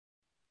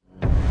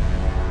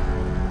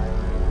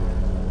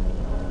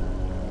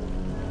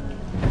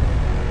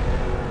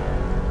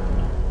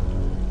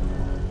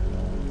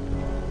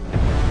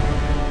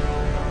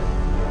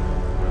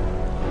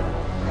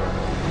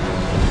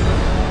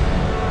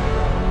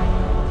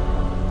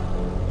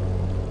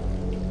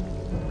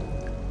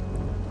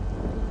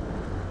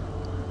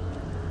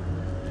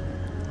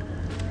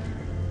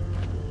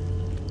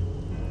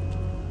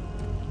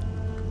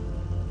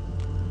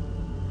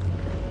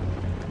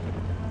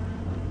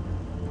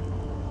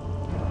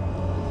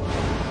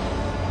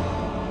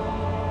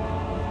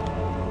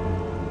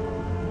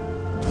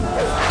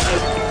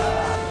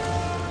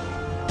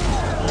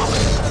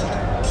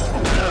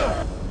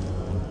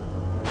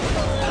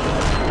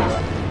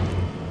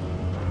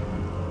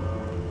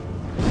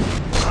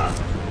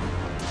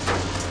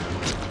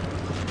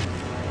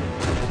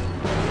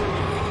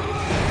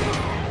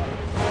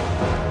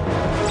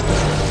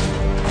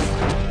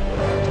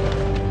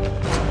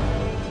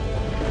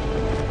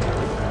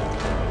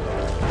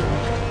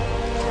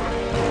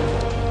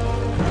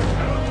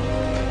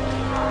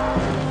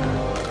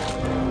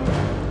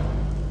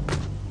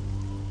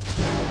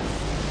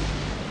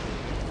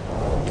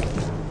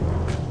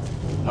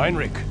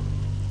Heinrich,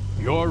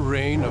 your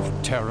reign of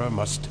terror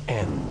must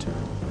end.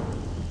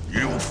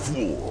 You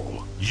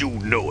fool! You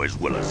know as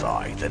well as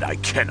I that I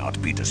cannot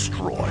be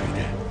destroyed.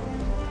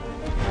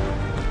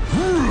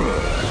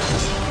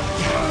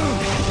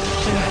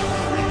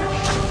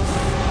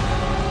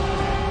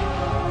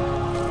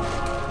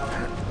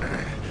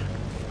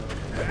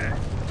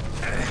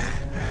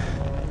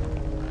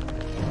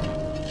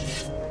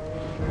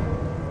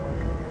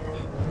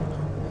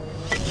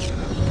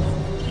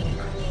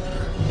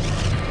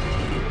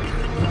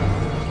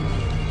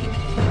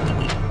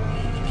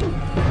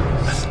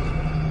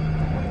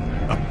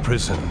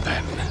 Prison,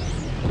 then.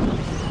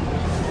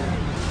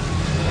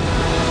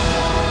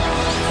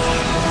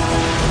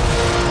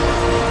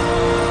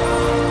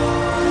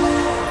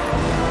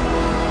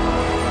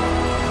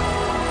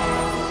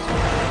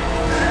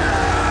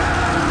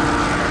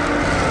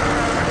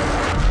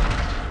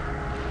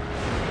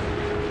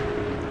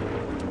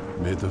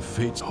 May the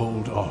fates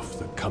hold off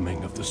the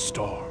coming of the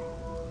storm.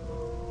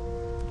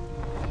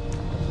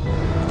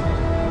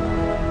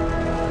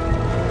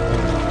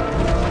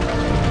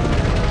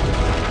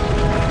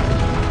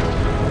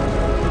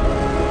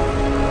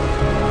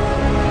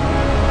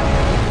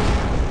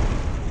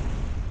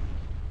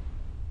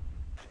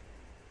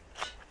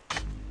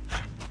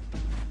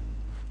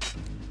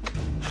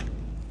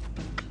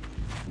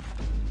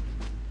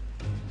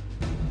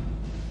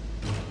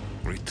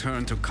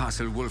 Return to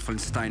Castle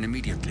Wolfenstein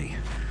immediately.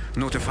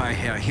 Notify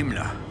Herr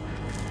Himmler.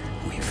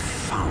 We've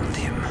found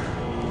him.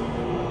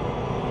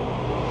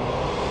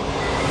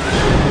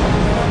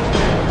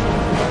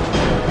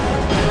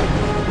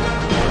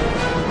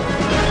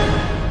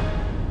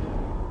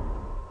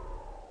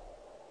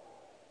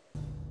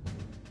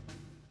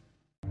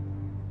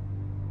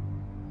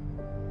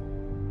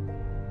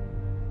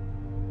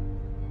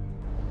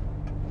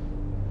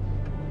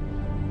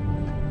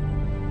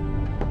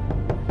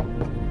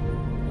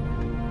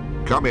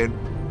 Come in.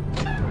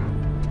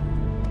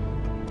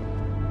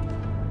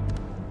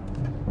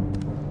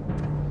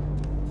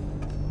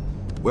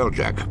 Well,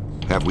 Jack,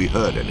 have we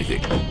heard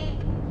anything?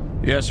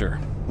 Yes, sir.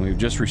 We've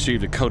just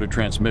received a coded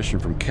transmission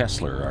from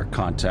Kessler, our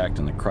contact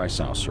in the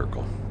Kreisau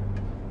Circle.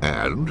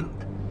 And?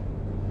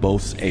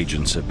 Both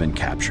agents have been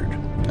captured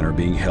and are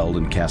being held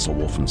in Castle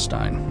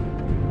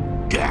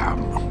Wolfenstein.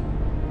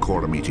 Damn.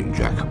 Call a meeting,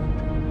 Jack.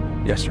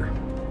 Yes, sir.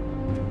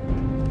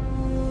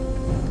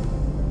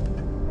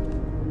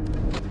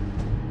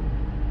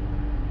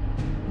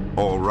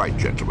 All right,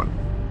 gentlemen.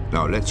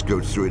 Now let's go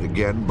through it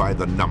again by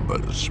the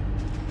numbers.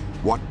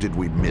 What did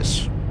we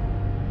miss?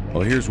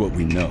 Well, here's what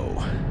we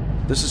know.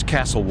 This is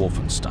Castle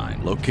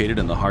Wolfenstein, located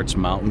in the Harz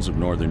Mountains of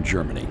northern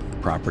Germany,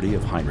 property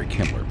of Heinrich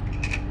Himmler.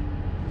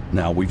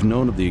 Now, we've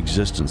known of the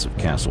existence of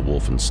Castle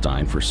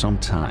Wolfenstein for some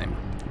time,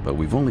 but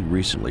we've only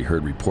recently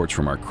heard reports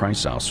from our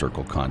Kreisau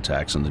Circle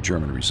contacts in the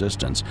German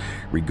resistance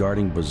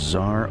regarding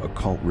bizarre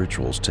occult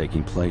rituals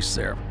taking place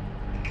there.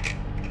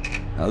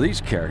 Now,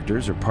 these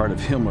characters are part of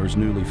Himmler's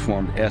newly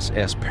formed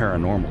SS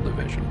Paranormal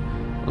Division,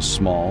 a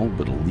small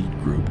but elite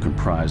group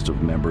comprised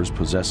of members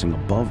possessing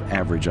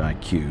above-average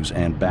IQs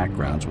and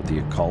backgrounds with the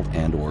occult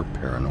and/or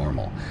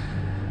paranormal.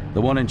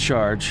 The one in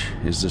charge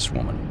is this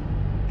woman,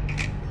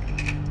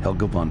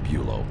 Helga von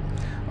Bülow.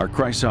 Our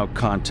Kreisau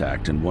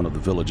contact in one of the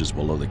villages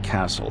below the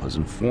castle has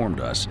informed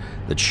us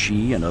that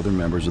she and other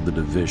members of the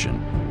division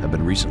have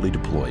been recently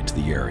deployed to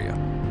the area.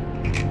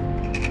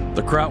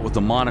 The Kraut with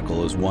the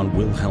monocle is one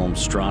Wilhelm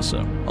Strasse,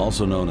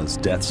 also known as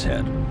Death's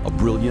Head, a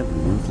brilliant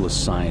and ruthless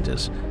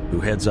scientist who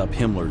heads up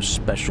Himmler's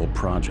Special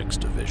Projects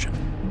Division.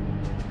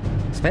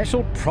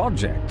 Special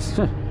Projects?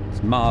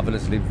 It's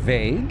marvelously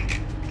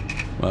vague.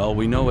 Well,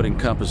 we know it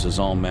encompasses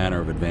all manner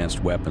of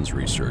advanced weapons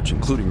research,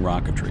 including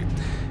rocketry.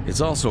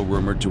 It's also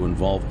rumored to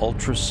involve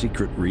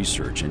ultra-secret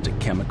research into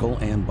chemical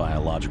and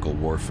biological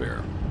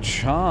warfare.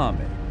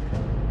 Charming.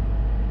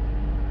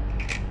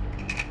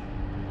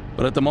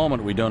 But at the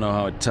moment, we don't know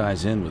how it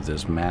ties in with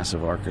this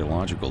massive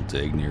archaeological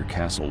dig near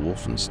Castle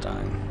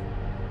Wolfenstein.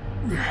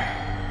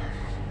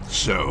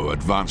 So,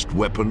 advanced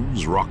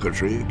weapons,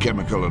 rocketry,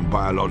 chemical and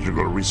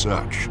biological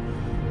research.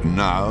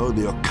 Now,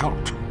 the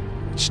occult.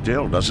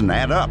 Still doesn't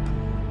add up.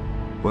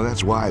 Well,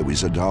 that's why we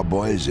sent our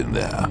boys in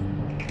there.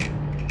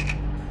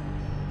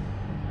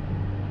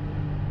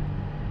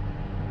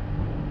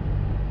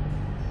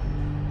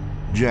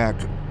 Jack,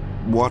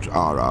 what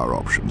are our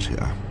options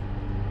here?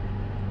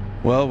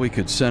 Well, we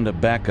could send a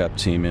backup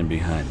team in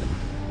behind them.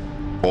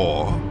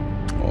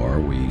 Or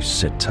we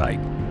sit tight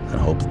and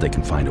hope that they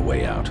can find a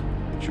way out.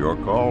 It's your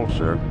call,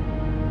 sir.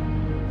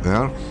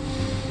 Well,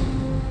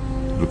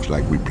 looks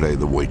like we play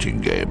the waiting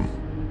game.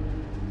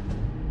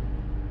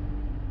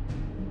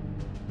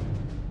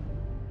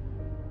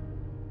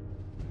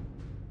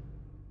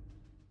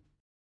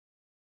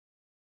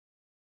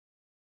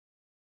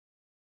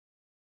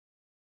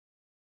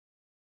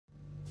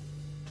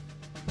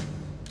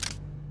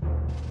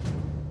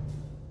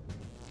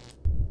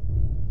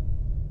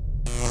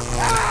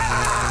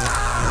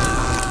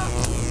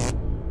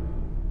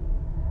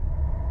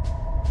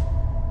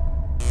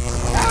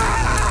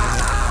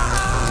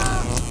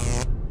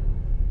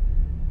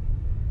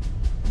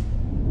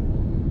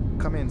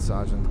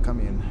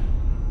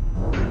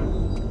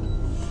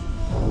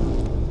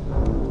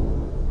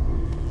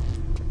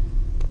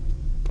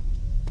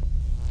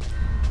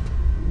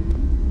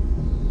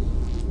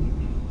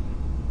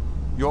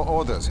 Your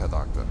orders, Herr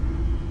Doctor.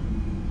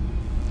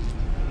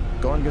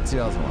 Go and get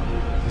the other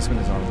one. This one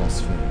is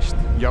almost finished.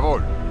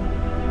 Jawohl.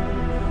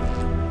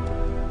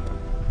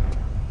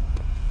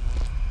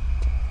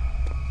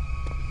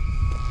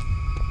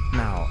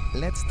 Now,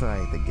 let's try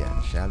it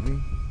again, shall we?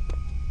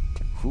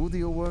 Who do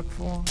you work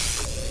for?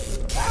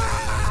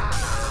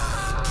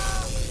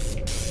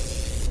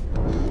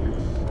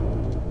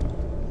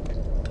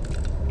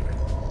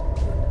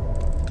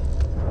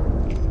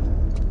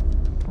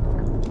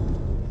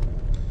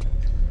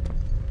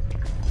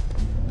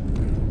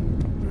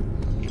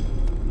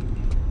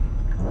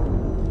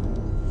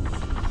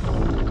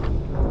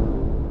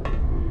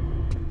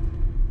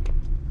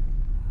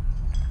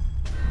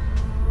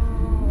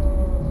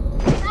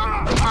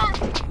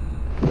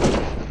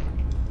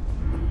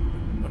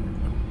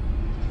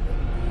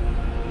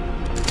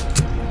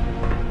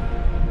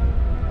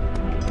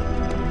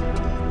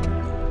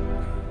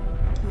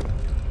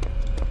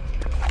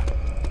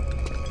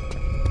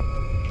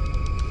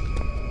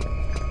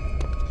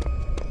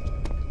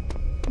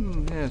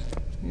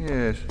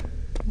 Yes.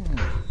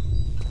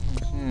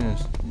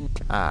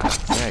 Ah,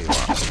 there you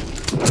are.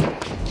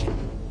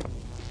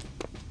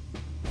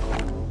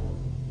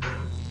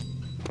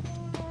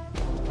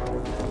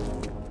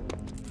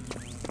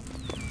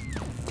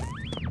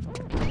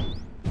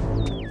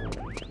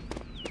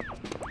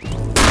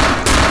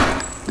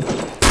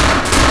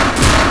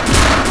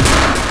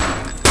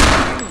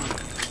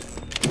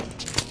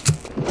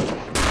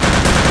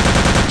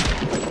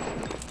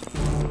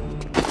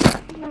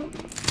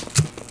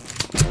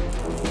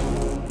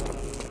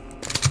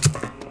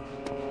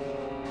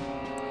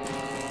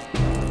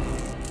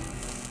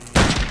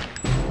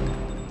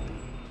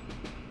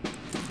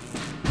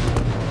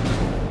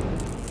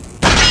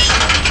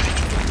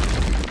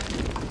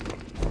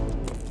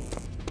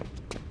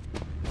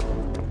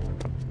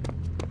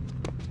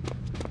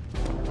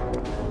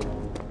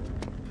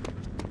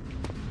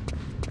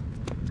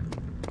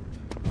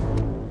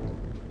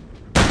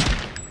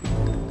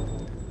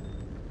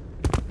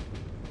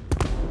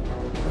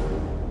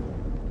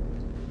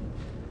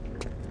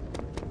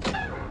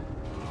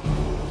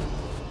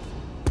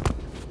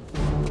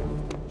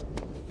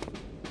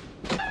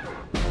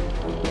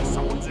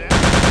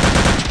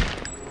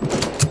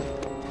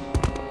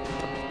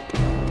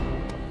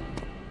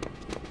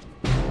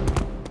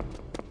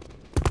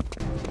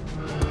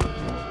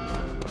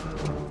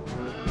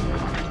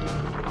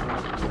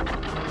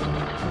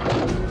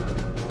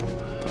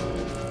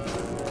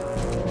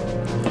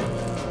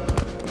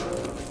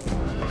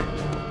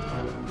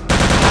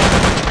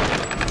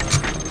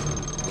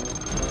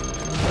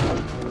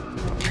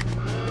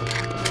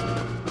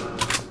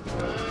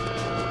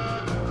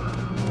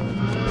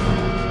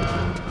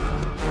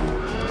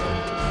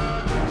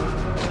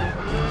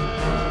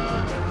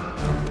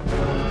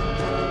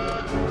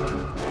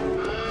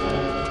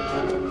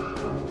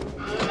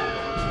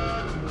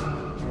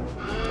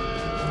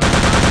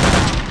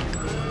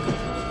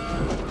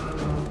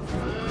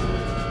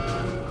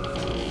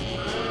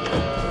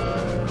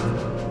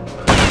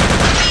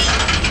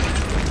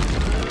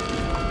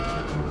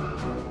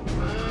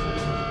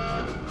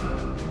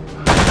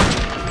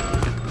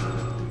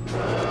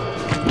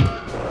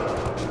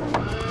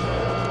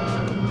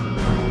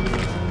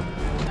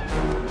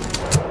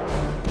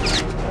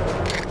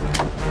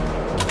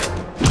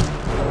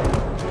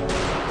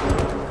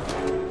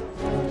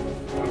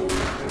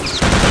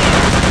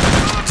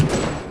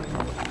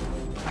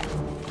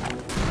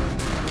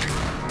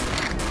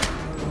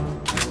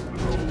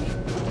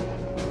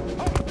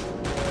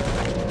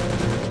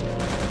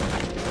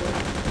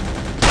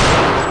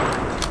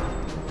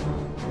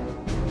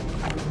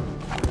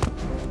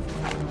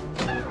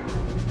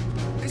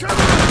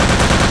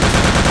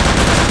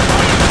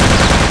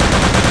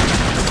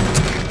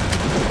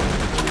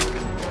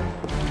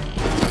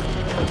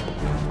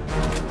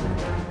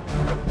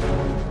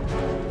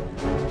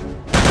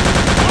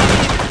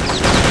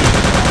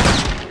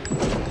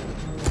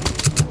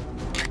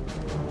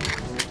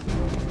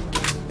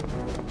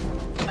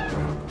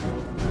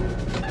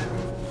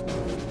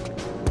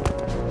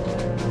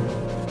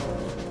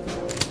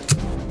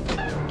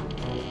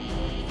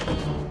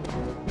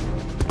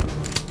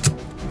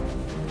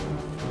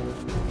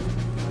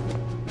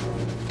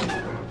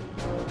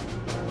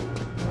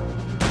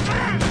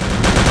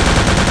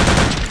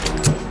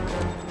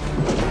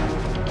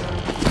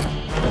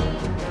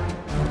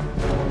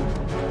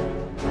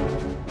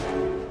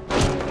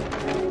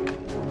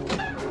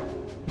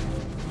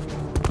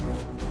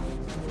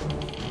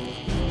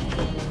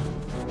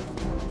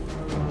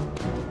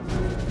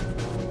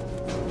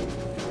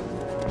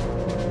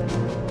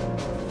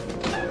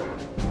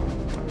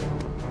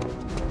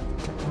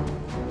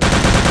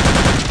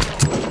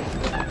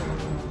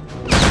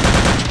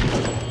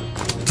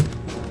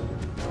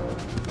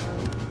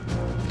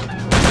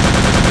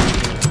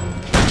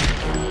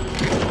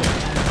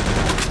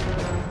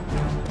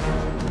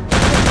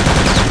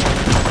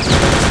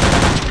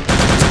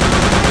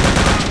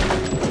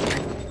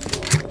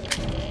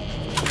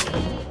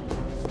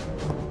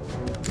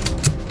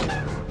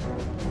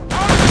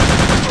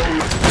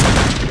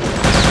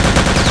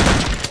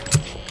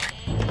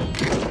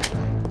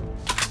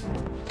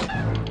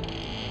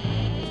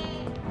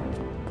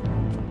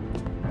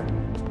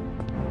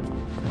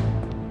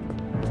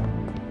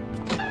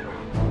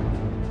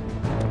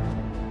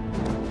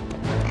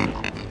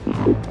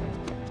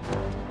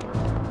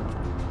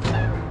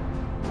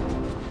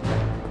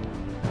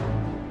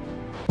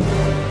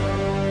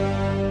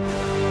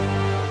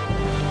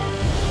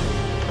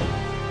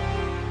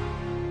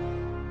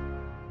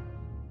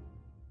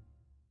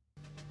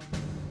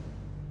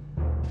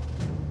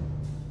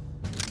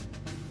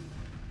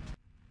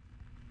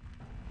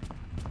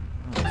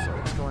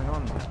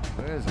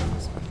 Where is it?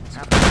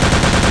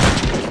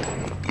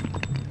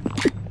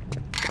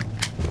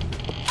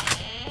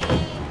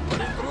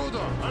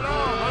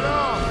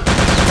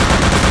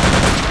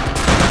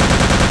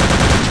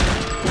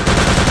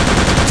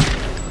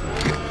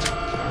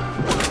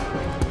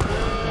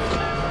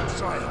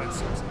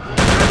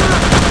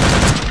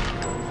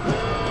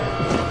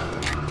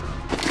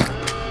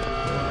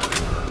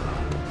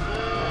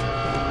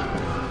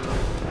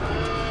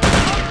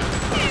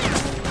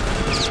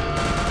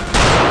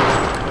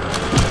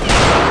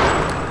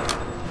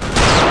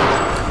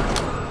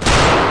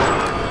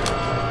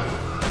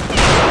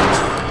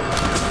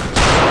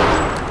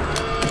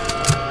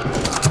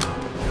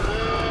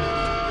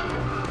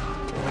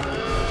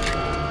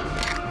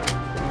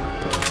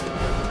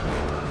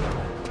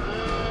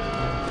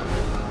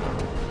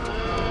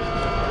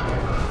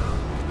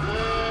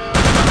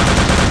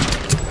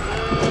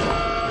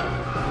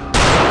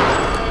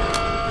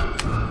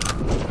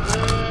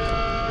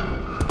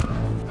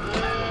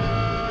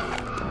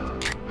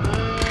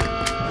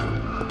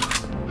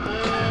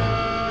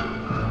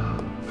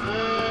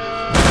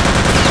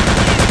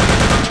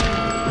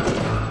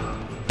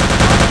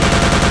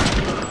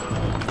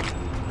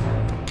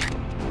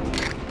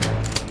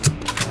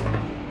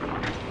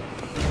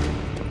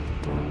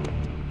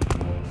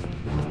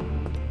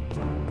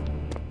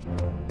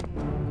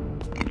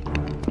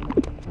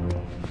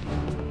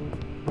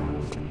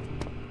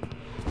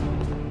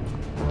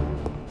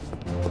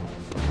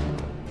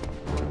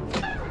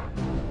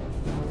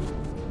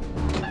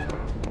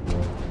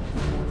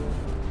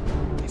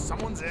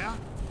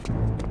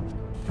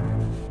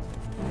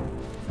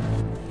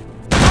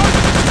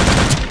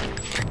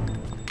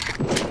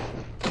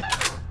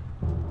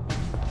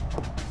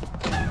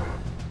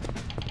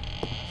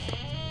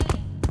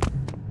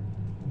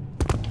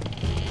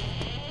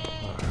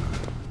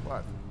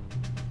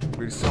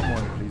 Will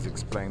someone please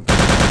explain to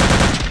me?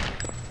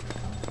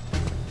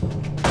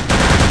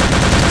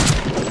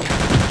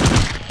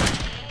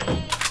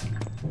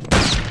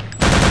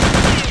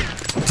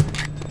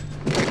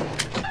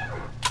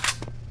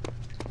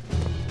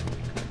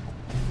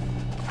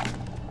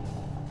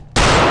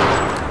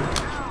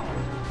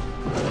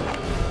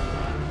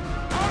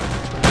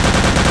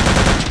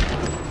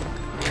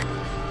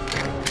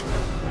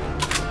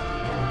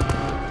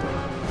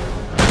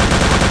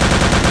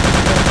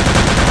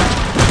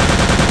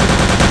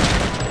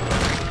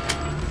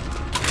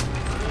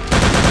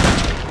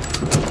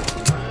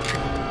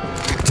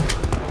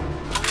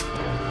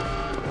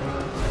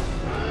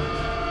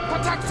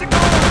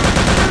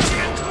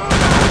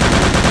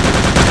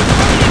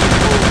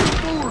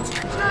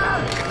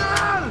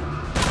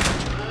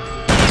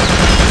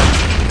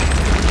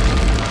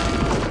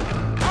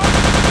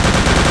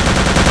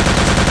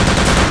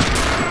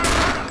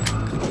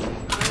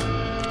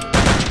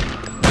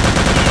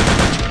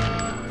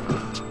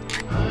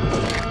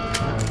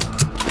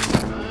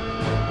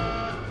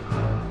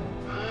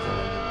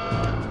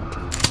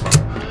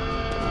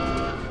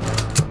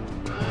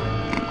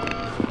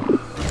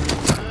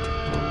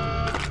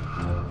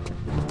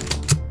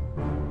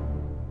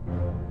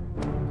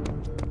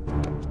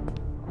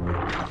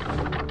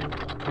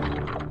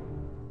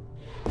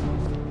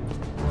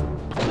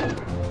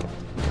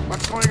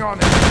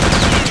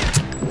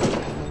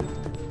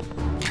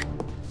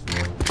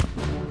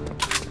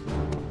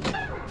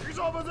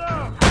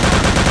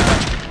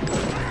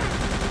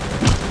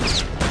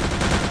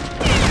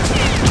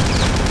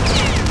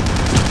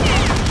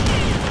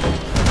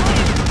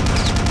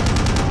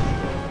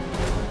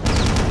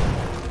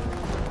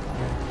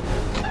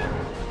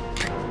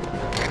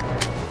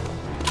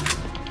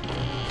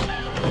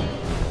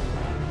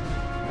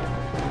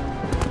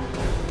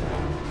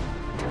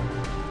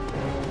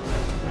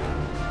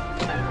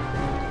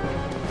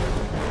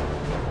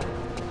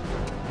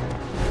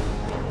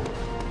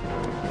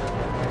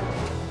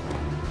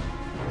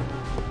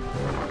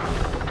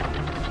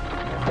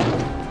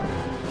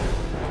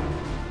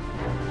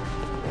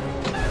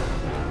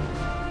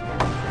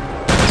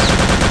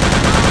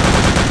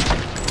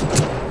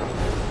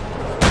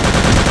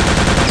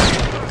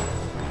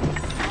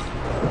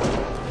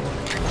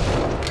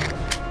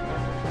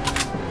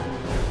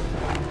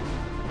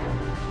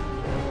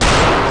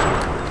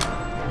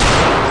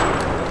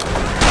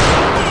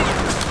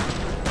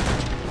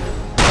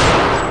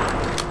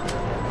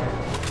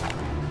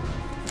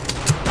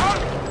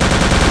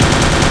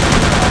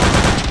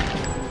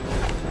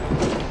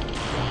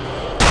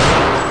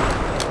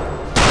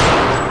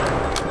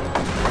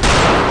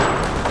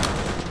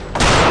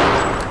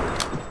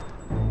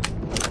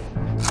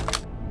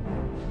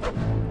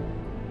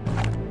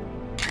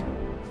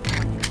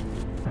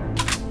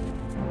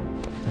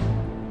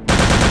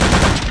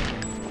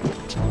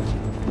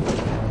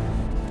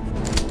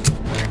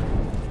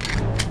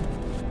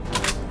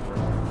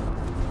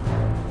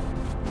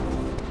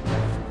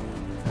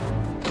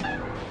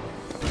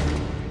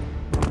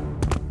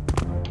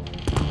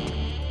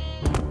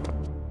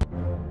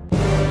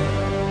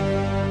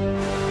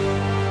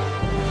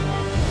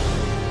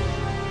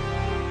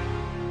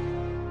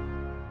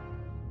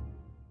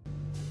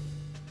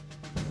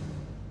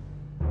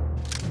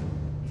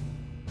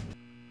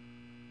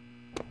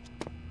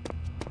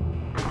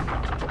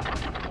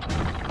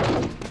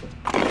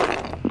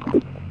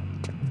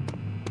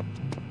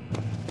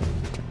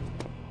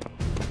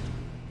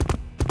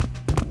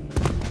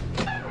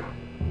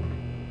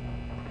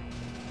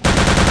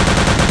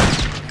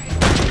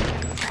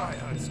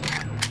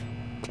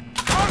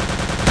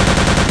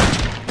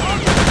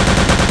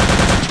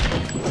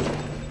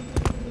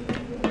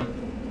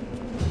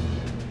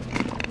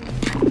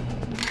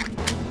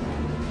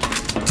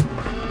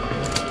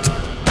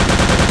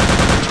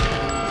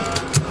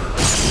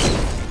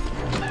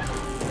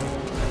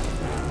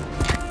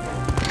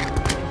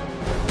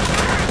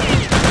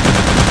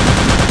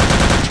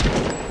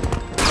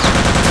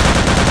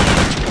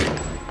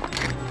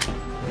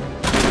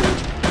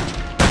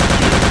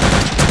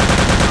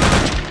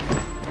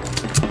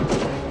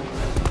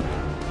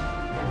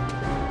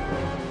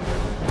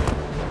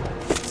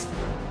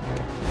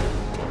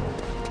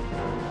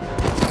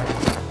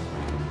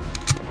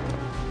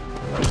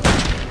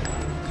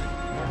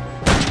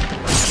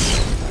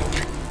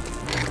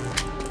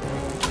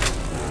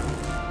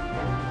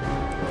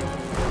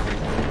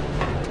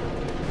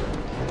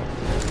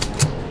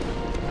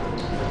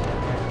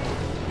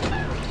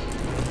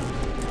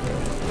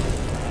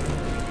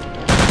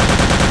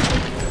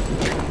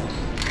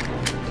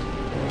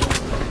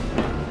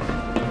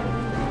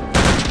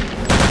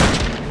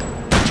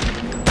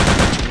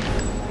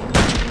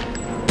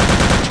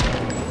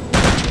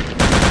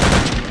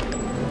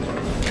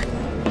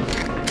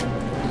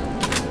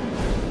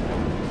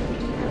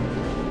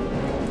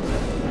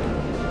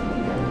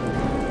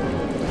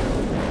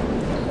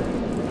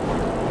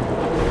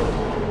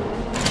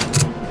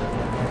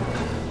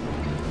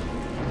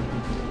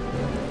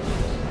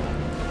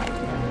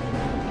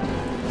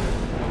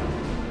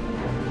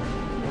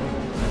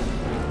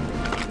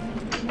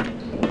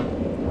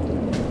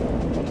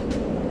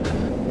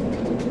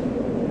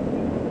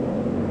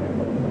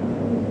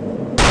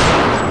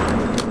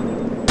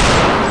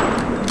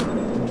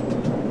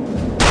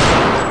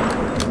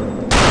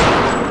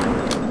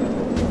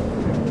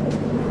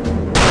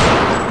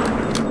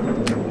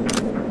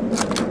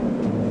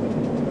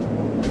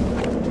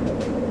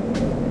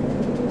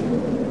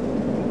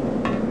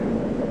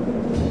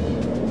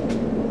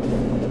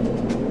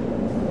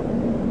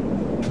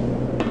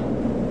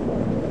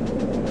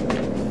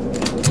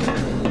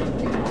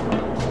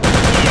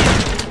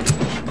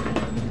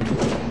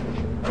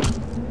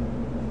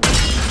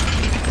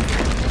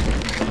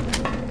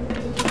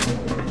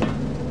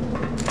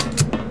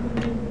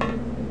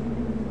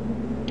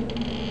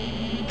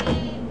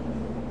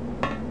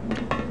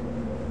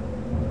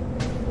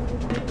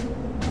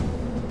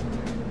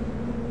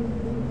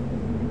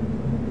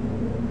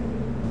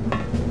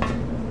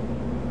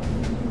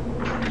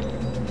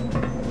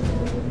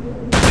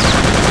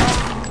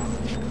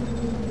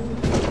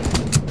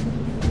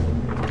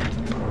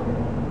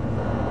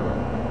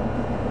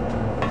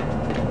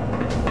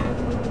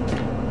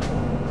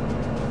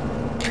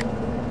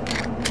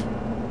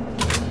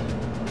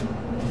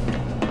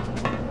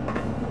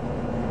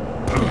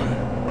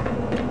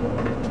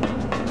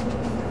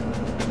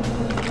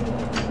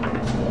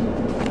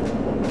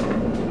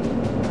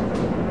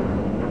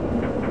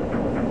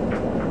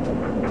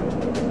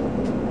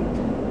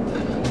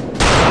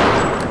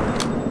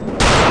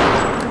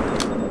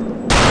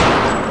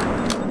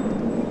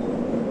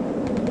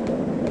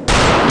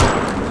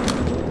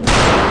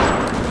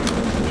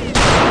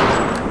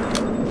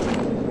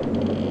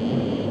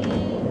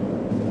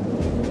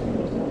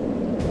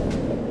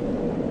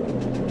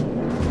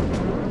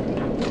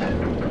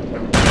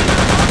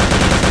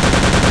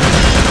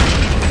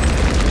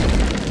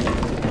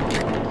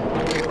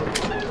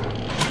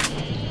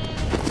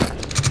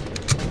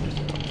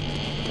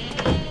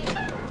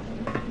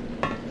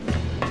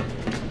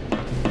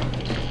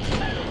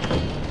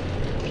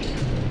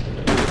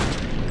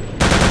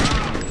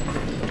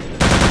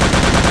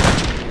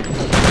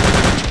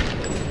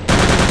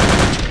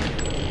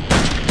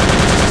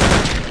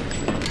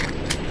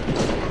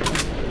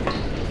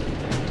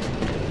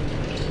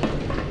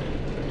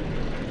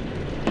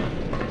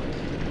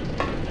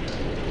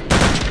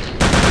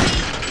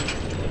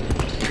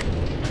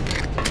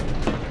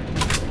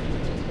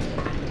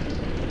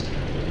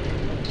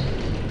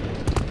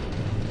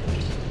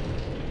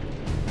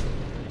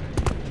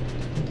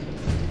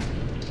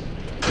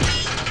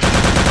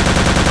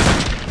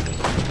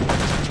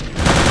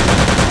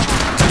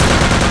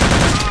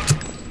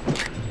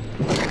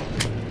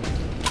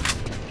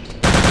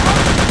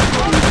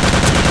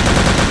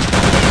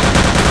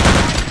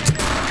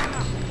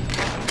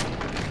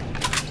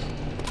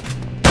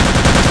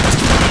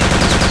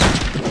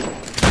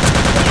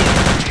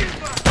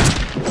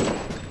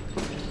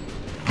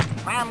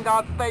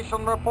 Guard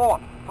Station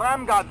report.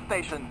 Tram Guard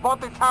Station,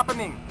 what is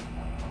happening?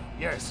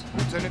 Yes,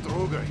 Lieutenant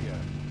Ruger here.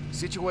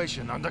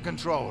 Situation under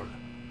control.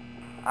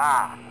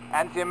 Ah,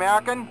 and the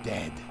American?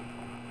 Dead.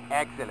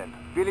 Excellent.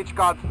 Village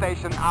Guard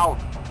Station out.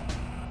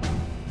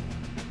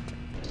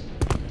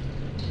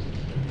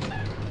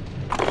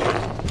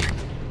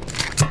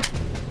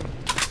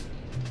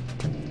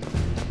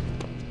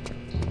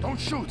 Don't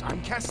shoot,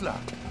 I'm Kessler.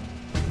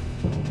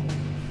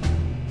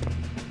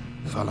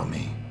 Follow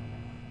me.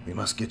 We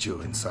must get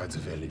you inside the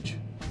village.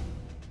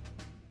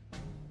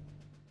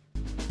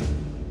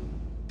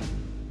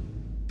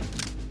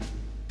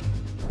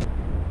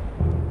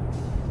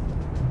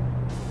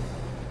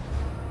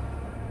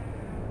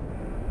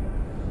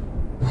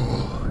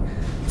 Oh,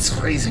 it's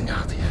freezing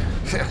out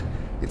here.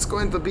 It's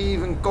going to be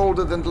even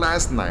colder than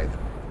last night.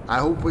 I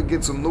hope we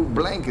get some new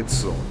blankets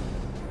soon.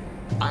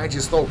 I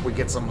just hope we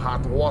get some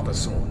hot water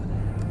soon.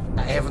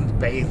 I haven't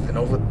bathed in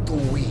over 2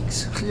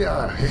 weeks.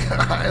 Yeah,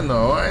 I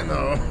know.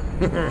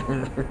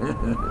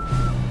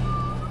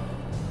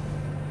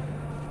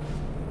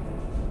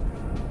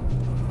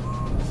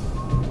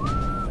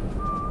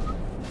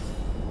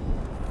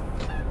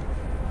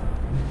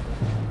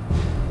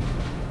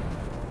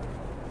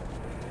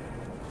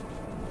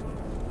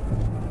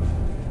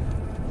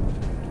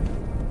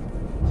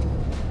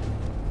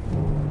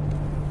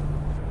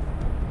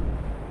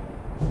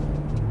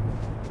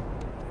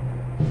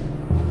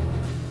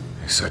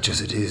 Such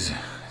as it is,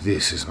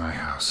 this is my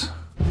house.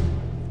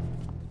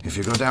 If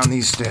you go down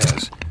these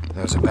stairs,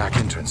 there's a back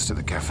entrance to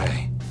the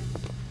cafe.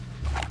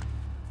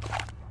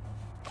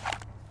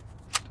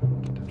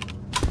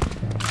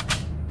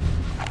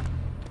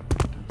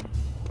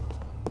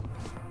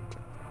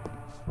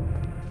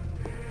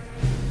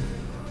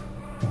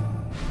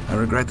 I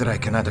regret that I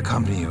cannot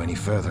accompany you any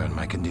further in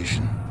my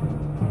condition.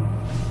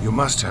 You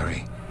must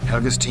hurry.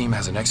 Helga's team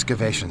has an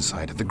excavation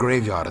site at the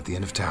graveyard at the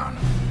end of town.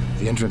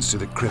 The entrance to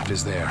the crypt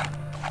is there.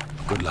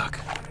 Good luck.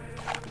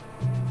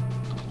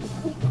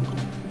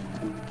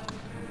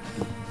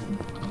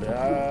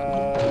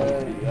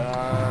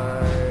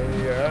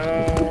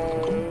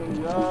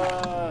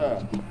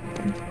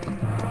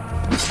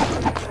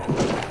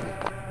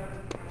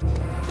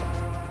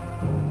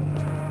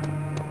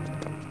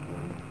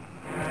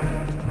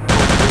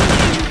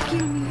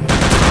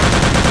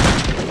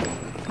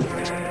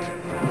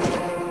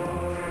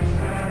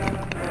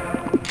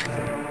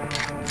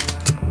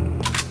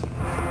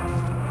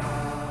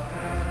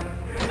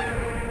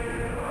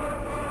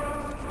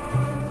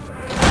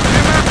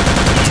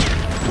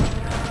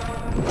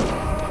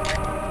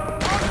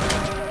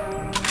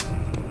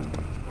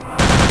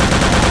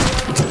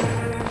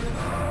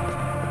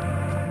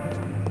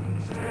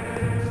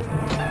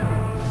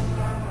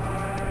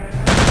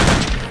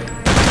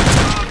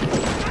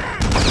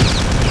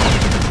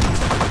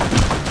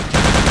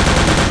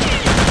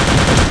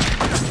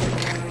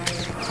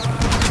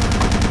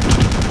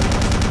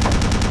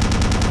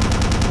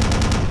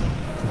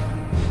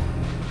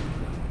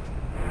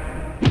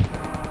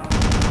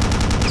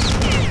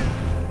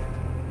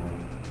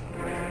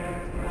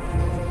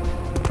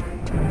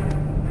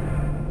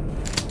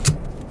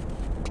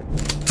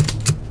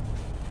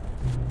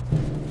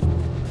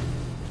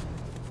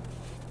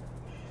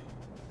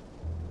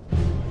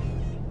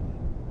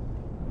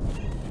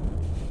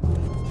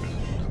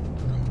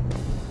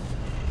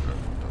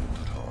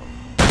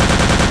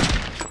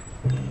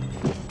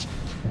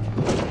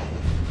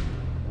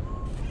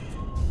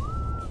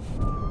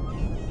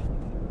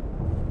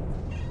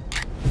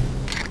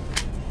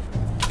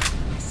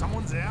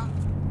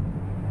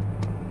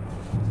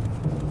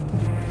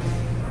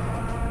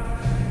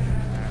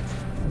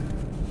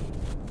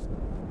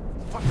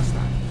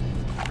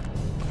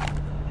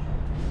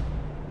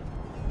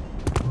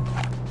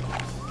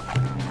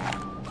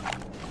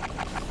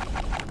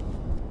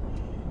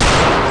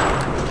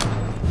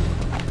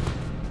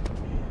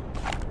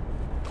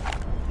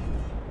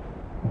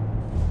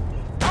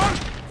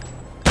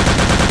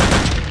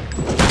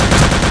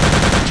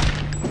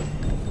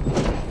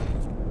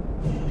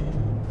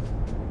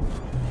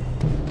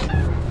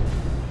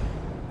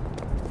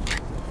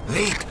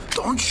 Wait!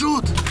 Don't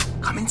shoot!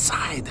 Come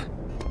inside!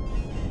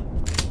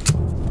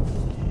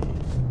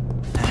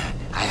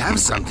 I have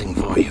something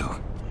for you.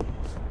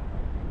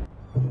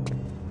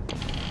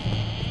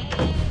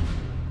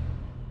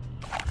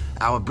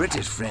 Our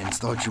British friends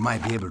thought you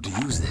might be able to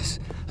use this.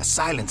 A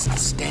silenced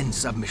Sten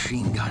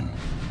submachine gun.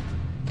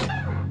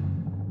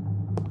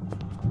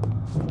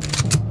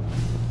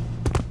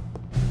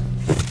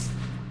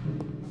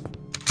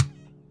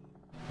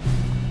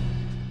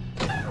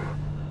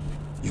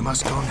 You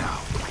must go now.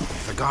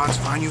 If the guards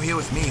find you here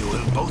with me,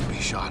 we'll both be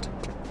shot.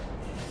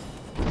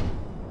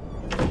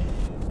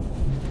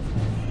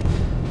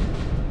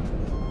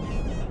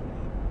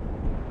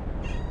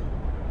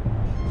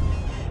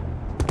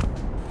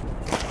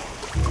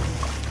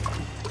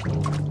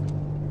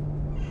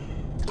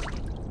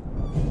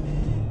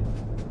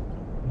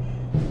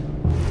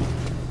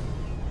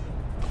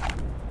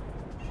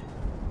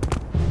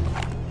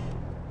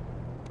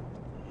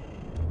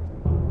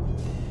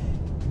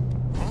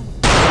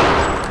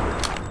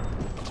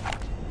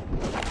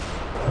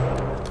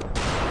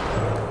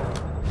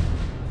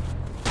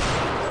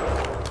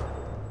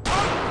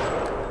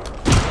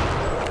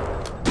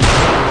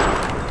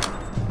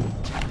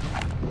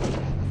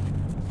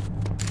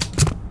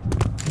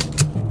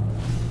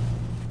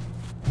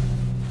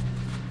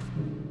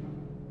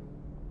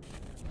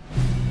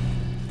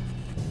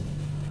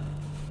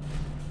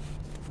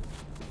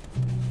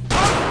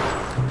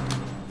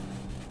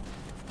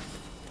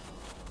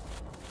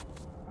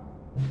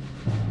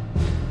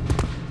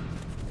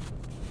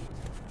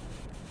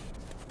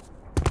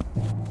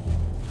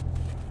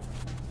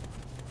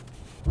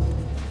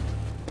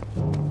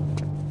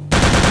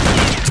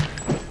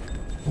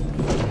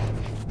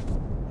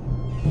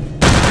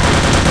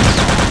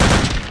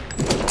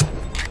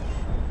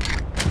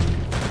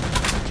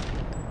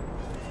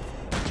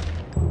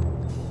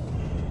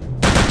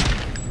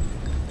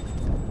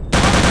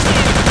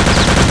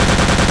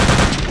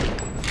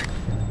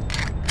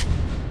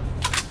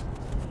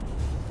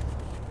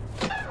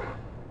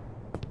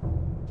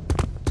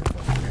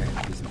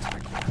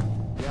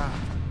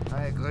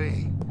 I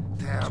agree.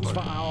 Terrible. For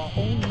our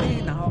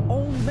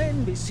own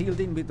men, we sealed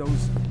in with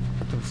those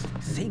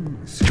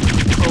things.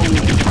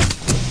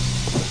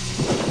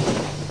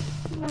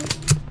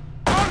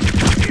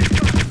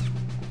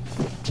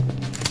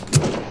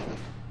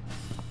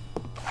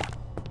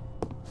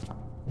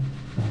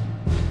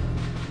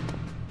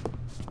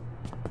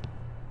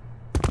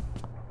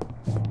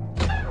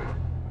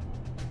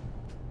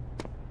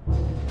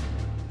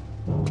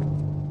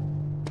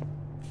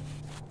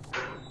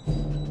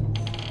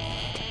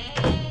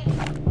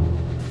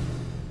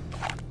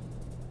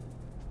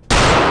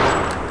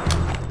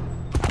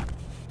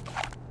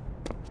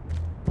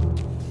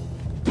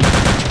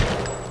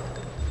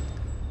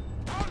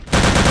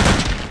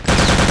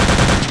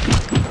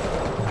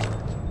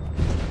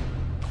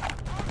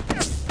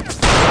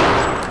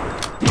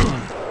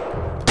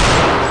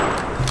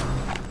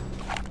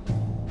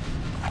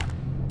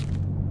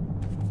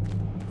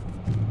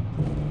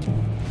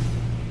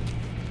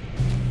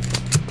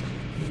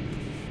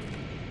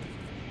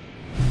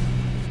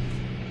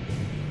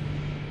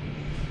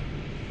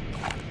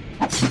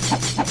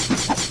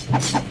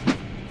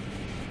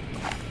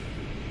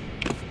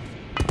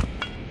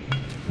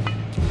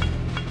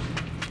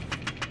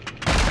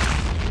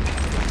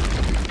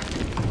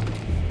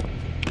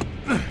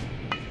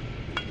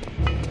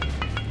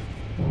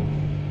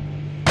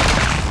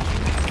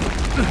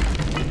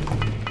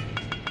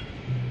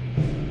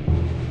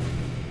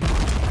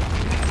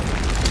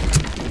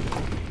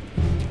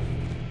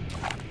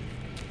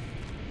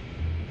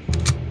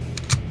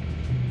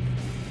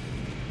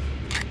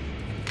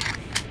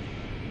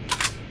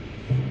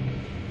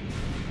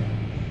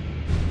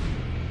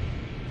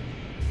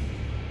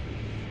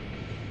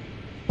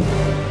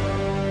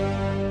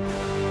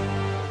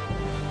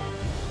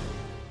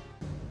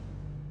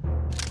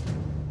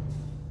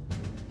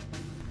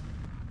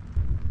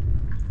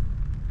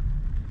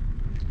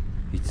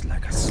 It's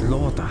like a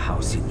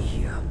slaughterhouse in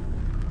here.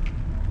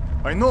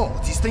 I know,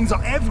 these things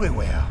are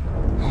everywhere.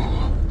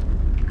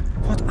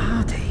 What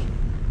are they?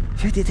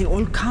 Where did they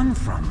all come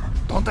from?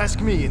 Don't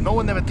ask me, no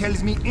one ever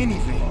tells me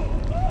anything.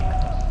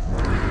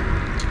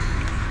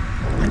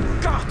 My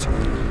God!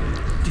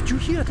 Did you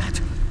hear that?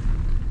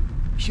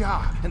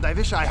 Yeah, and I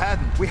wish I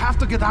hadn't. We have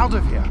to get out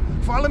of here.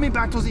 Follow me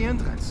back to the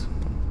entrance.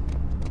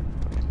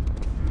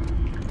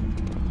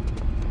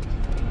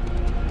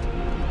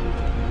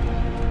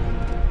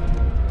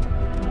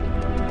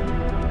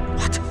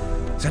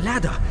 The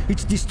ladder!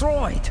 It's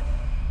destroyed!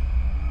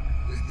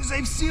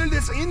 They've sealed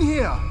us in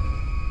here!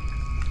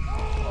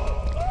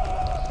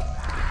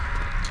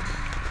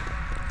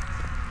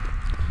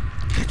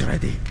 Get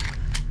ready!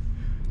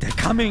 They're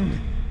coming!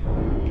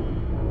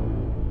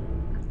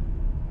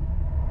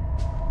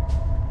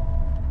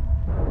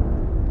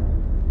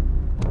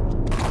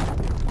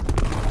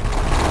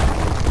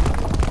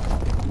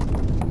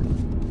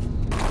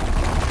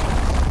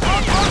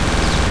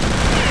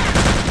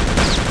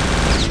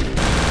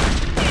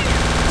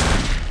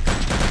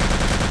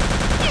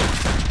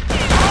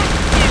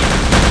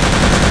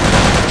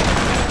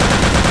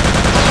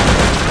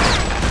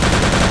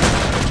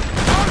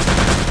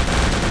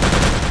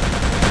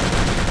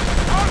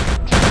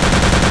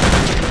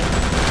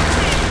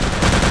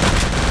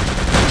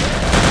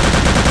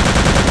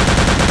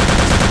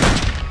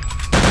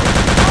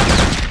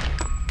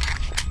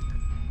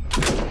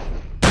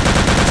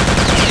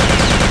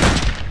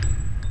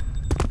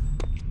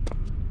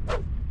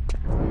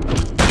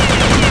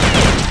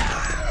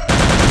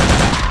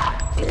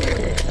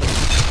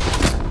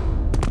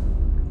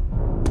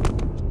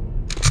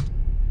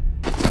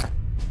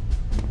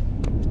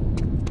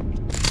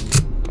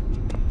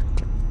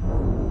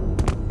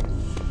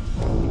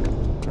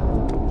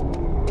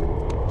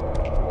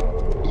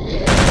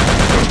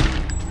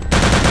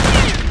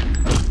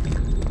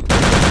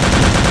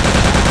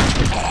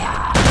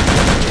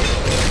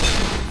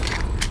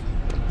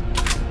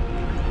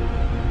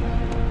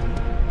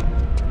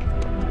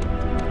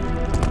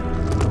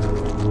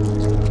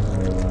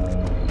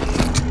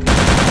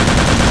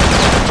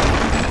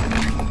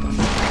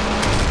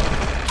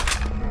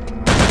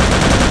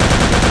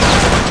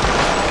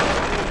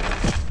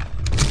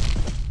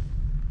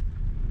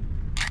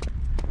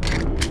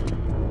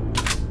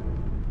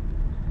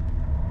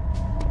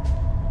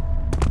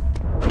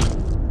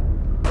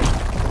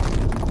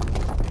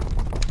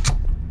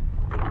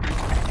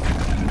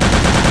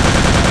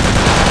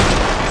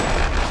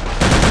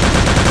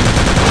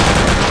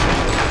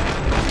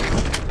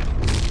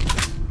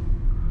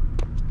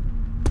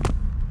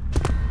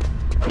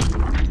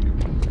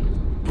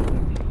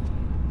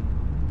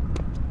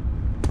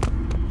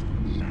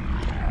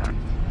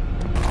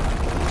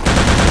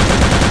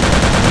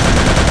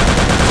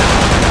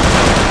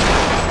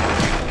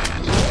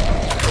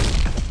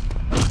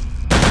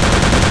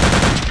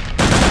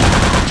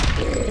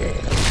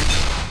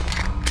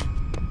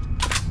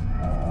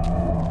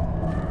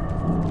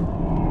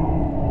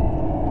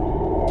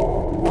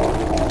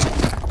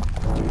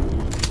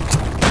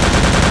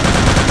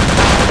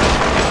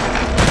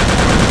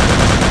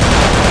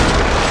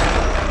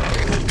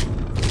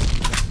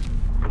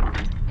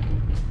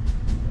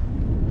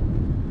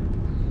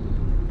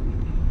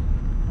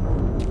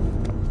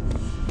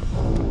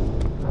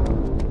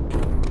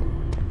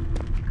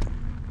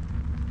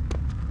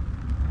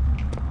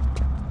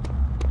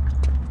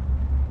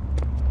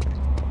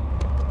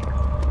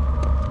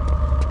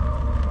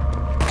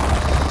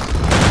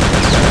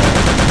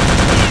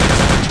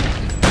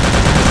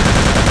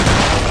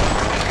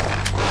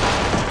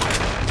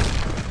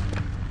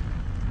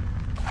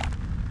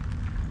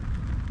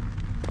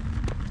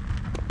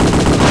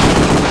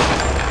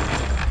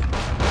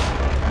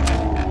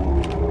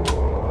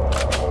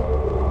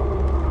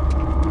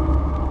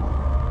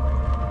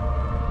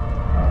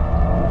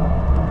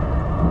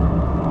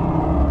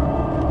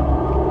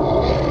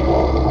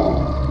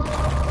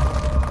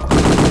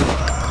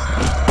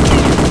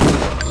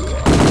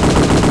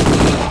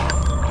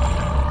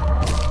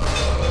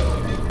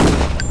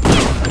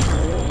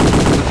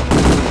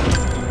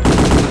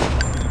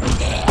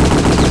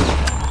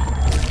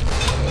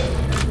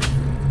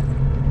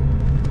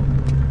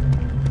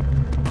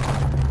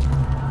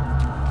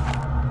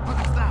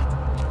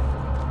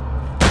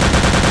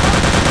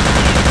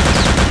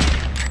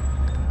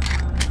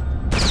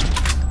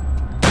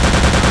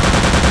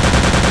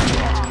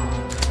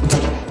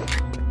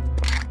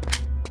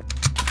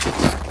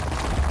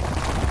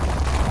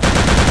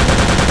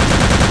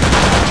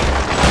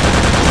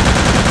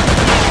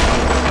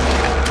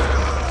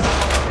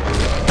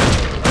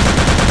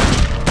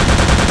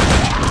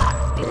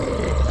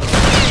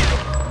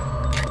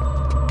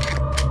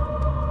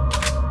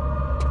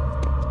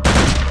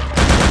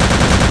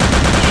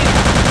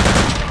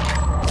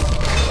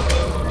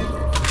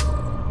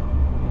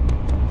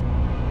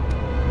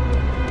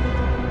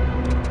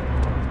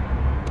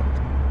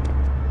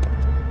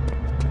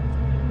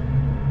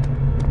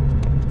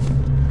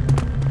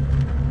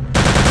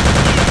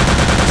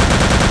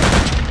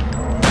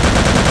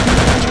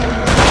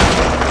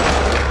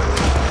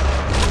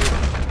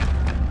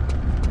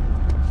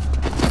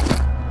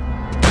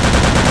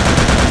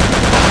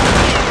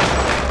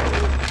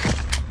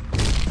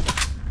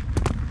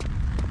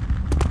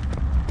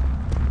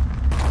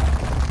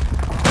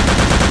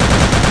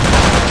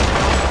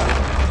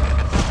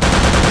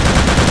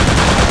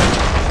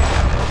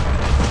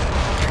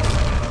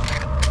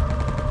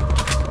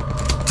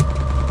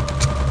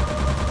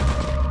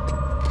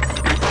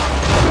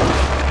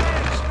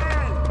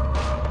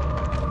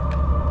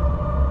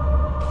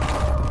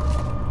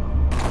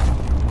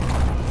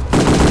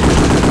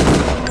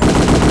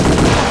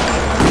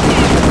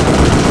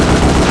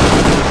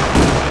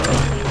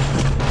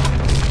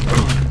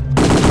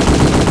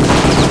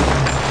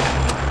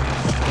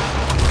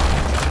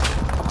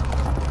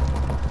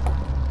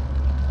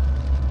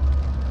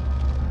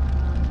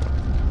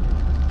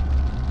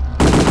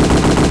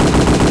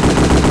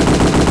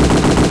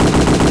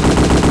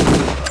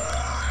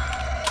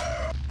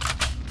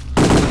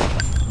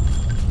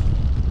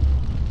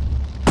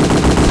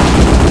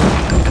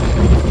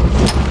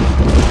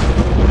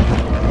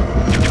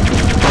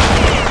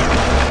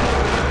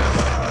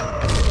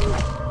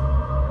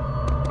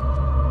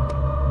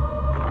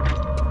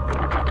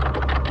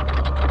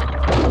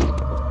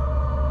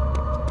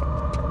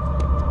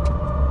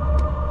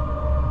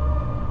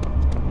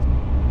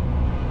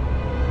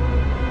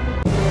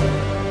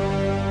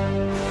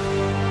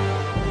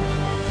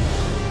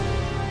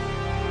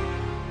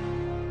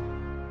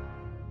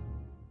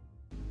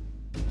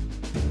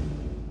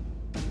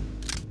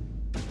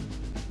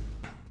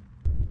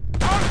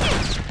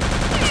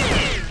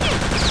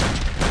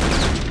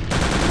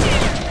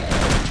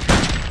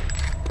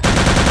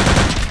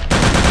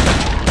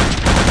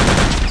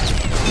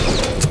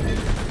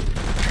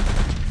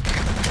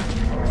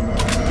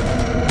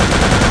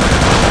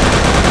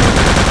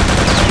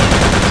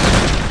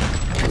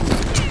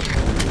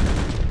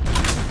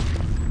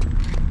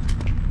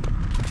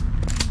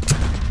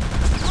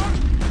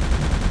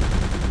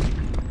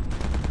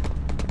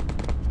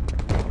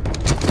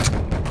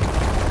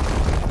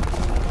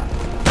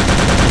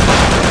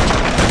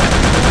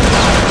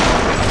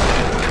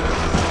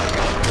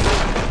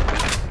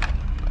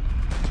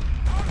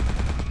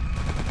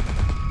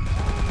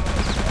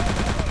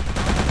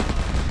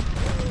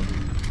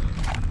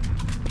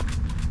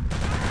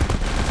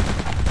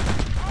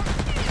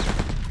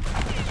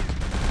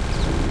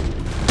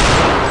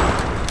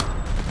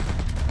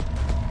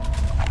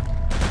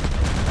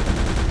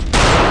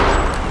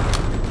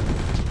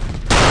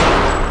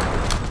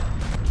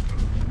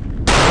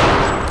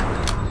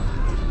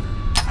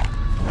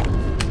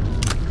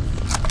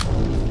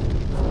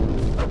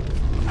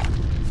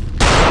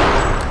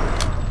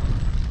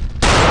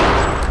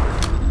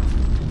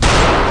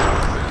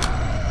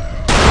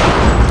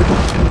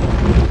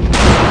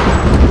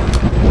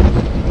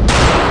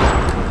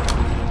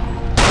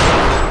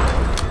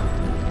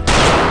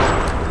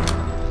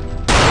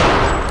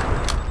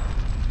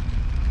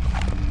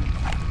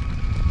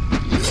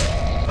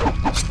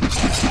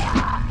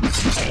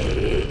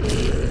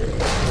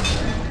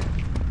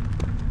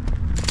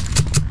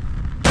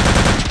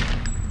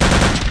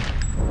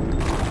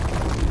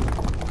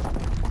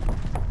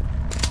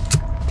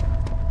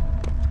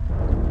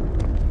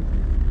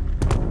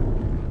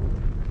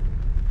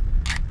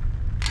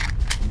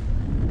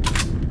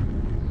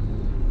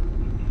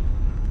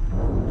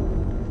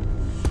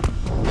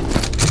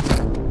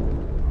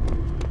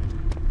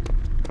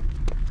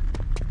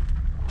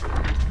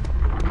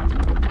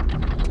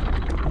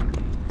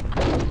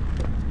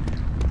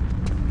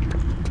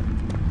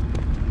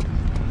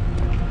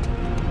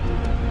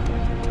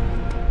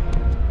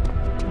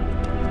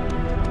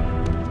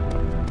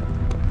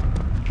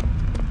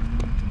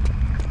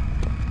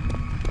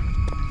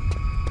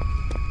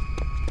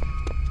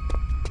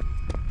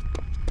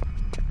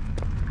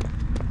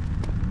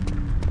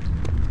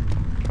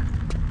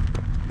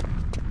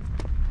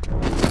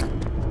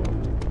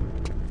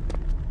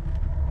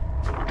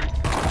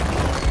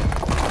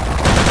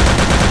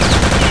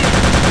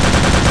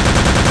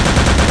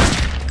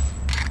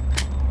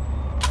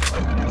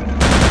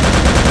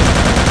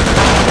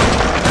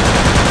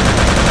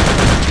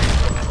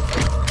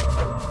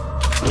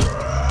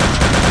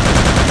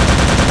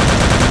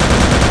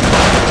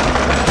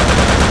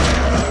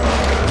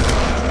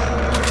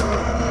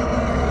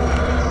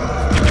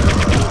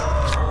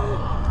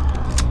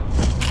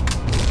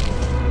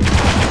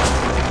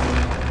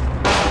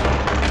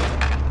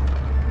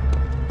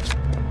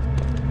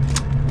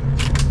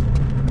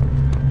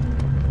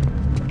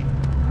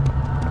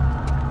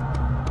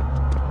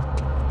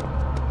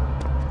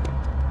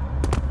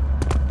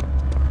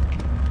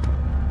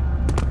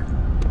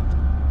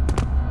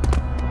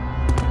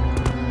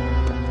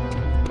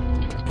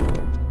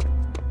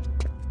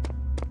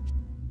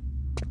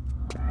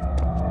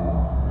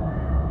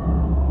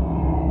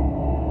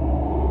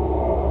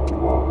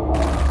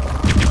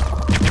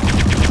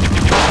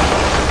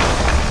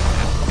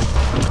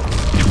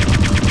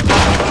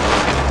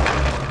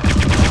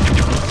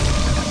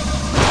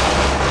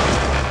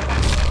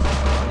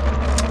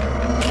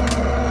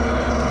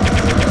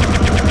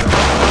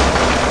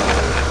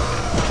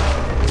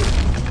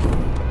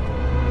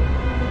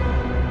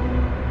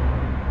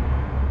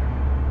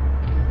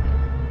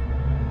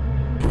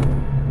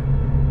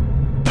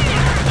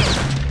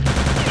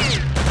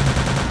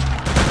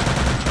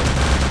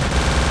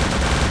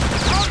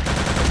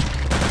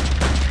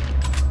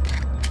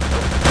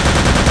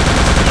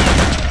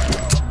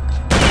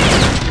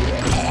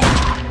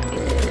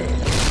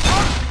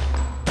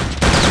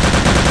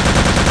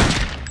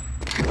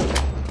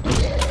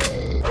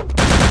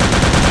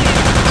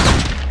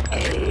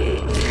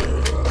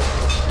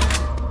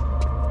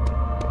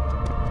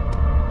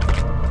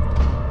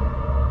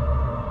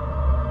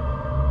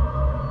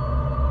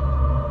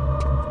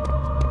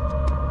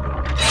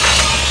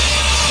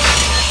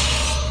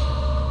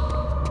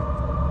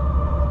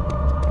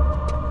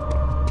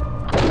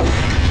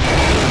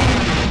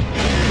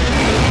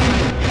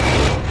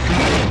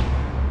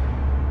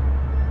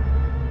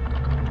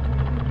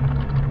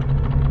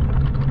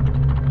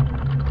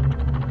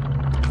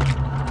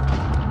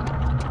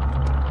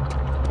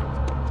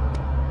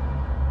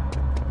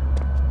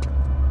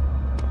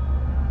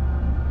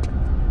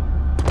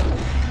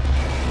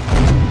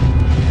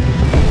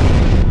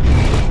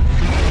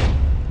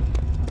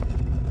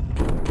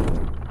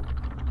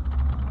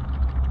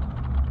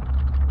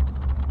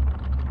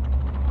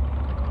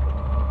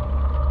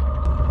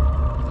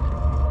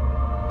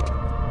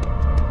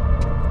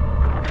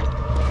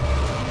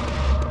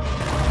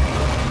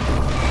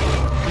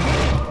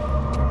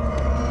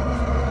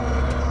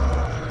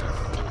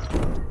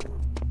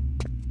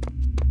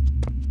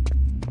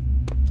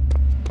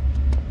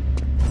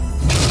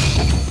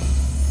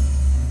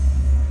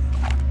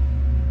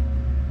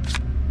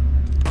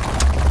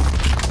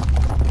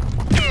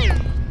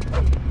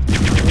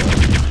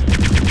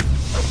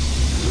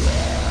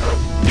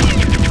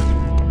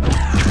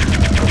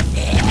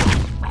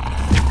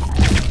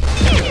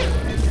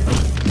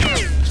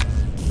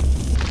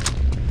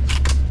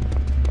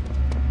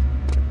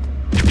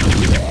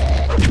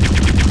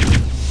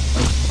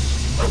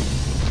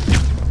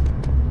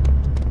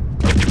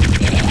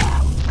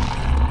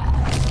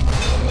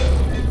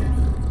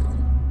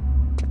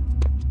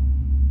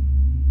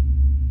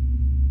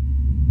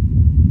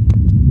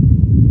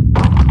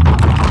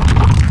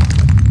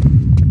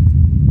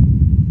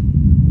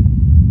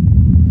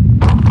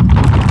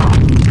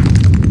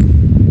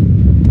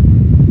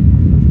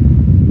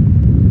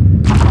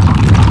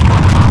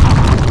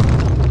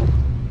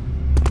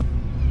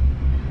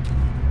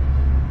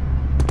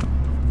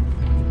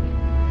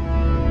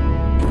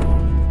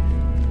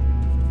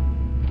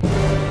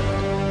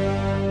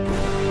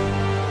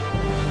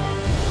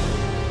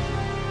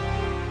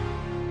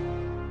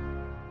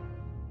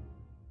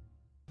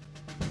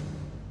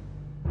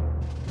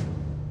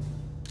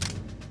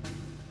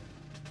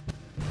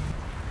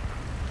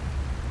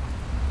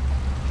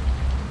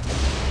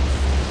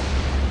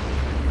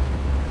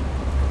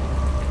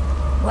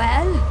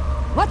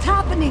 What's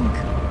happening?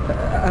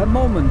 A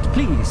moment,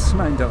 please,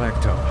 mein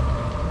Director.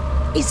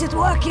 Is it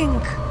working?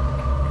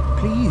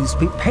 Please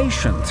be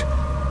patient.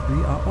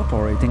 We are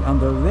operating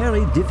under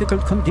very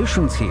difficult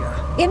conditions here.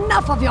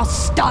 Enough of your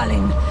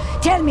stalling.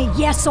 Tell me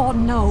yes or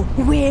no.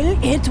 Will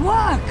it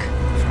work?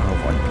 Frau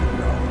von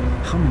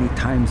Bülow, how many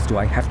times do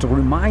I have to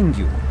remind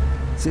you?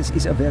 This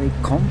is a very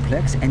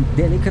complex and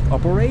delicate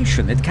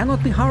operation. It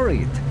cannot be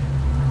hurried.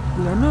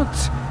 We are not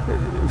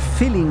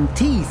filling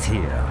teeth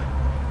here.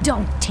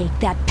 Don't take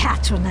that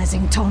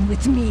patronizing tone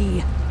with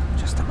me.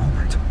 Just a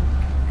moment.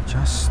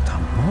 Just a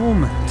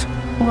moment.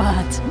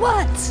 What?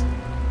 What?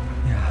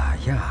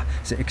 Yeah.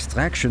 The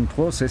extraction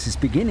process is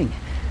beginning.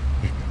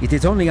 It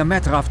is only a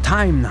matter of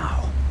time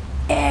now.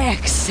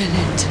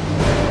 Excellent.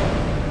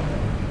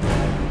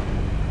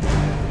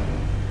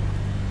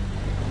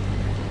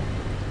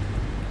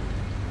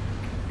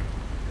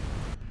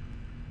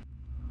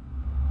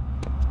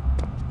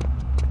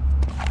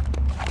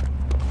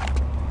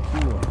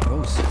 Poor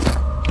ghost.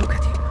 Look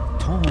at him,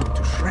 torn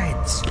to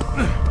shreds.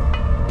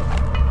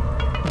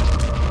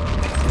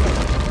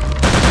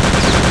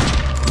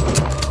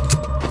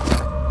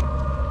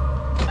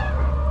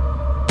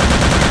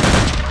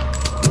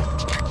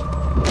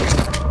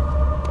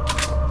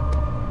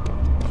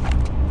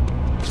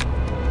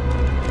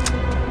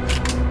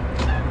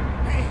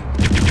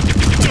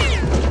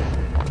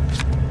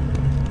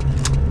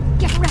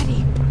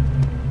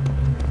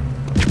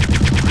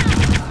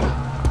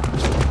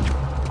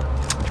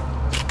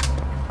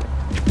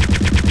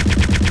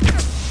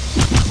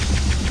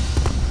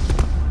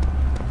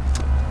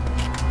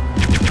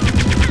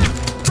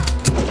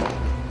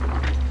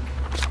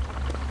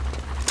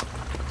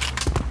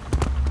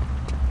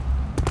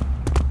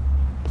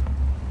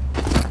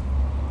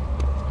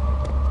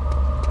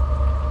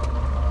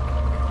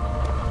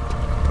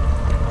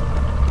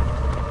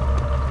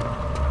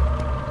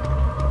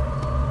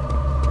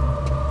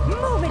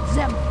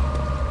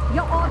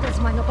 Your orders,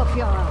 mein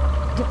Oberführer.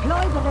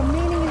 Deploy the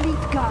remaining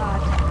elite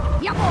guard.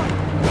 Jawohl!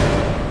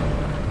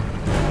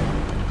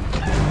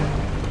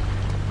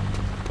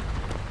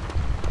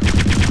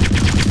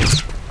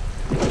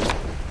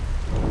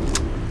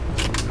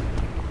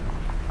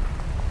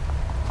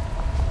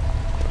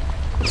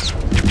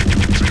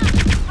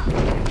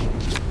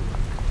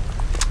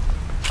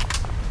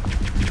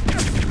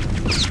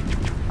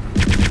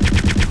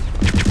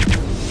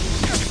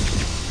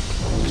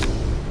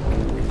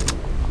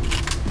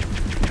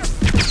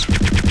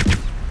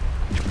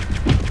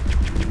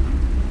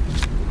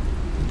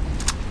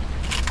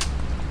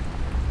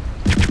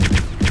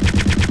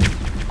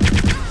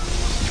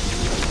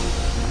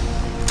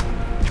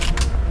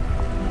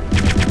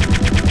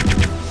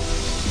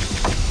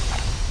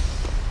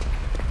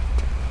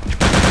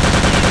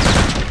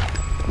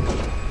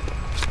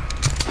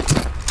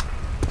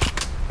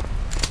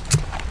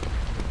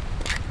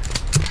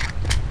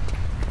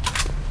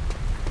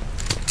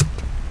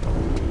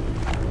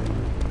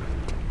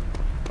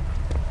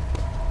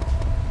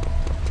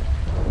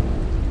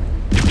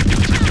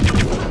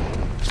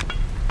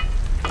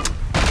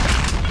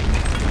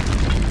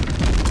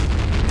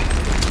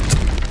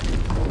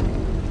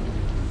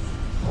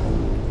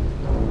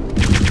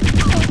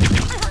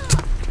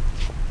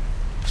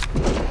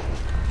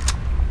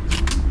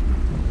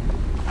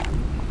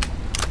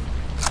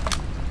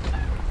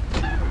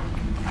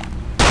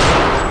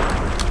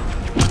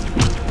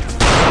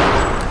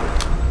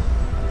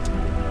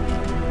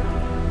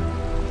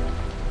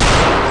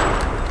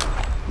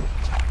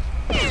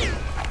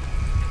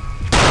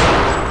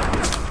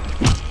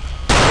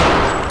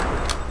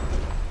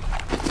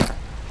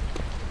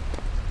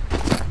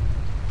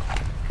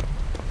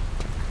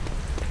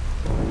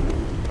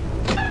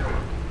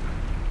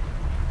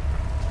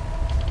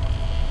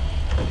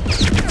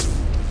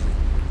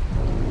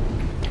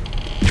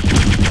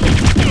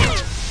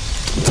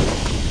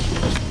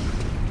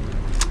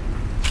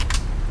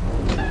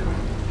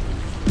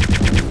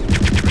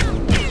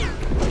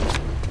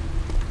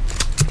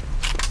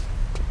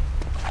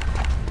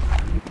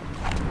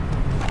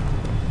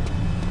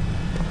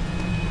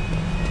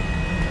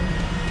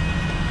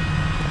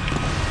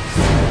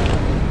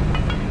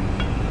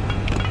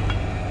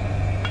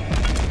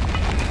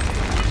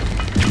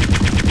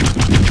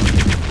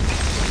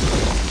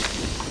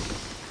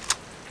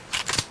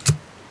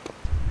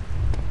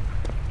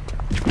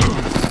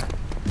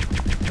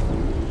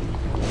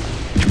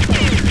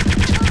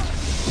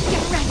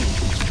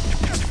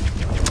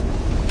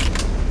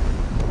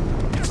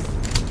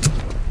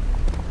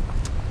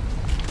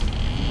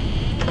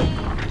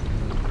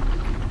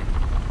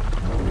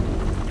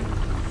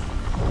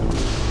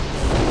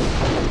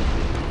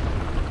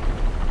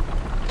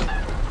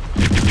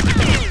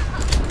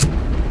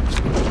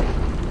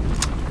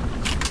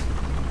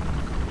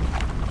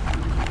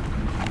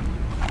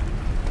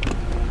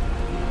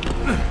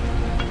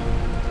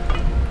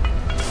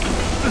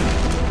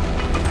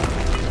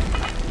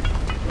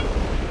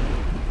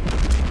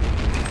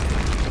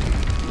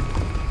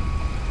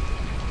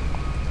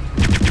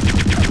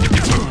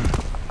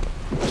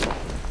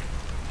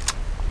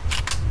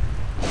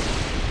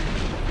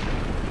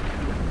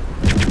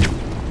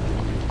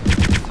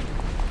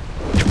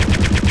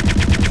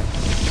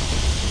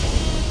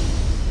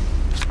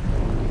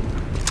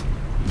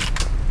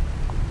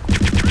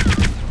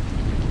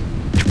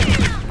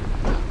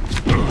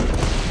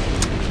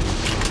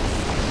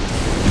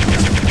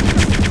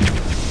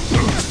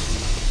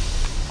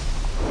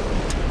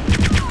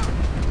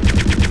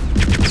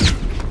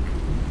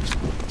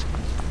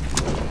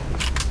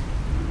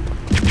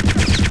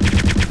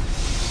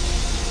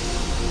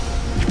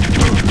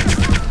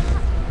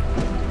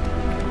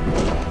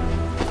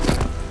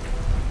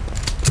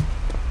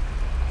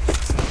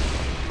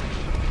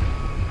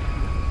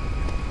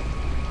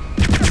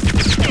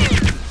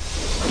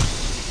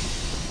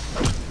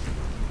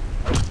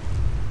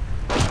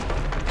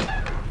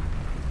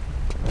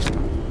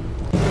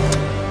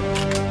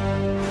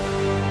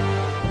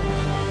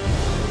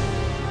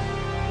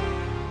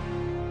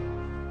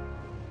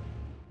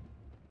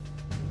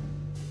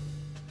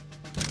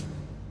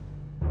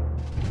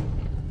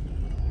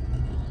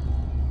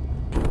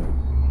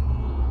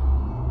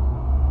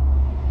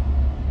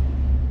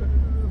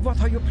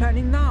 What are you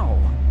planning now?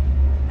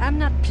 I'm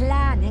not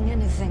planning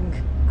anything.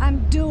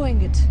 I'm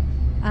doing it.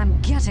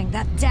 I'm getting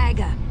that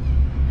dagger.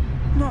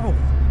 No,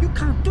 you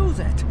can't do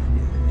that.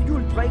 You'll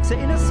break the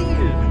inner seal.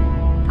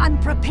 I'm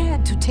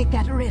prepared to take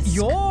that risk.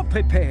 You're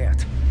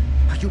prepared?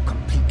 Are you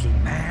completely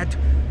mad?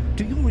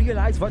 Do you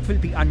realize what will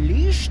be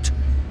unleashed?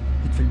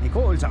 It will make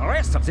all the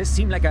rest of this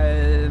seem like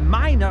a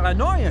minor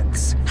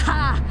annoyance.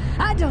 Ha!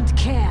 I don't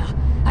care.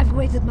 I've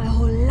waited my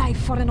whole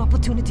life for an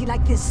opportunity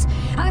like this.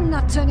 I'm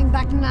not turning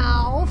back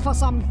now for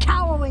some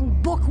cowering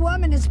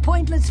bookworm and his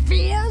pointless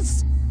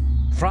fears.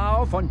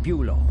 Frau von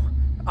Bülow,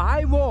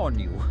 I warn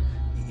you.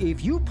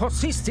 If you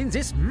persist in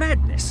this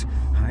madness,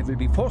 I will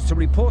be forced to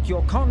report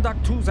your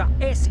conduct to the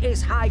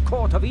SS High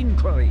Court of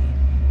Inquiry.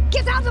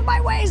 Get out of my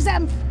way,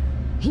 Zemph!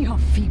 Your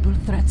feeble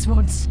threats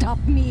won't stop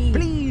me.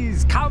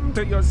 Please, come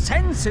to your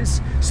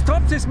senses.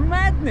 Stop this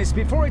madness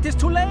before it is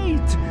too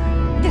late.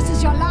 This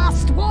is your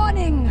last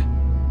warning.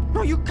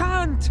 No, you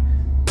can't.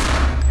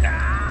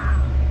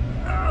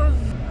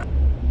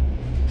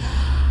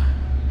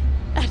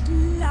 At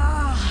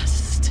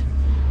last.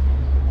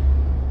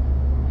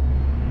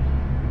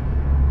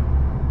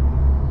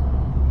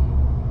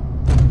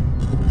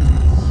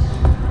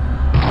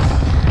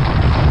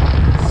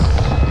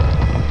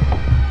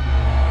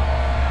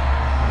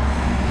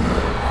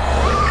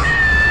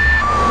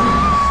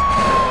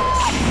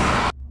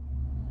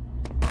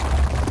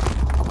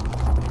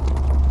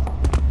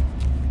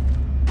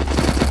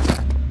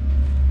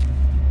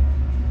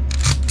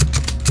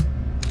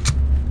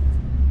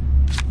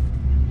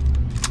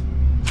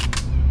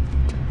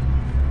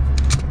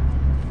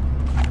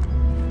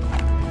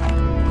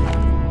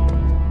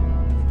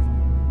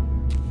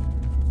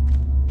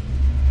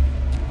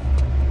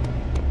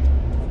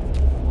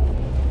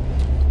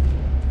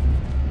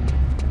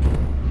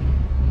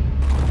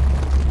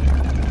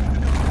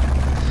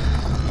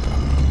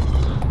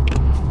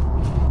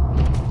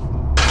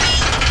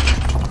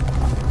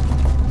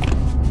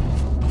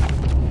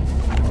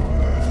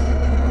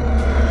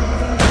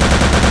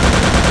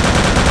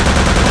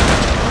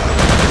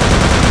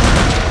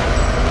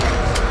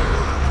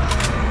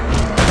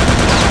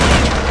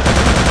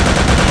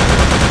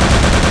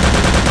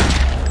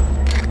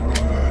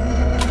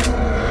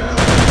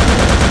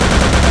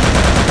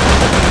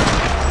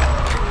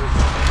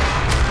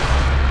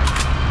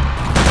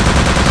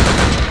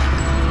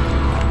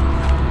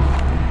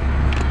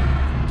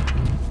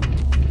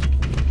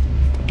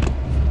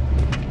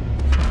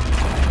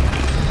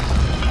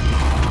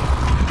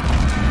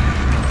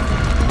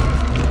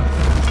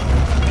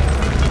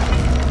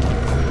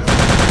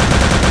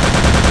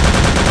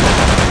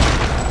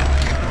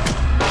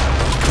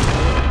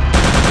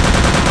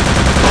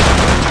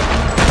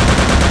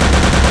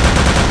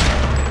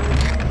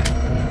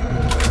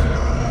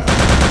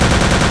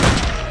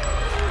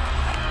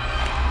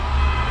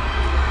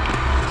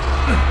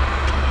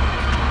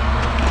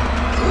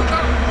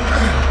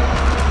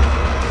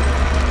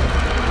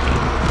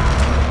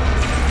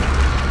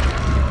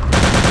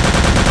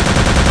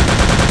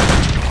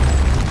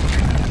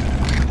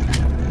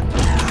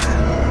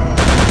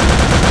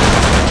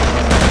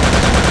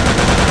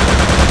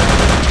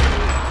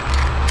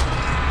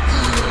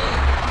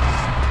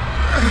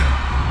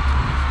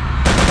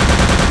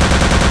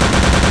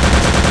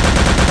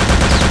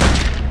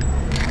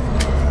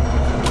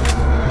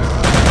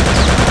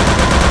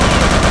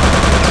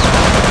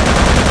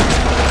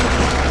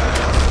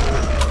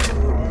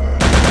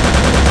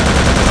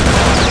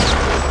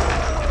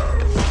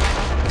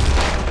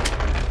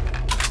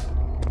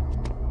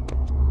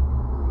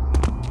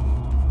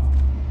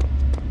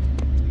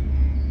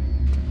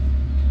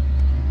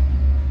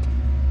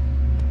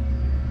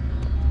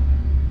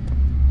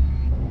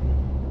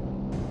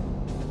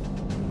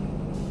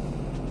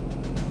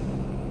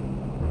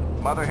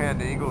 Mother hen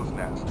to Eagle's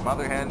Nest.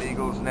 Mother hen to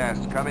Eagle's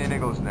Nest. Come in,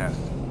 Eagle's Nest.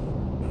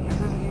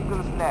 This is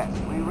Eagle's Nest.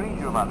 We read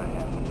you, Mother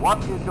hen. What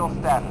is your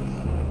status?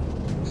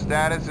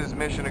 Status is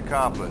mission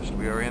accomplished.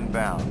 We are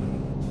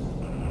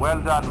inbound.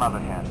 Well done, Mother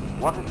hen.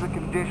 What is the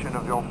condition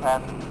of your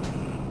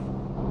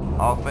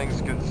passenger? All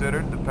things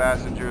considered, the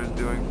passenger is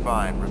doing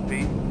fine.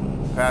 Repeat,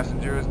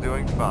 passenger is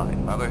doing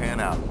fine. Mother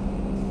hen out.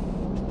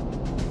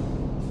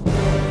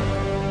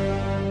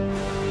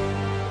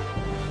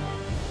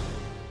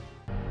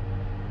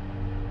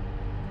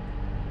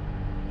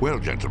 Well,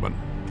 gentlemen,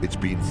 it's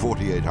been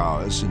 48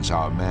 hours since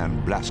our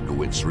man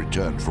Blazkowicz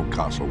returned from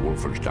Castle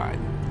Wolfenstein.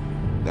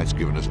 That's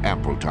given us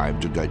ample time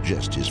to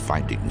digest his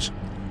findings.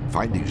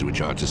 Findings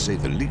which are, to say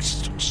the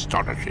least,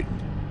 astonishing.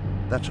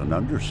 That's an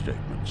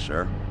understatement,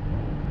 sir.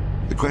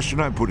 The question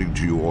I'm putting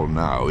to you all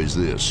now is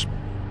this.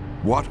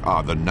 What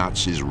are the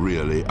Nazis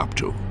really up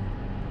to?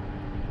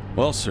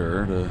 Well,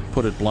 sir, to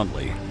put it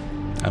bluntly,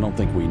 I don't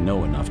think we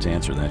know enough to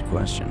answer that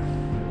question.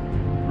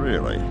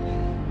 Really?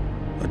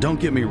 Don't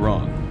get me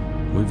wrong.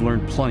 We've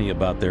learned plenty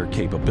about their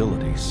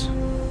capabilities.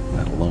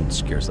 That alone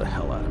scares the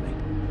hell out of me.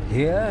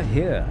 Hear,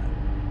 hear.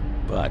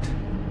 But...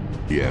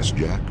 Yes,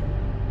 Jack?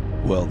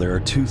 Well, there are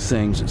two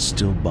things that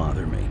still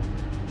bother me.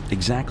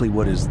 Exactly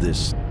what is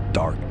this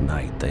dark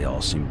night they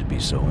all seem to be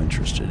so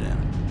interested in?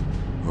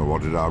 Well,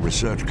 what did our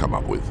research come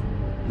up with?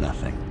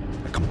 Nothing.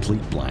 A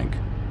complete blank.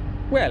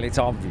 Well, it's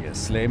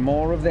obviously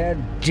more of their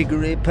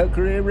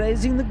jiggery-pokery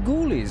raising the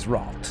ghoulies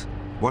rot.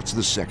 What's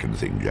the second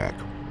thing, Jack?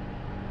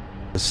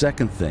 The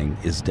second thing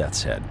is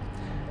Death's Head.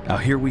 Now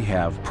here we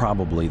have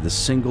probably the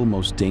single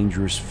most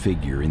dangerous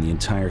figure in the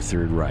entire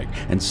Third Reich,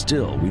 and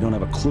still we don't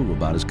have a clue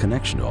about his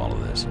connection to all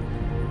of this.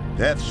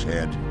 Death's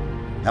Head?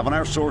 Haven't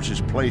our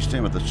sources placed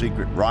him at the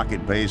secret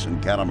rocket base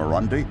in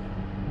Katamarundi?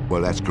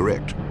 Well, that's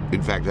correct.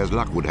 In fact, as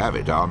luck would have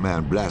it, our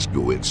man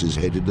Blazkowicz is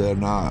headed there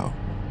now.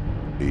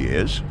 He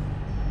is?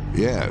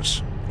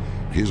 Yes.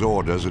 His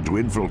orders are to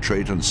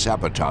infiltrate and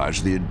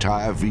sabotage the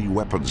entire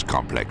V-weapons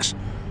complex.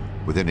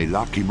 With any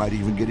luck, he might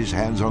even get his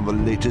hands on the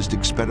latest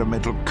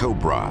experimental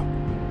Cobra.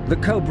 The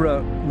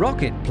Cobra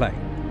rocket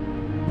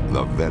plane?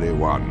 The very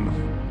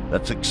one.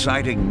 That's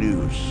exciting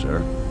news,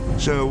 sir.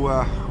 So,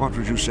 what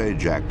would you say,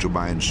 Jack, to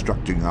my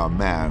instructing our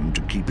man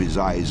to keep his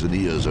eyes and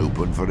ears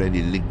open for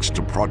any links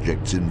to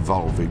projects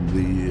involving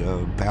the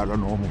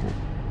paranormal?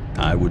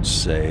 I would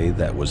say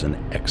that was an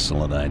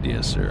excellent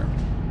idea, sir.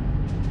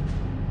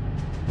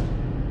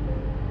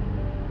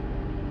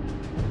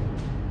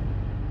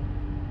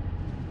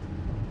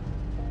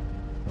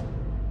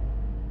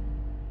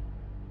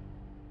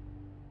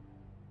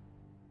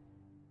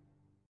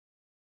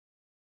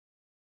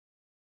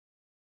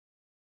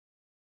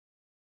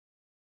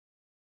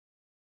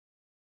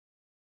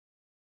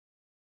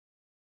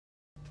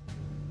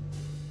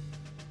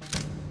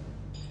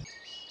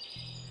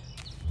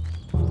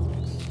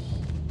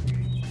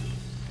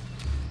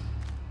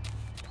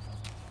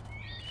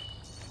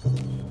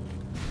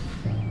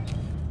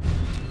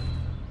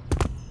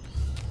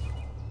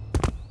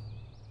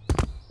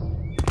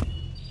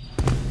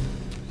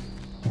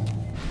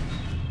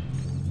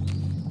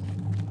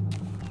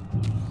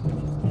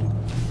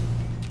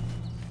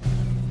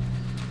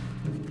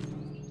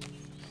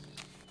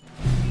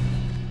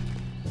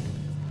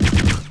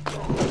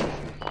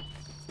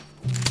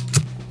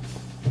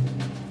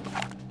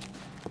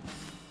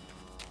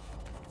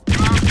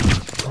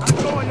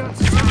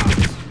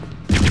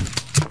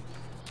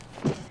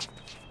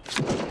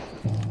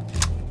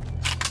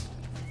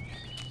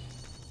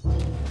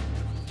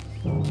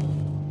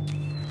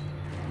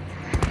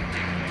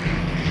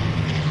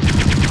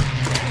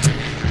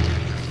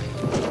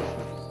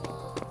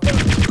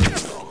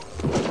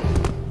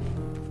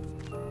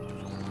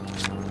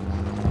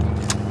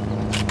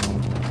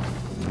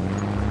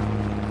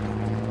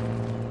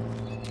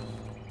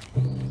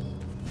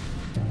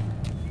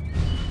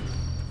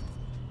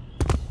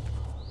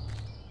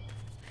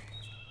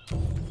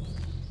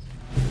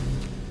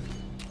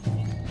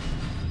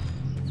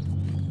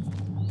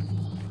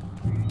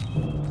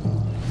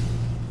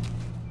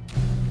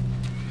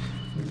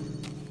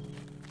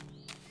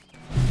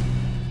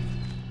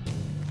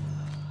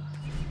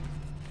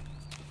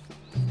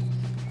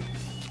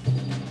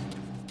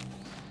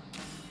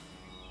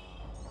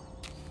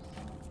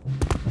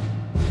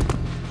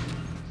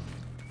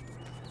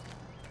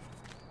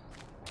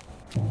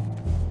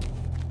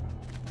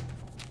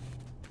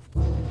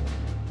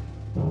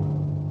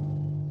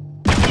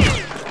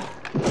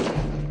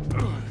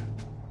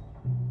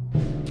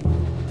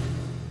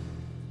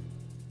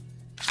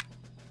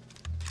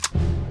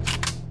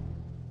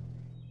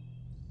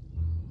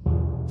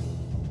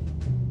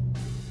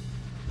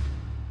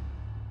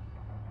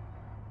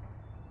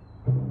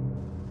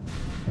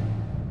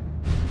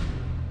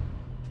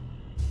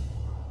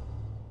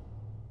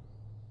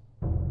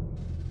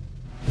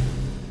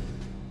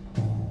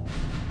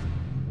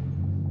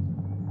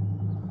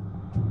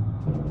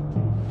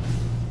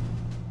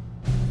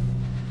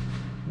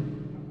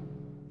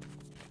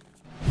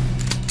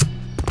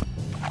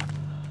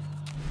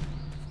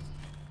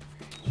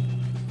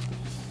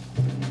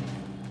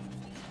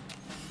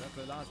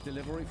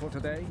 Delivery for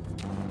today?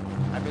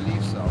 I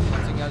believe so.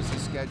 Nothing else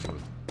is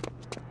scheduled.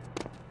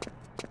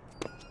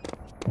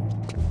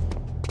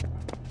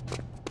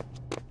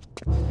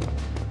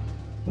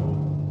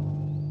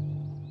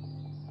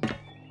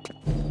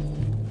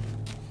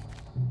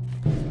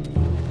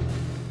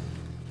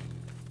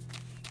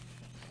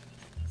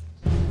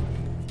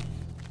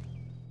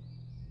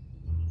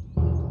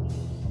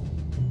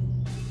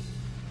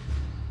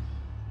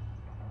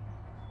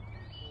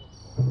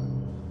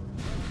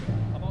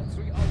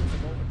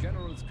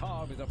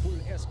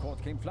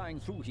 Came flying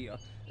through here.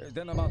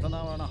 Then about an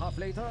hour and a half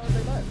later,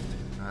 they left.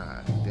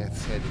 Ah,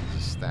 Death's Head and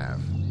his staff.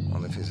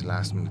 One of his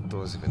last-minute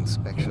tours of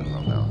inspection,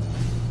 no doubt.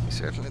 He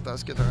certainly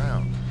does get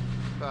around.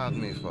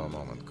 Pardon me for a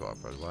moment,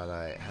 Corporal, while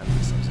I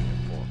handle something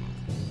important.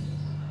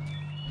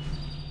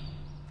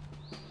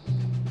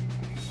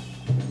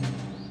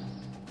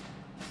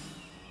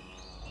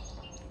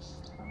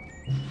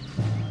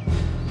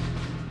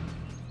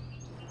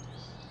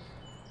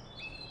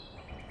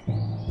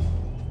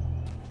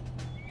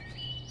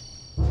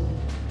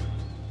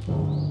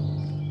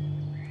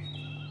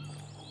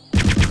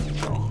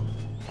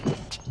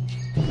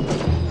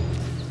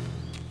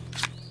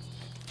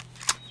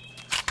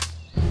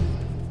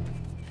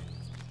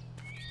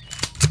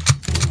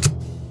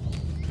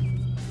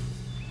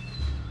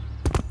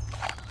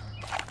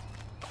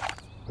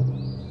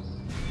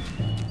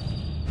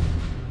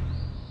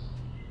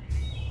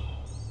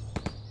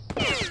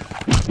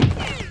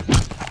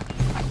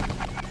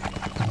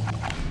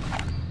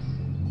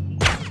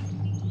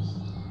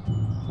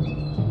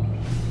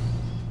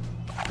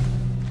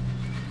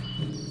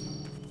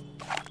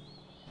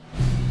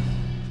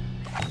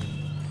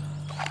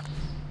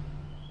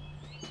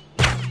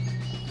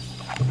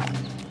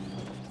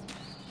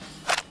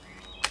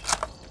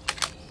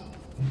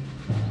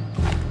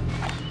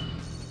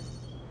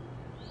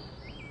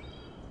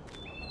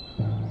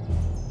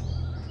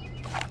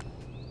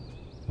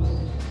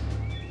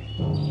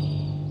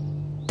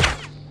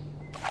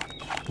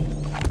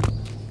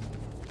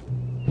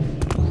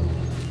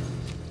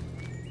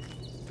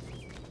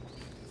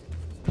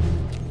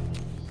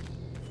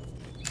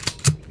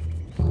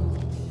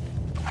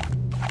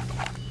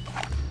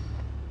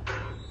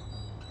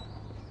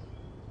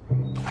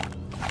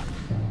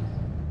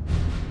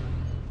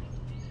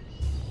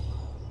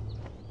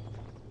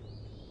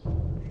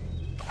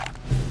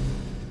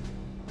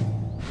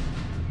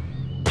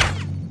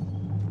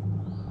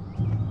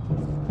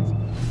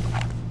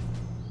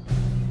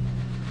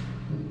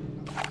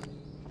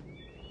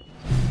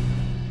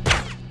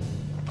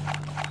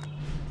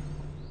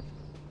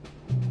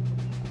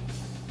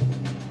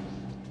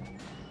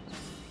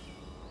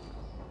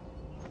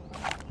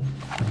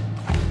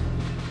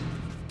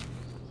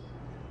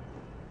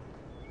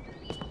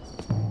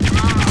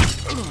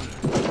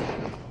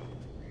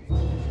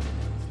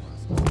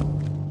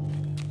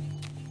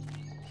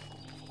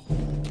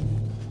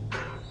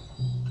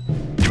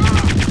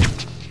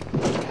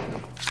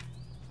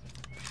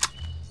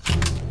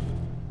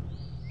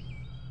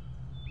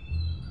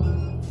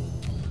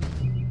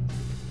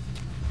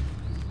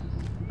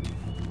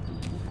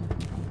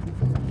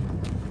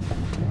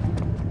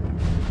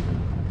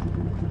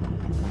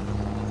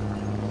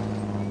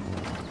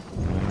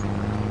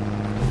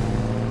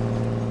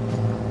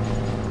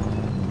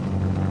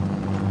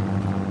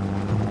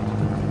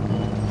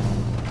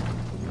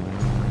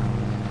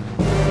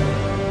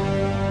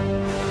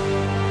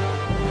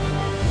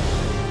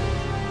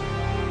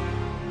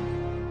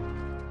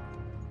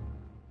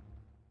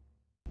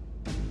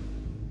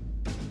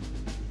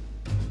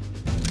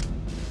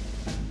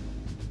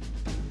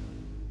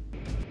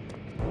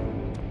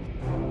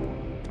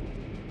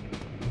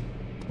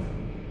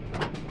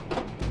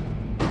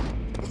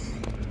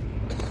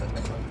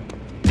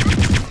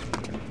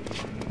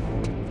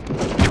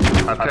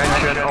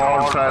 Attention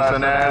all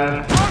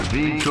personnel.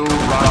 V2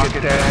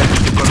 rocket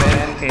test to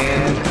commence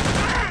in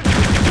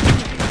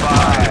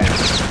 5,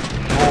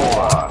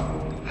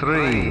 4, 3,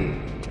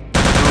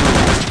 2,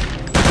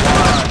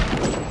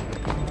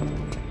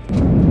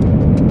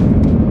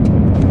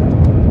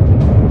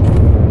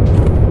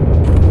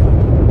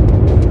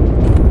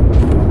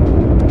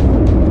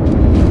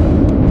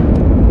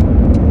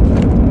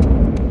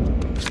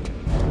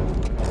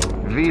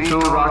 1. V2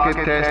 rocket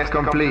test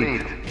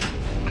complete.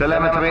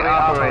 Telemetry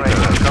operator,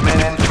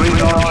 commence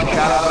pre-launch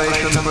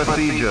calibration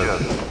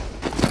procedures.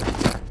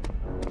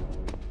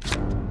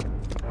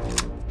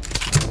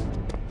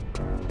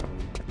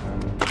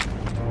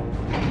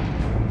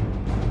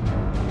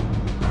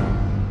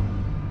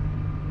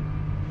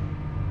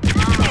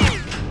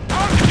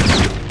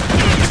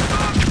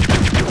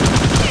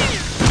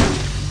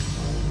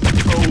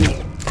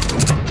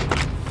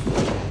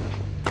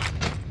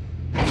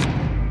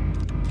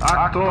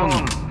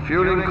 Achtung!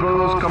 Fueling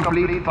crews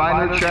complete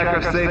final check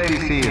of safety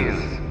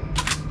seals.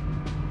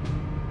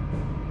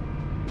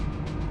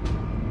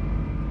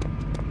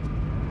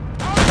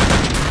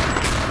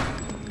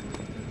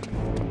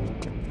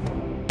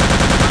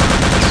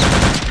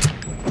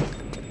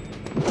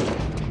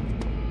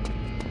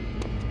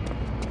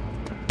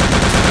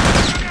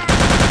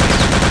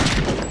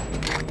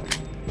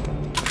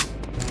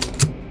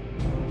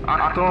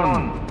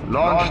 Achtung!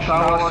 Launch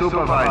tower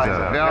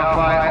supervisor,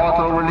 verify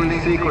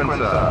auto-release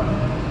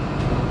sequencer.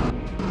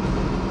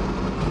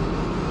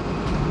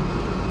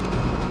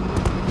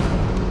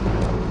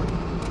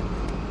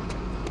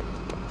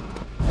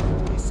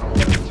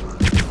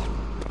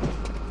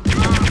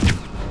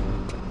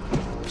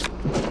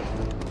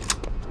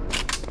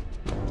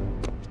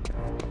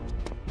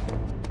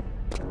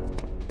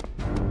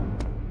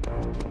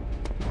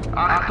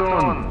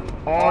 Achtung!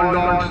 All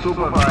launch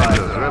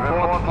supervisors,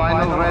 report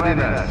final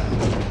readiness.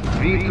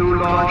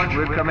 V2 launch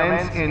will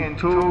commence in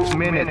 2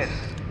 minutes.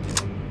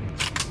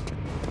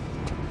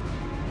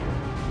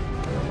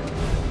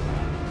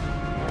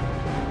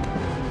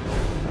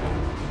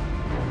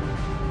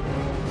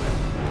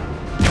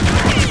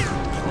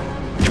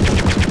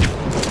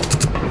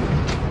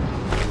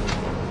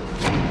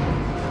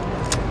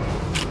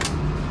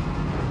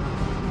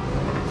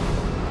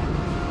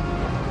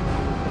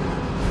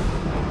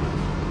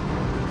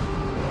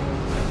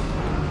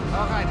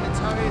 Alright, let's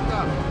hurry it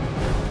up.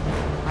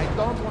 I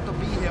don't want to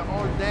be here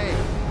all day.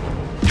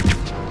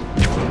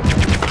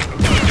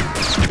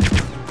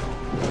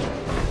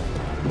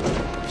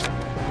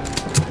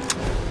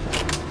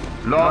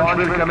 Launch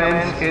will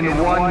commence in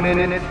 1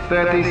 minute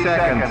 30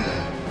 seconds.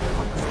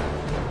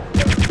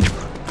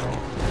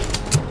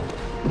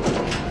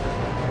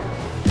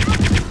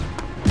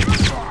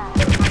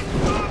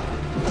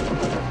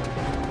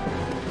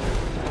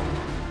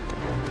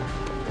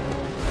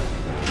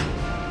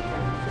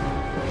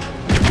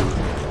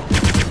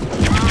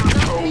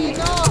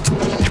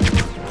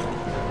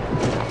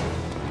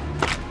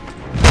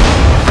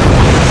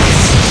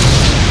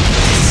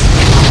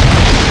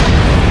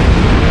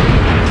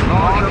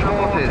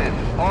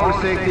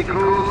 Safety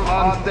crews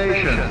on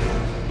station.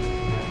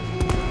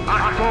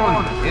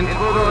 Achtung!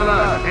 Intruder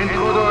alert!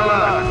 Intruder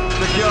alert!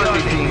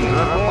 Security teams,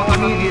 report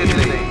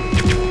immediately.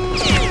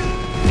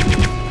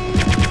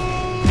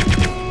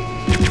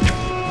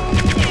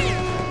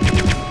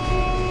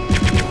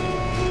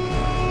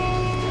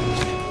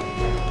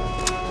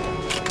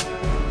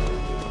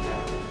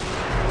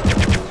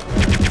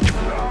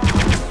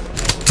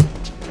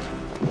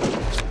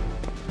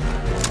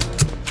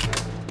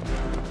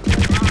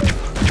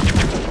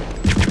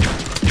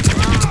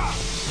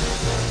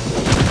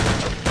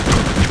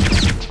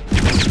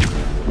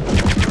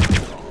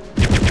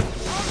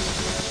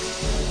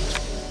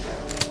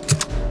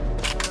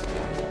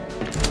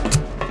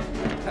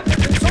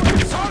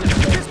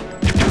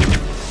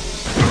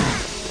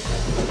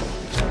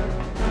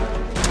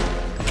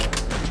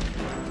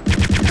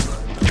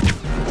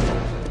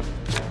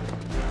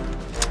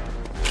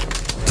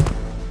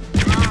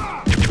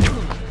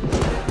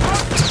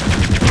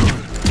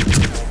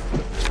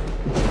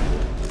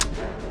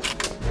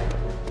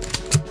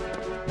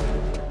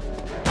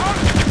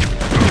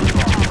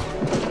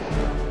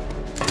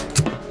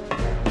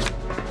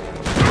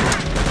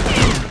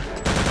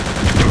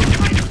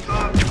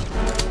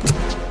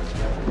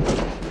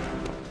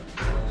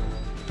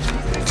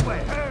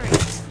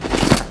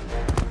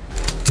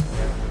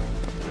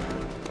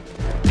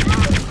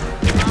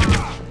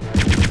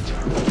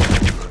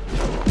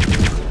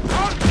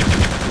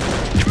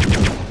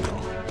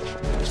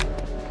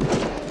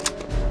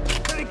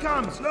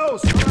 comes!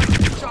 Los!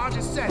 Alright, charge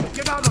is set.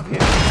 Get out of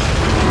here!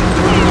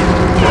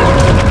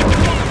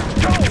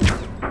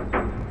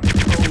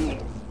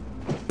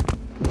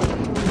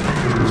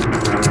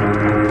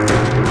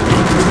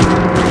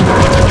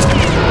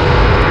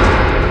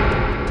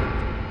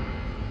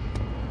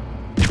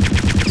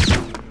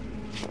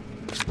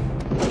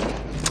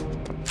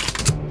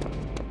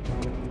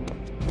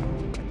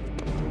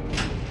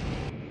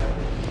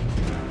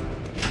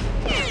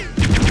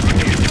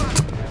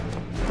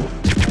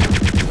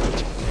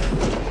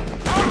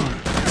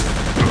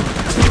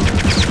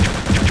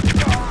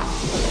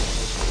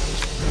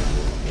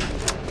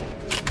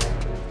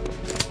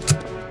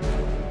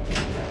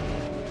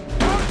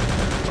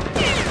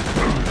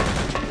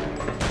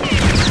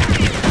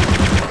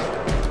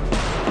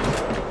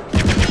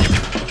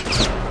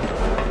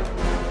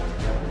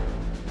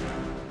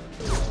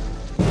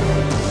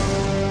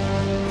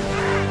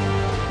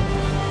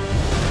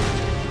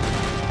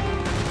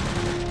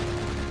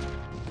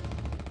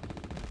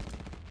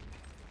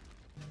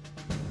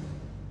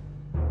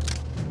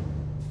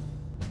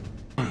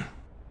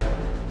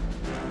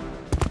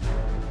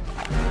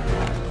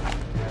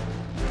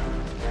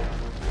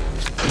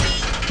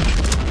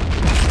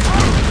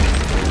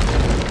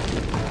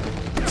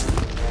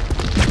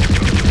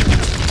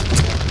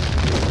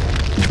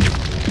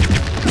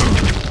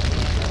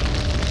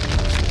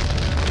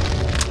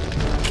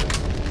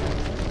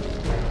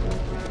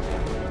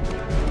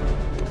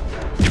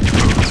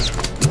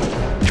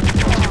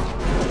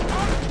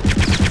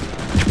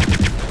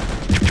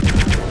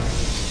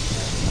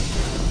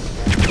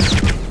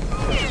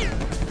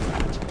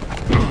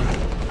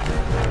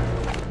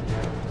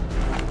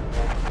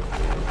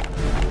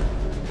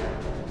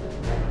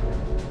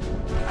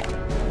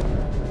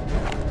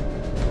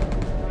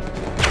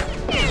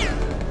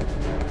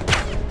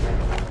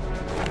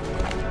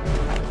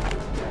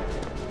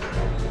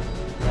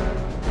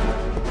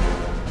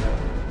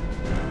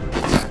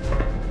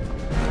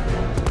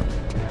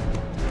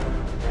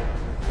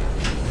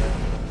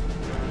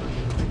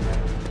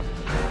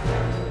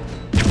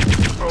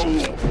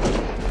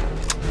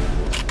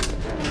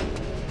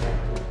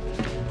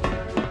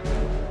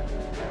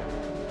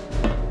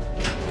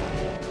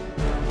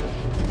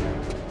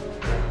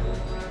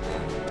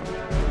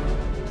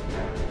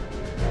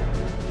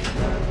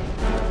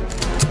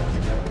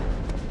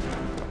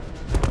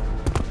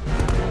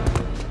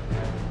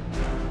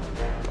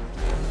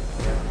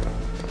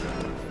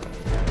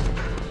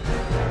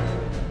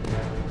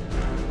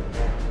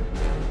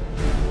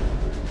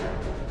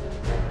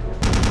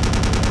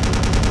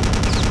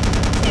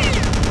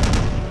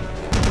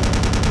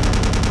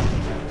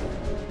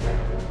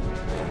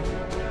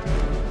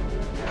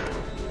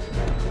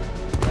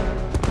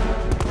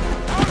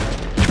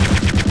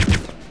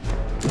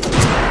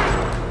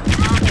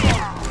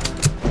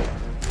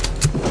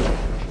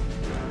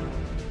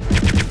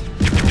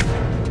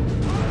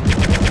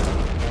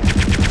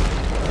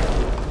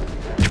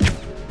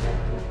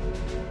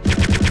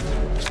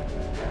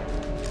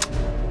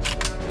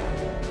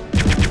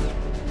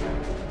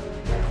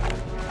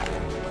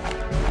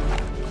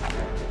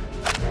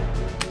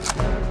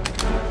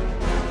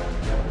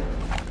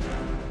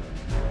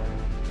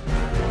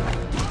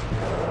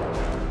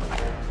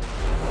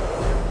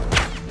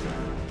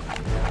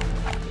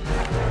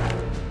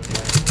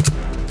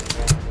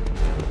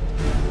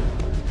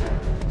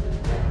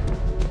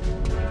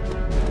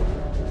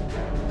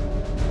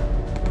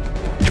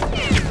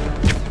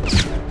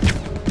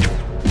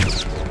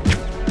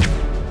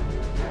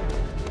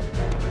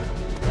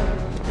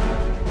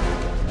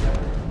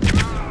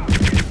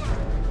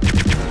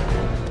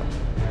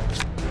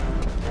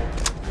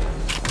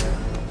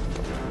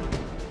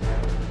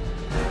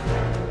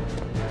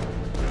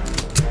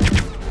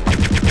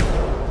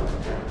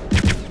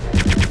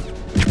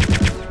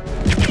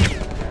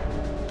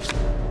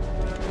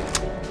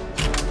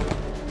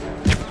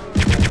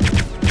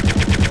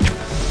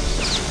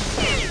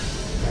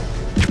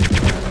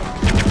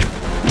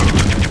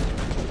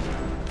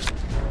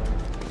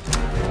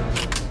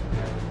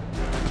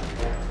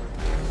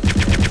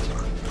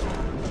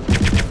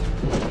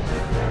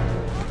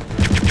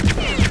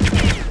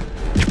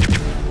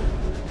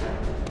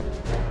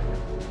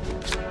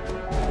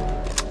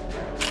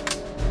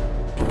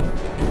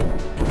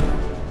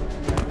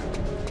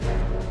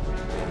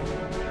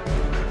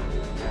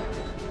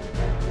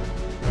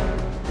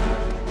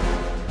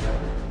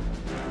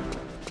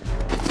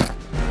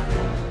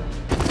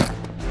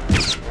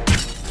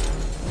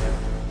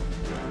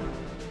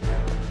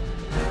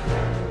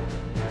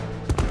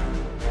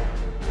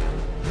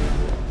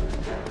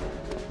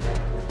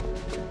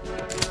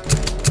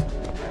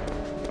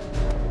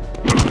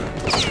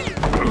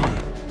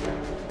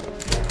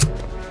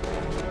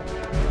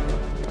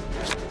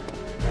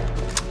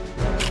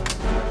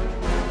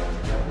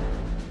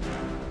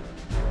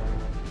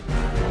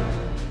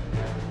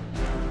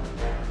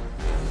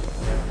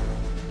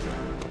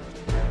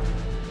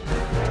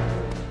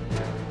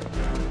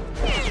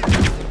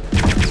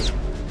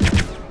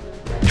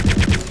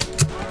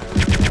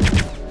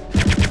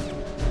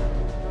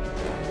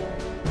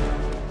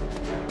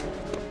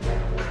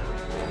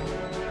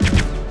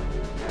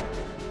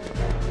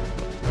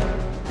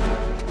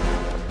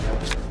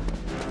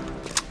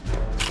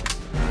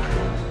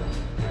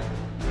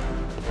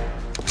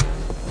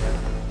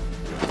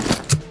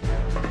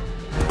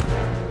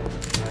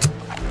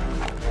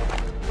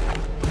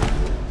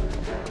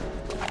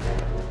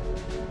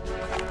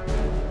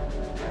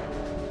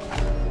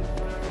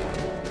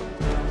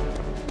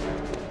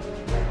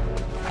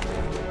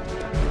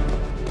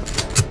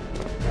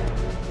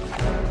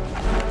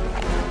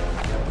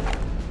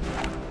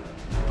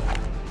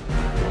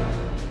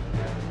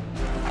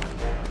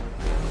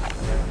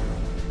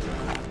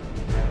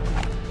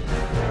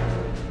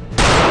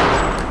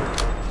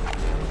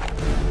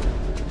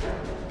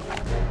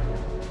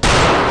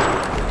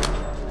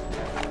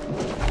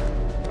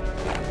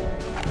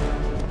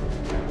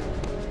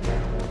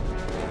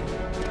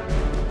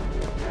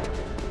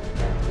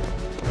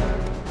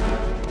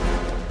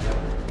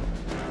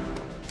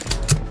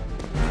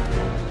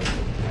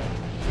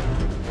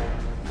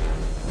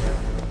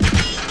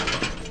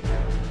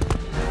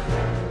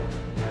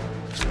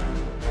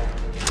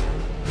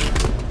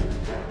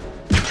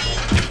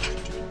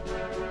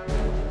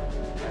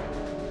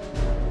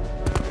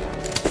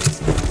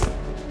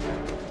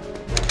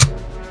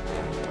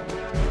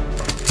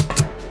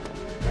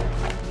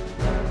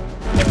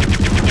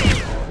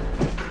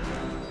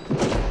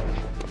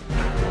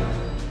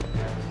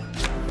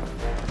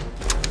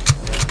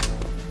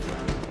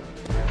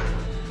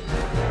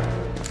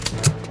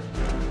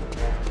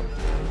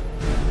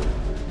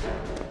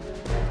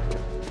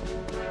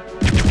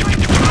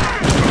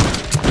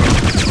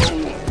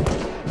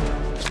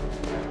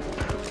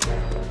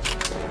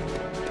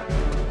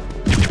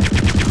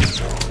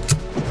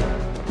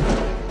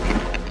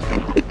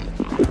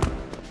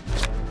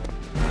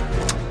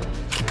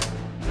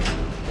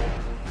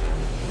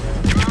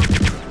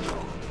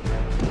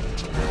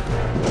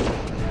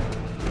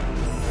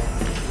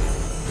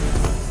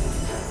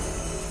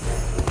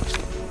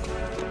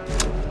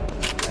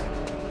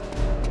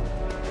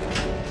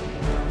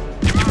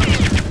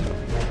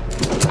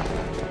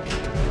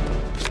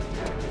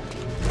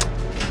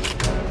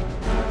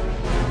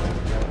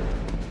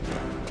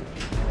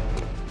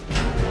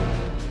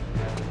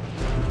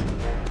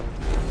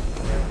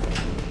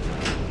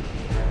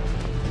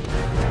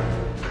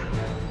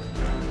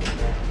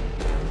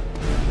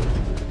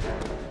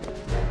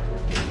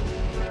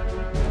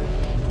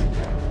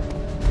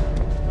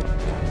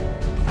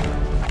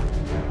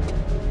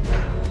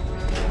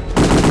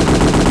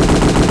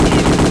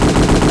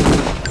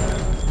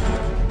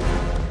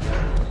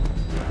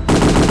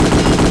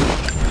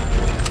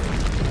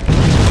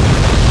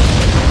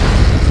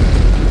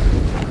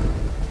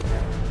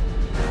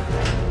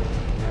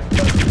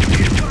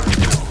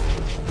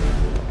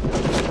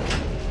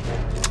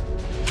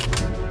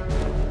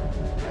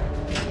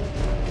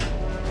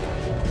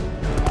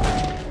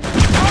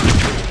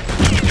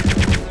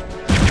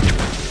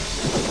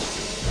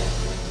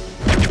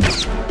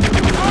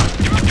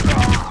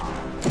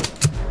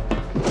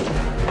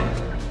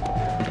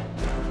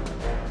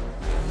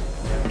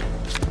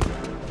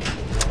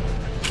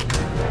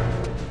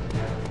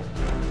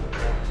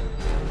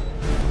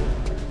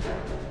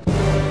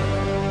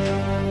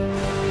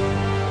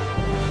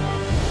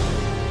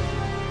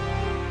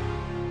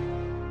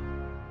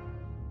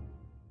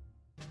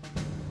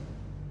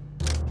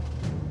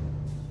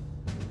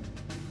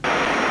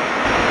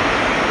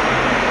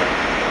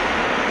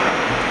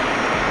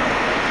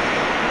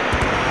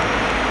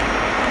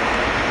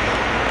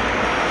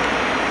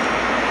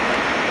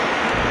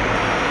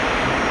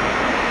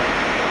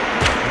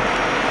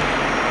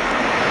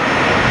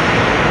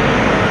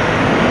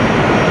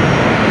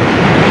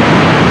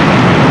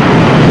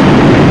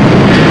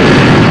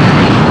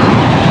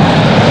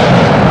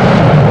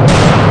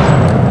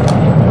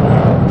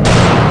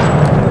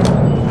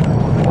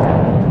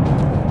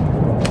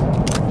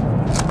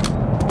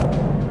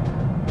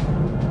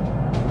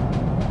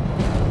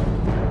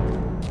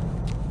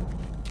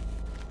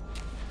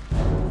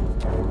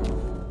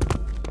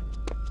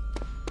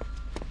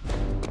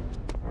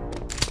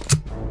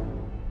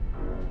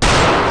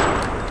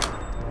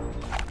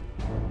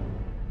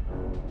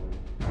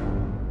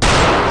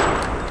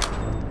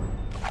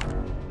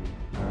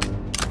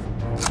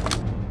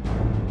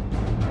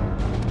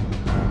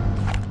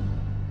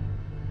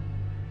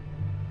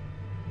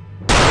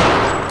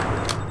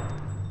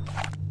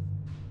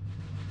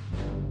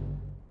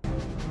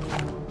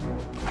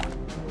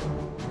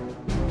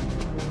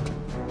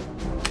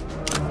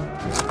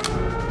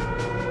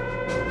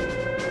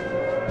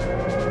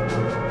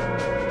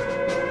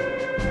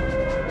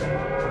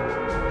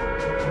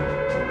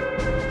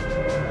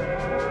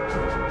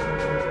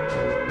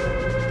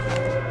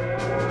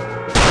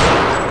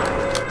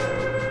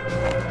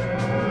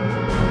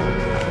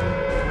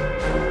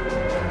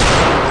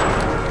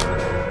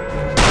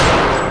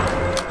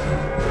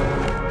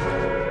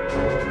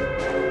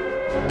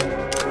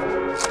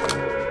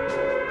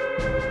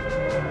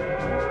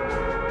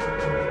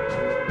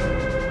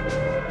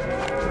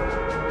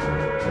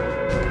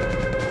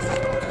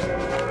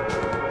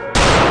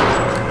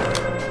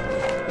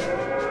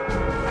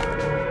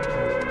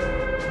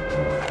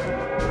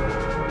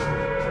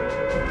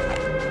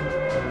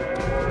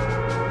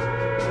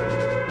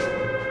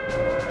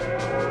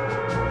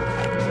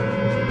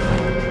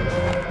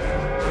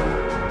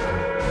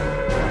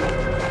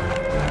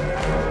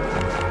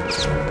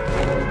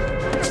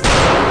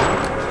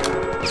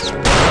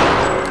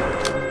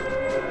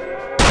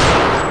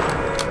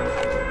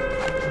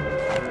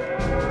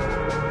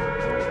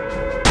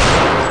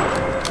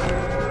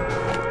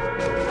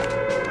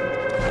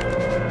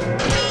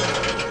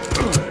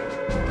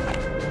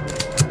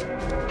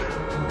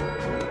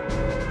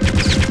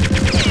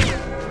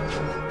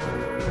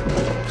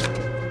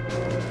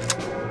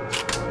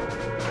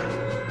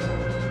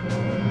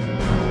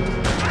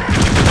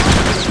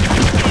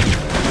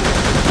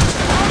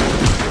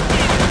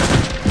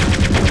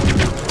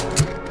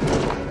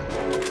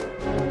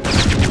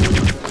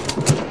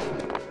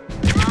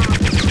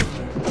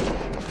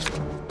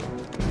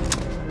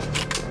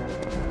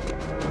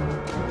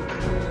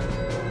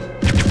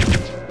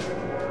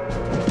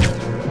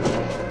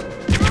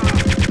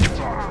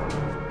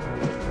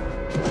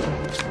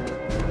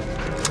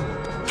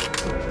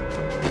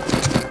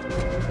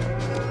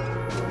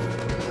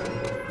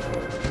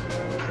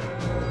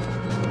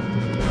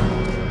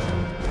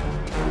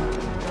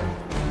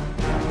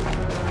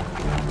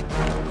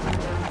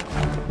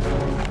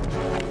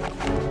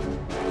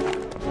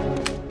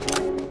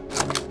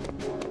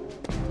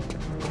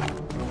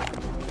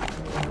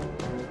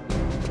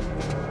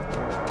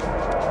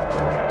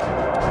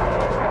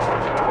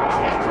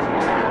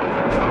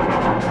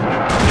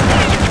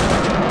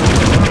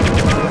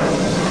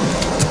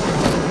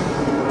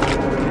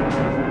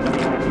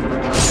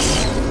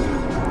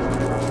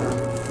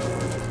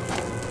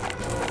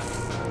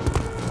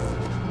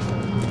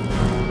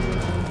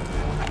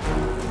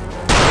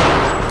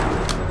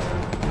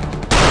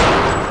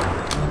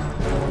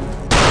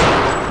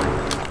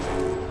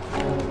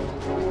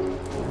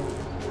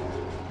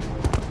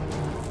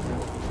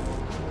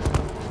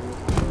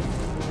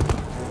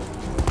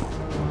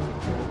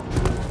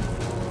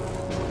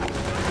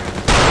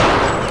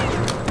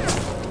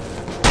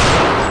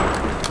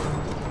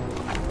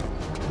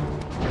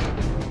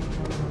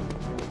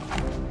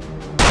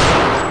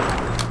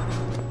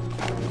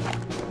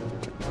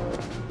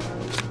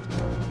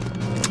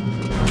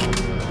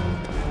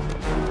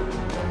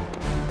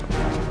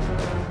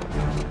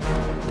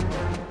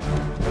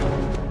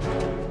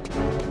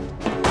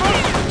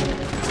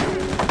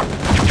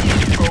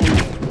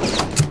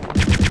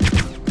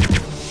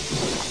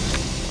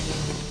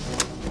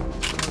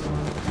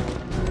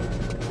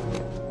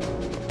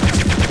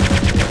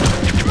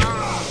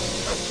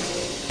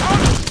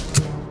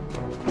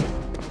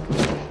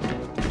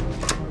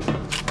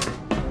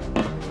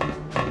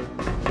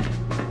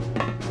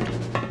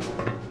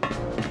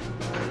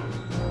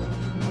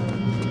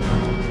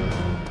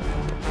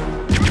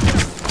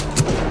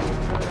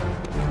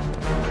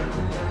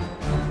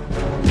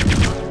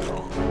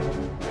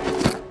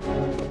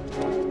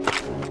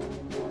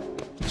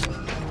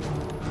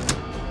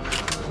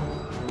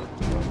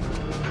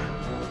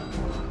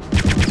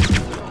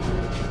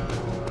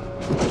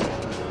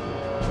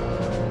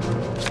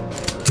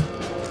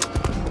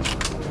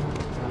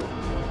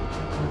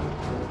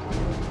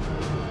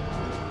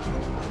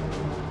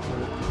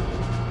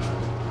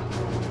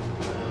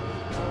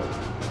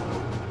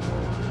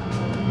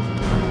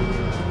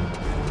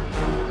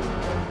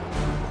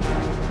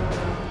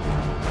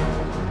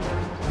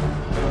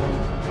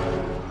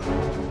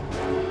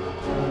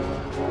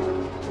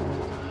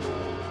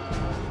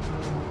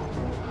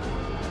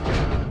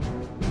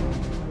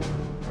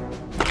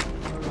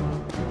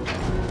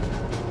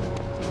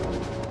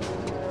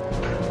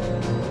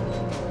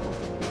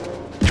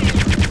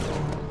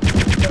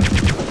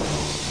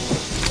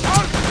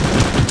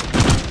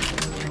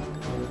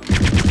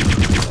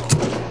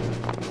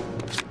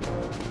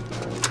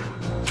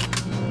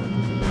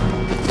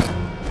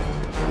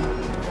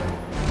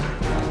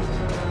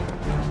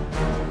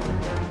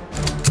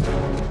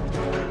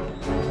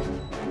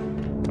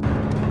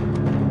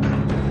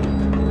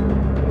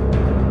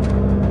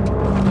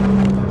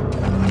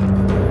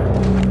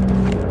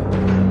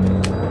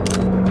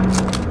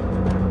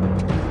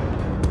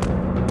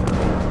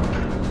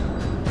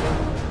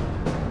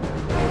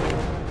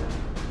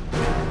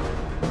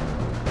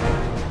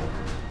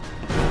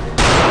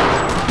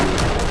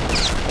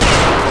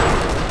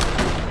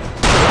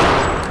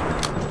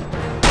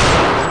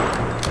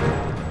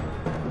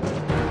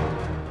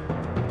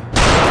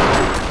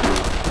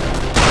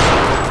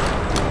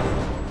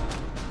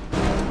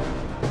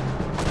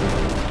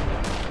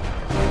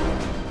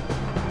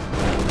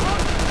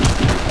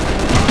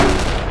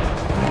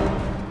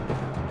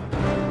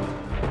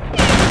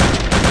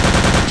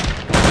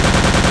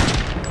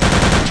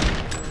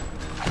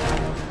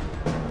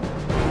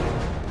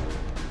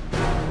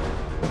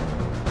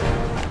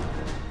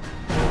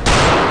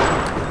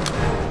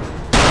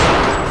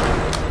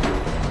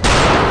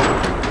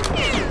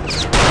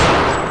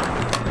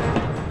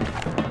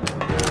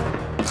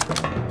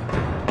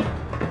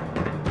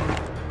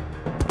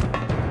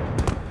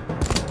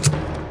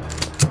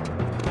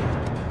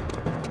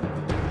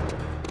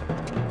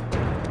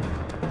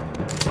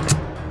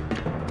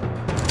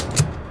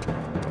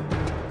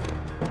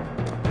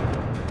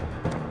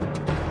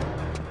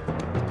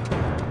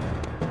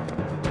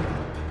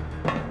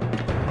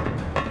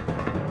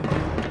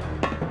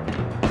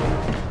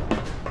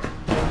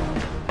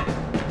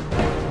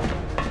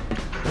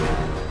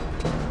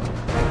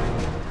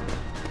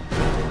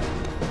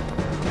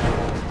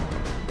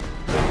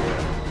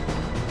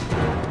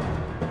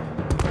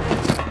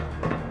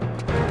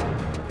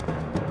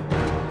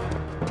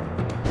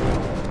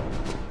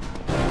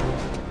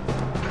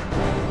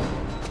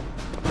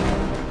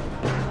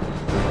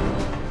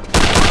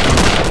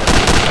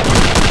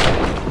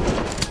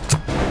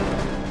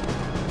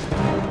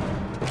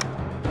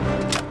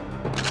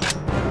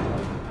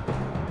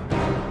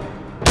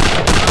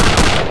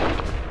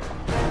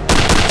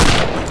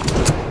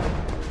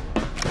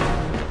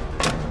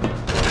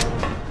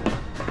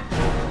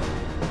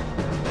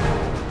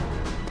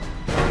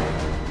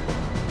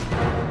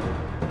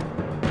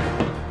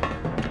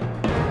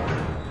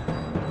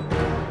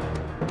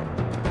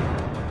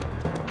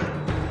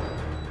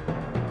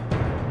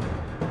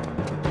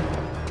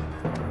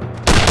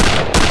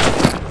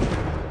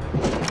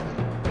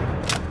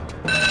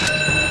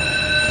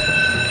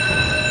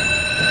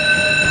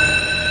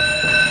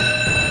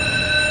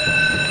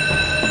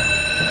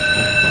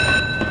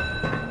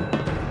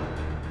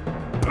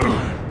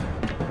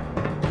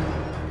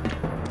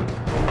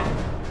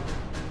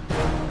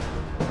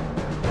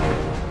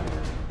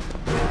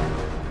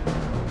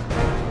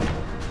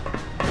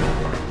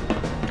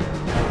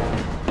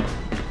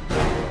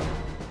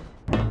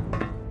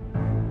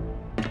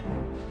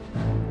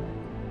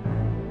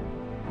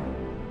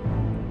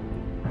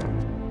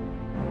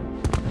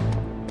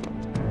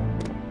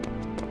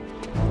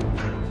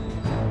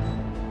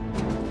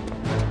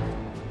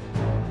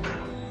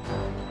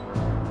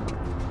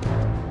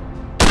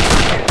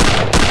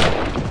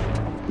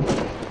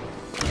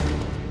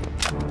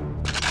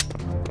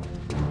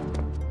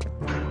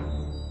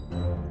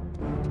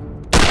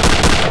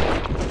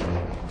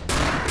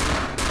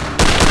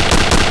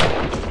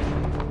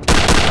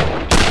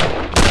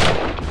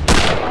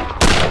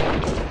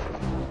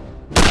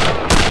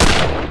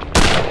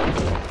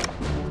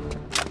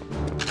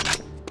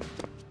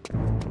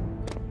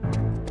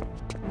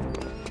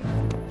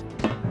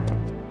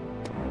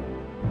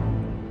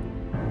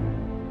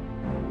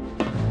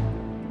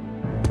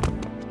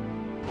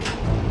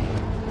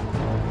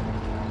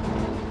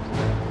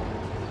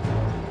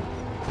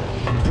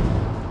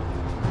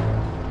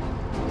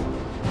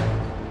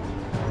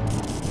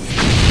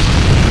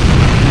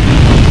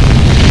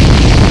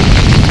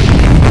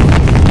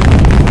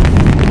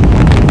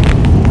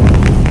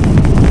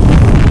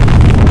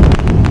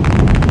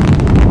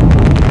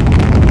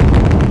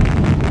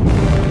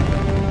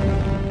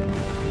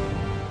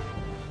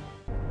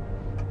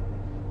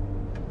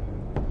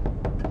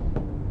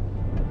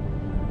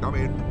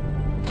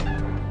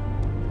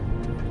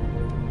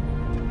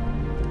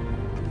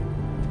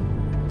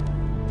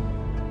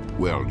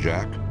 Well,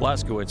 Jack?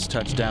 Blazkowicz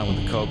touched down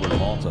with the Cobra in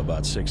Malta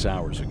about 6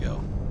 hours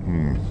ago.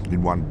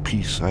 In one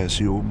piece, I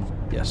assume?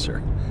 Yes,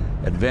 sir.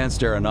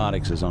 Advanced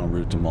Aeronautics is en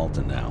route to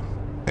Malta now.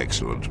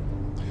 Excellent.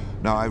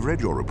 Now, I've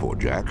read your report,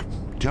 Jack.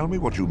 Tell me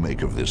what you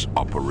make of this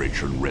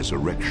Operation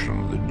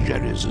Resurrection that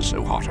Jerry's is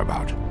so hot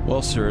about.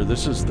 Well, sir,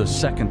 this is the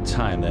second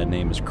time that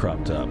name has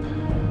cropped up.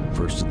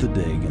 First at the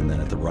dig and then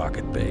at the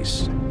rocket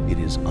base. It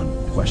is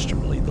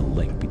unquestionably the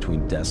link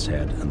between Death's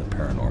Head and the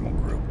paranormal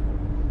group.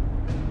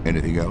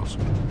 Anything else?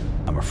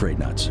 I'm afraid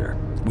not, sir.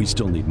 We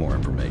still need more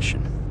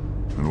information.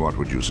 And what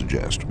would you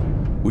suggest?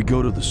 We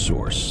go to the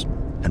source.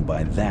 And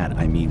by that,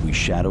 I mean we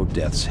shadow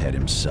Death's Head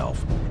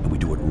himself, and we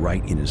do it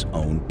right in his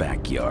own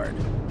backyard.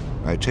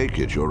 I take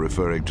it you're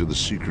referring to the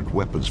secret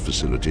weapons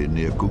facility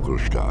near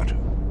Kugelstadt.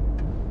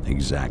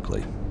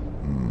 Exactly.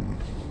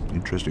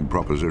 Interesting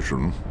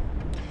proposition.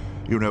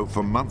 You know,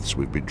 for months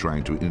we've been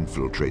trying to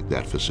infiltrate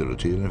that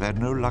facility and have had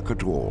no luck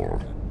at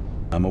all.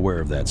 I'm aware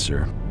of that,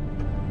 sir.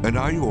 And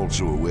are you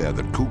also aware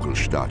that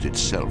Kugelstadt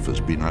itself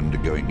has been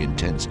undergoing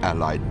intense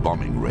Allied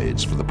bombing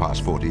raids for the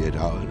past 48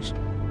 hours?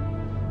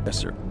 Yes,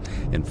 sir.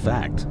 In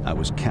fact, I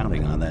was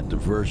counting on that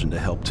diversion to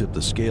help tip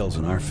the scales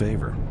in our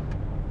favor.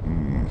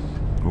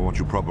 Well, what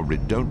you probably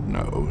don't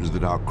know is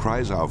that our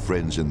Kreisau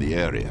friends in the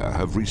area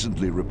have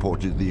recently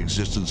reported the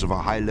existence of a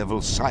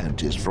high-level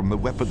scientist from the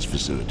weapons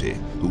facility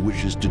who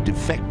wishes to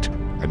defect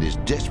and is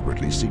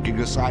desperately seeking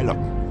asylum.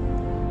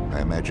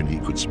 I imagine he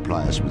could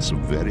supply us with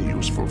some very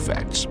useful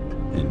facts.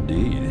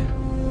 Indeed.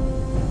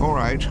 All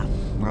right.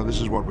 Now, this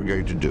is what we're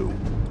going to do.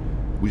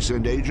 We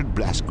send Agent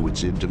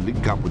Blazkowicz in to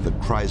link up with the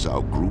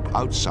Kreisau group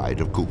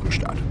outside of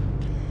Kugelstadt.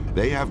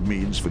 They have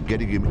means for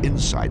getting him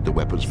inside the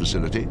weapons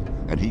facility,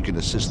 and he can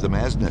assist them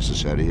as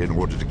necessary in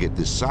order to get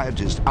this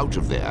scientist out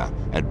of there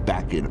and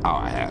back in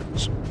our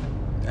hands.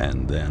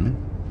 And then?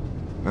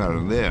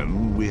 And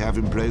then we have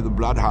him play the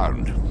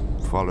Bloodhound.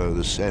 Follow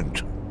the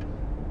scent.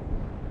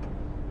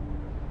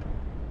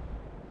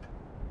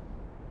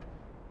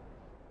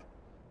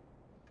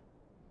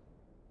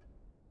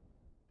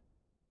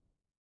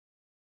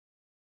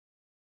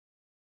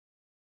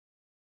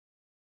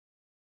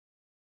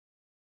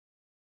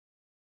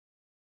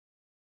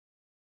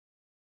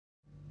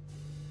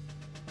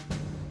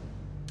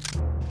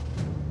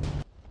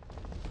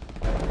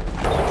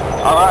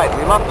 All right,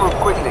 we must move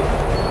quickly.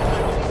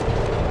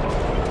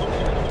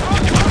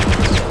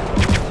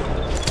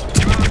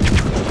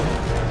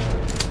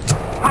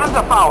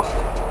 Panzerfaust!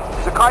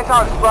 There's a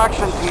Kreisau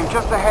extraction team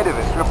just ahead of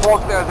us.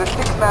 Reports there's a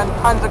 6-man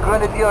Panzer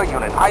Grenadier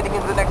unit hiding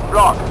in the next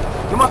block.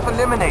 You must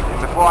eliminate them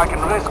before I can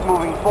risk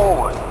moving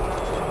forward.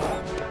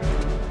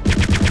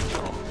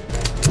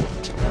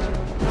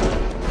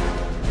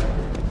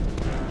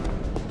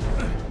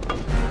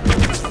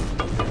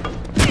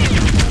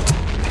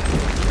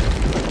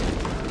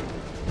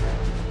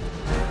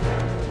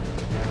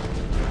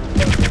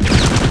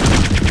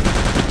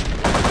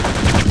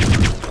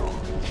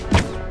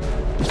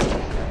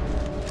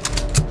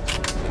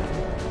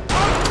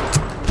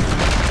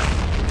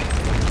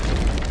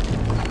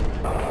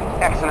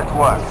 Excellent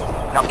work.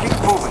 Now keep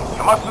moving.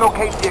 You must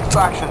locate the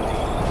extraction team.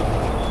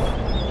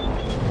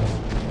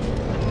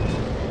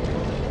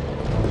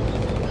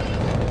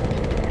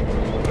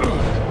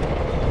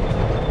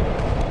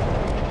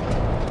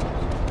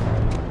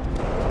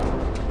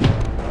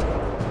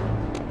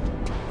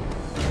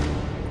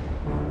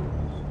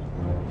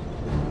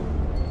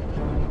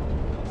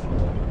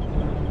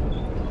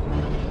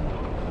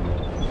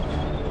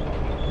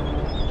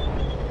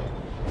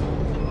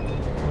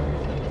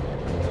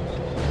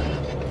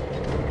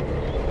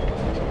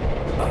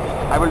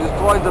 I will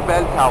destroy the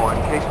bell tower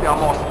in case there are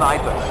more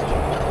snipers.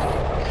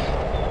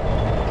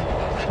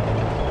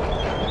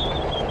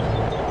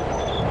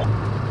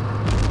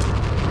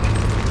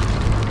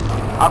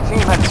 Our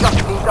team has just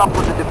teamed up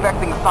with the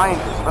defecting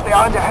scientists, but they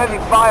are under heavy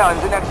fire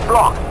in the next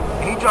block.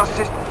 Need your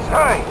assistance.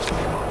 Hurry!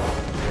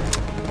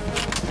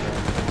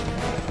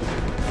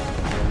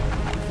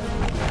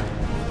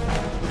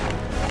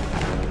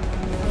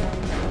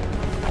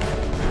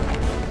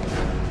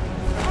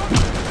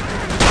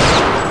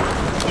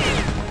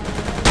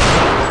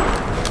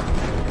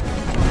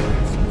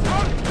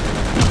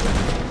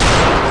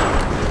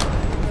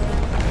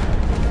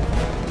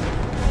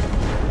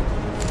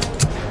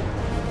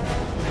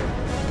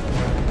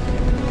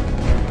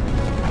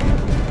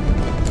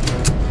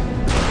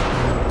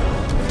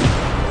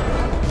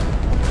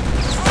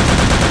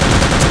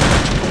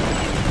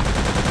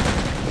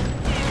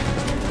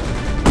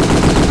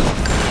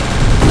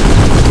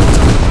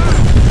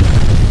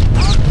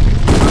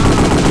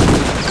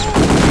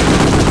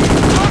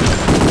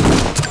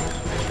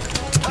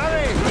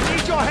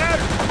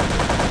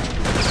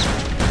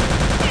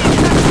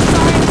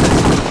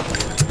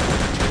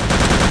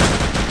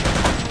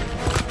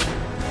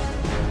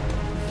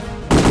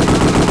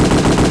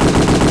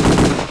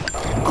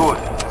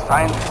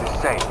 Science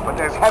is safe, but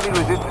there's heavy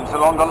resistance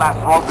along the last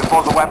road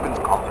before the weapons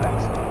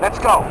complex. Let's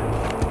go!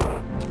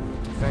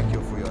 Thank you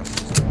for your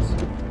assistance.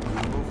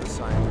 We'll move the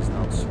scientists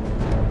out soon.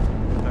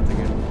 Nothing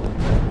in.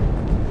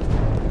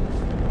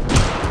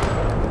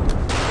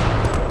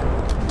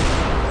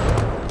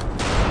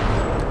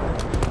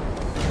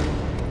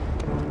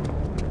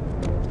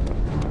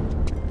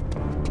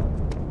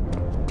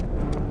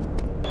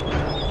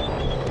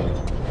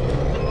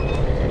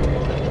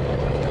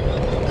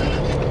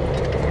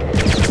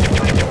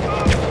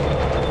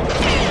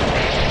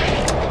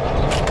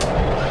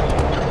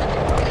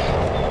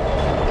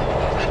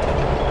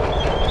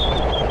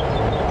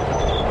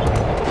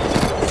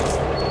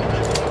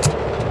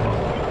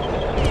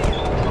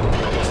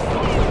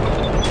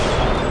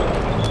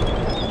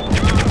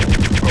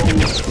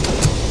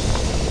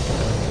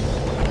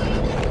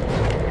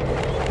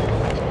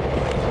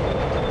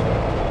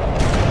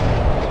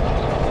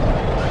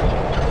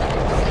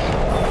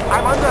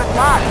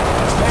 attack!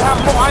 They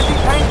have more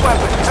anti-tank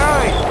weapons!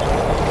 Hurry!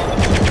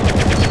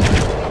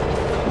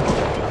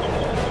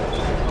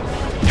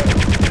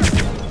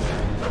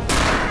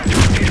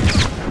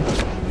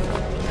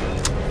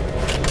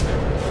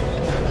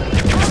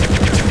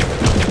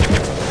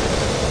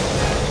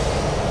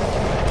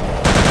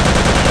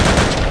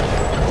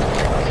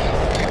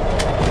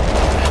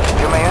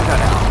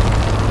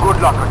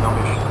 Good luck on your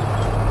mission.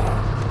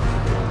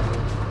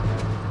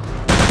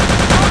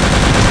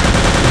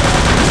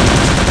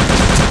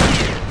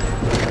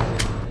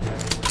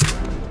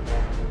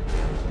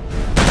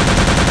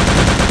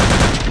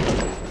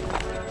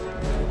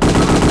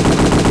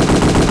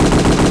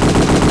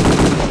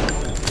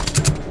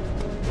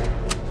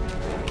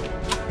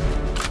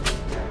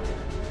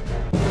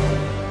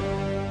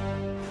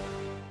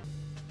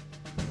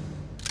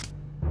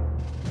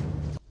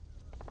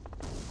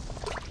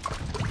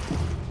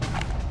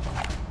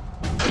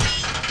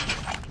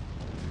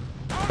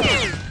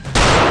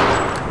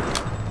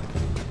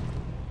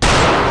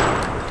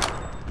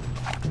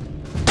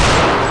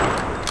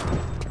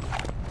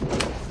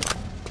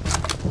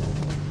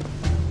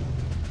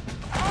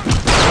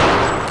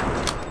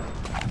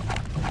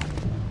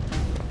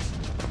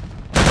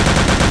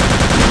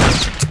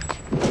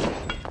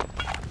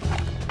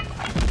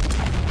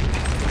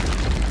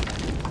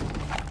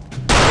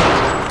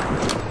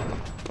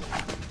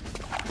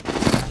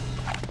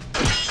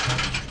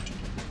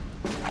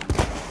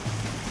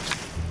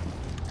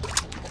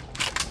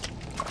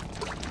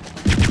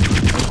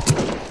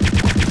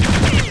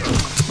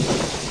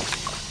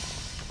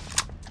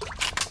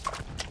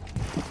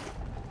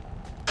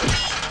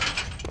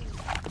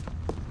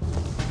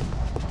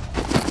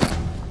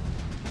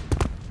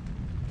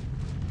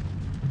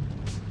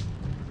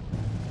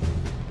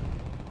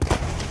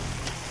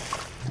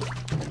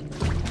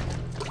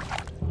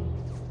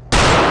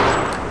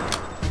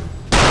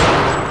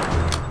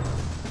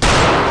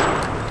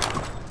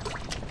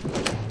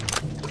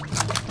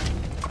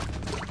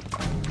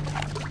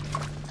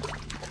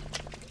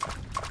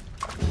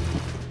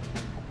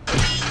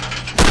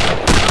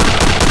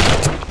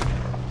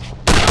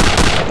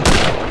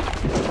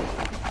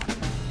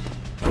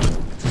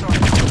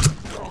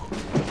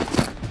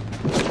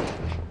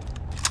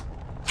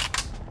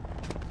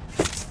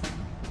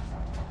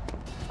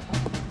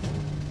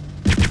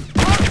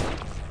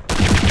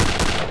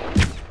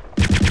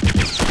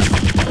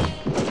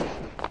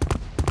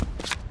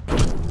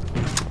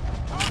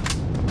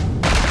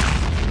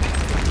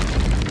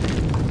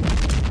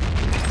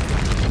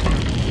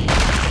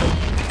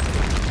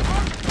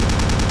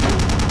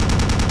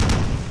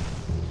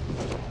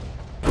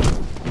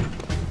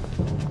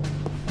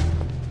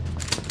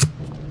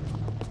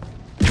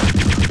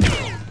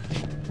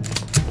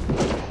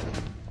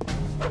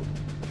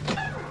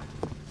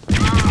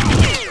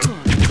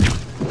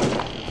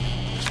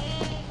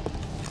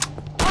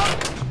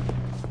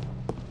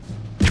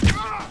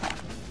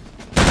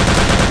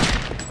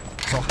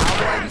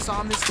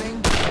 On this thing?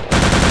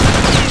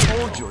 I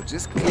told you,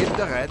 just cleared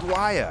the red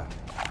wire.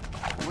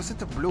 Or was it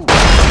the blue?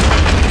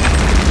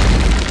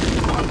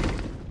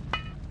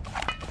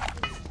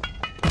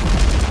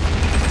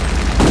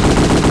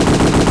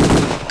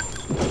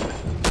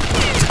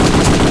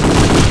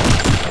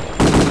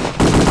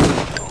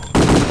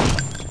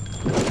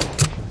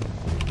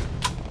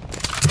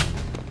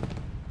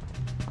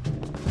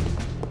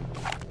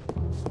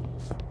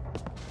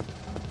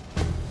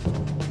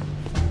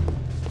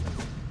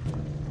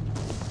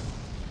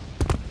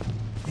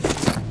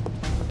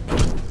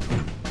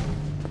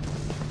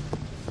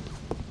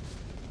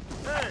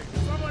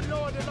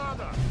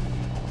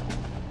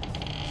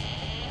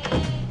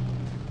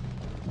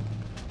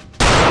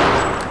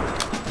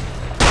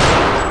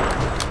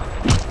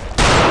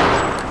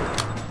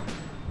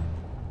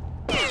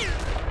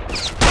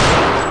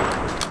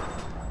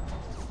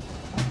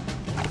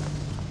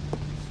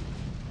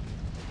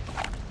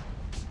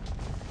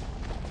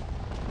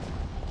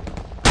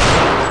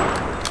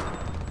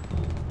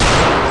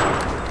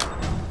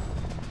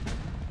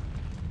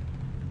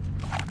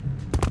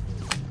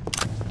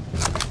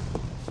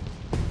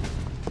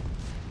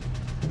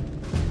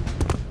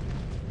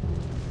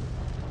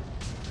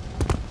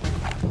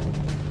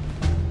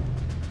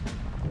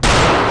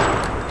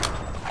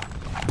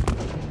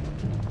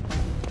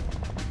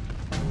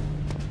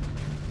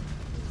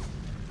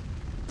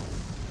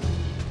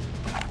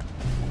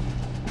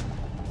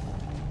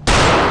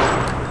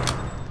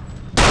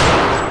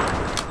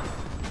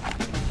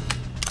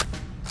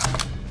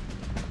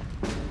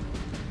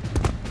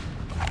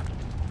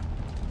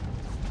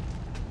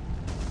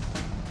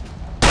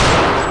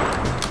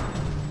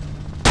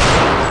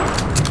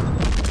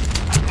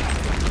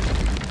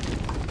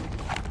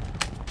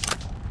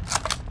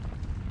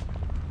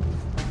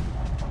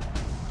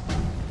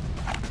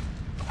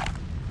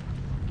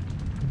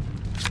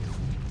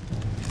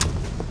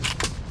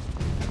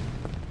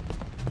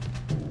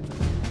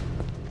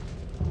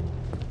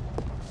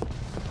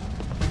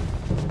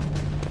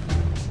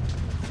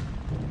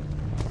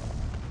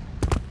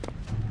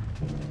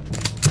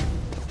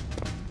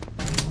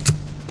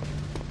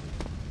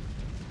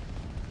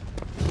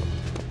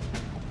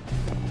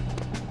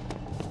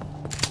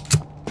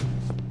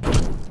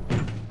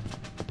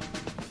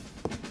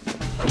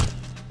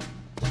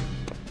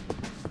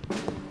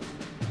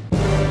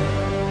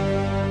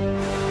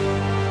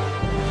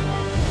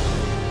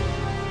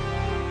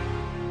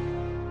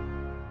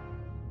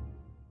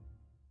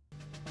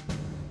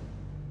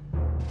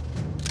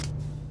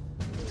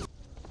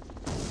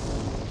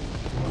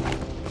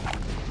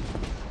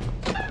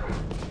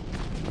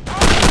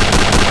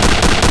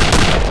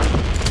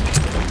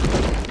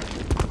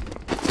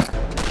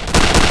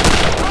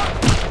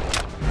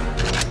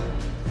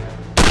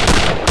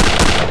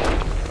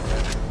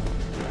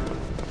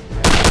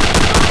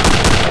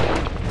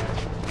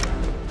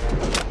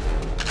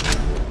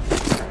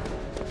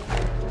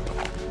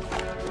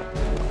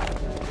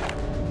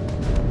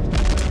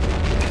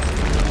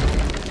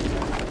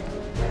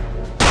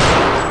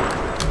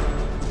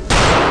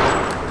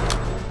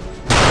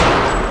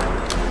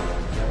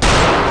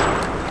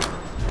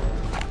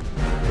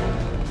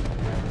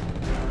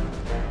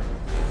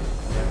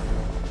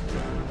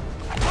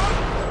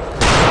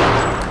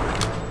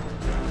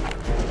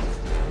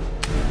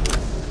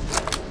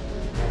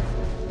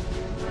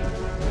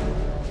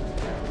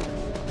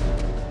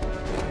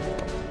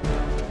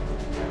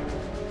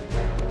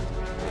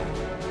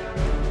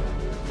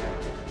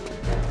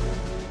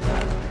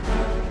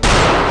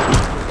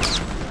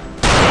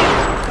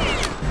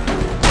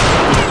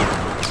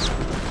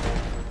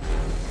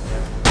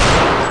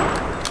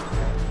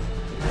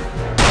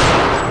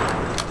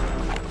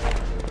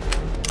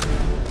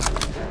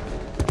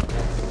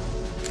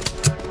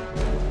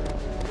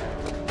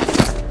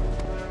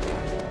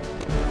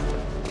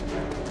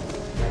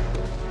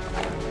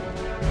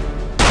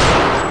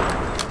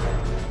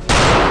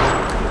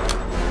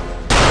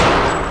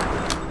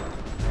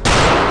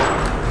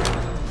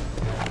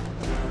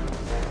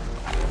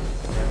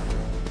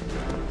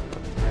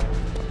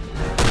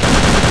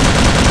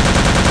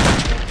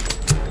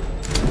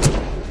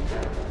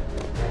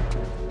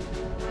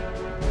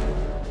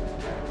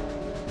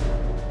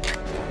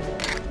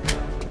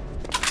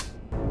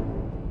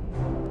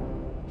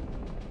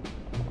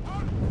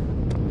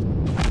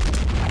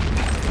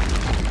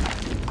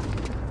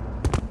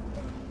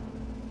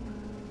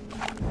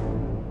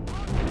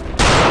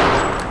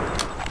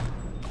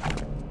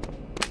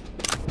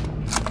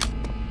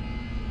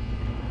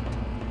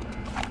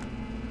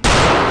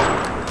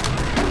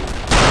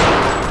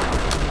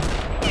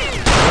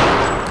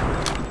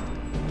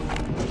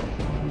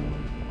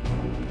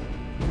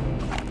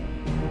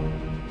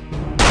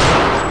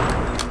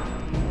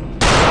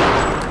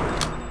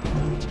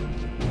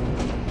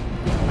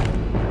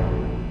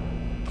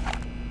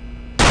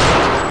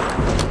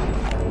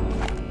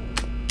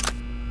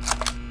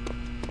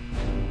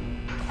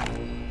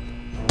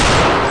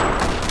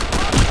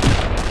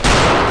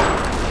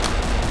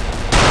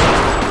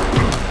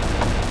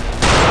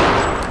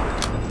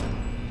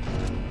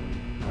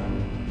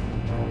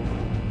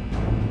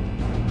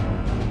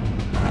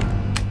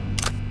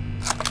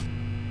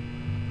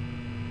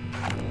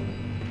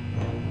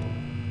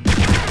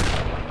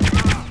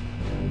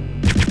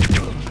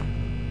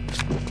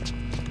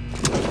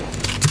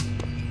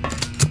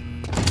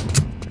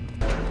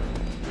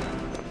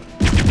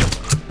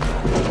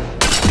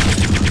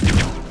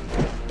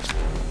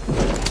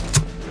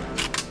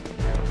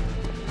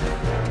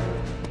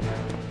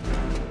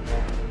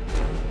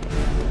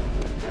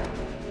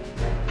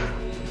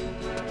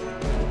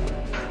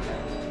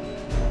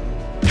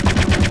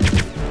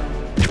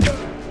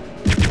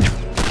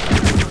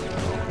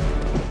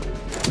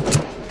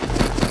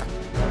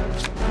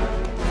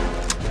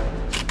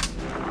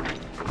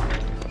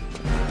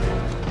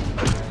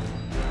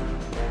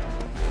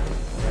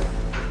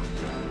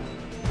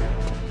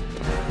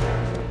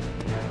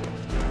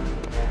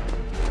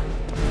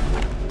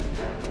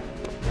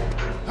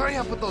 Hurry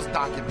up with those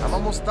documents. I'm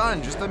almost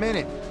done. Just a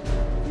minute.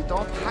 We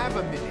don't have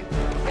a minute.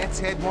 Ed's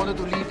head wanted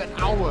to leave an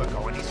hour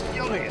ago, and he's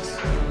furious.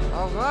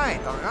 All right.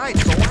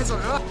 So why's a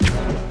rush?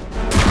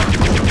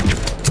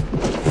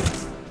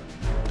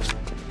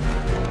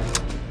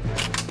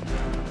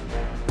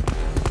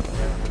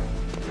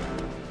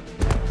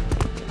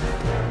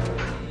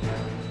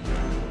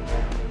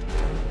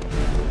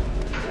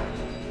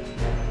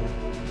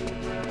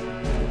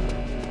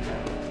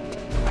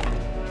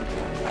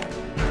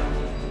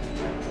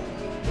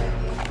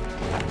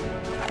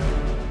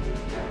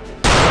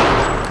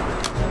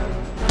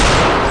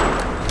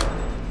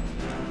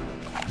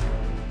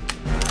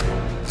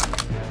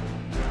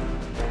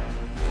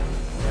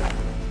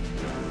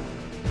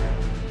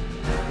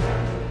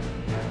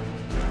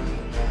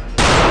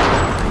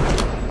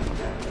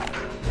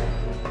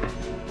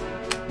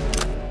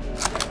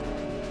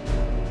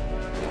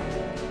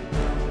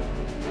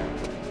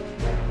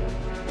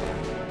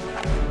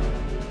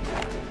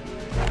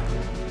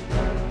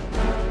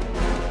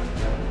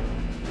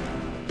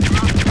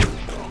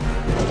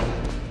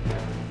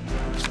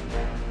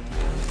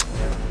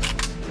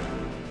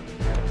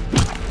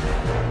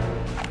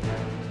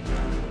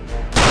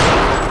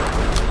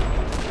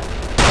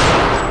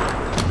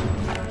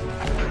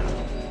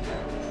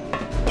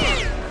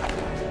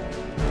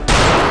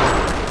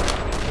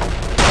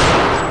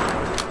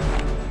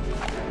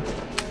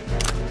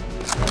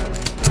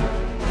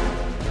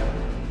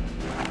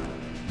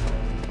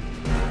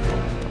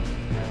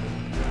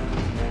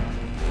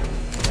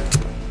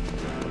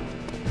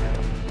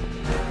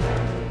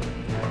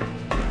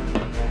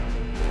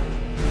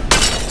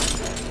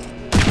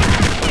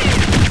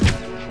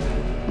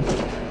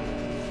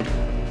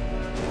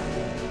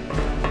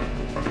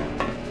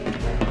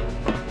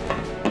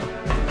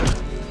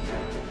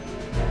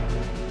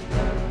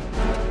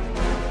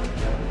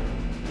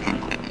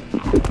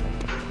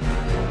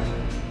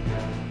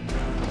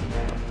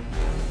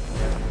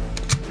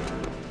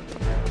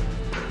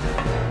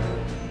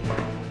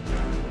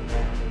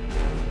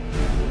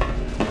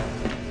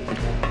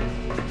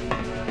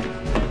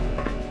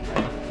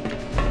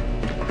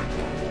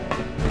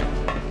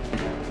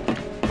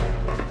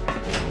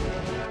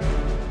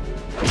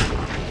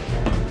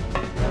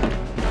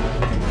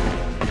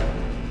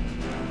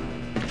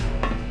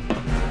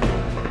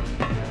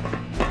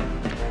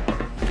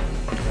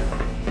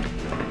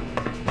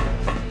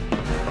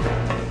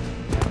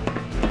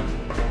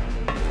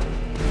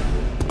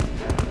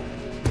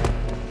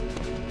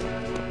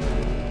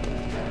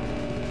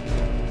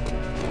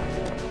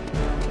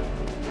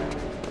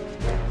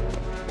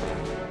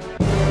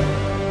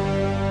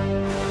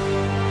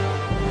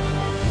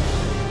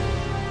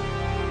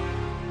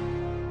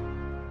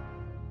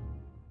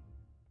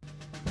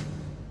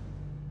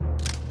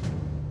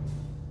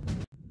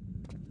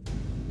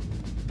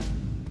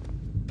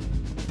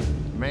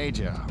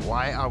 Major,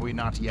 why are we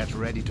not yet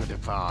ready to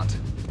depart?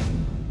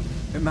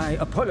 My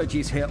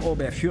apologies, Herr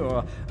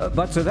Oberfuhrer,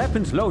 but the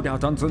weapons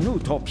loadout on the new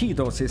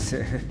torpedoes is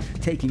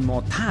taking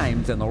more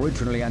time than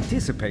originally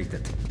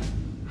anticipated.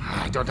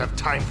 I don't have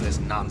time for this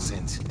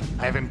nonsense.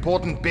 I have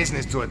important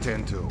business to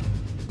attend to.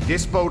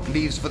 This boat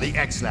leaves for the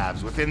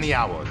X-Labs within the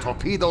hour,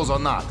 torpedoes or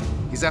not.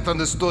 Is that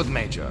understood,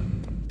 Major?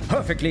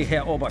 Perfectly,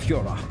 Herr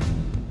Oberfuhrer.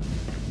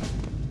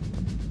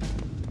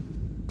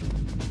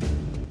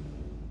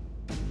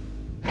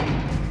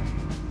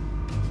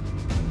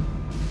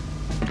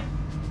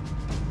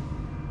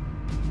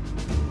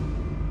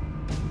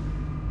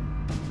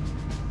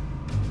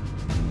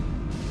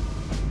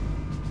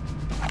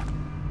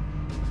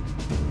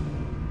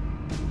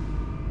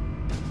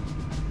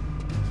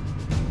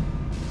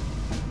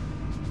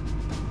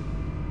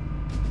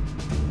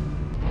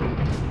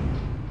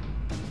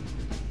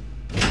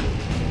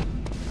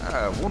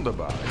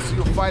 Wunderbar. So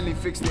you finally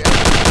fixed the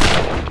engine.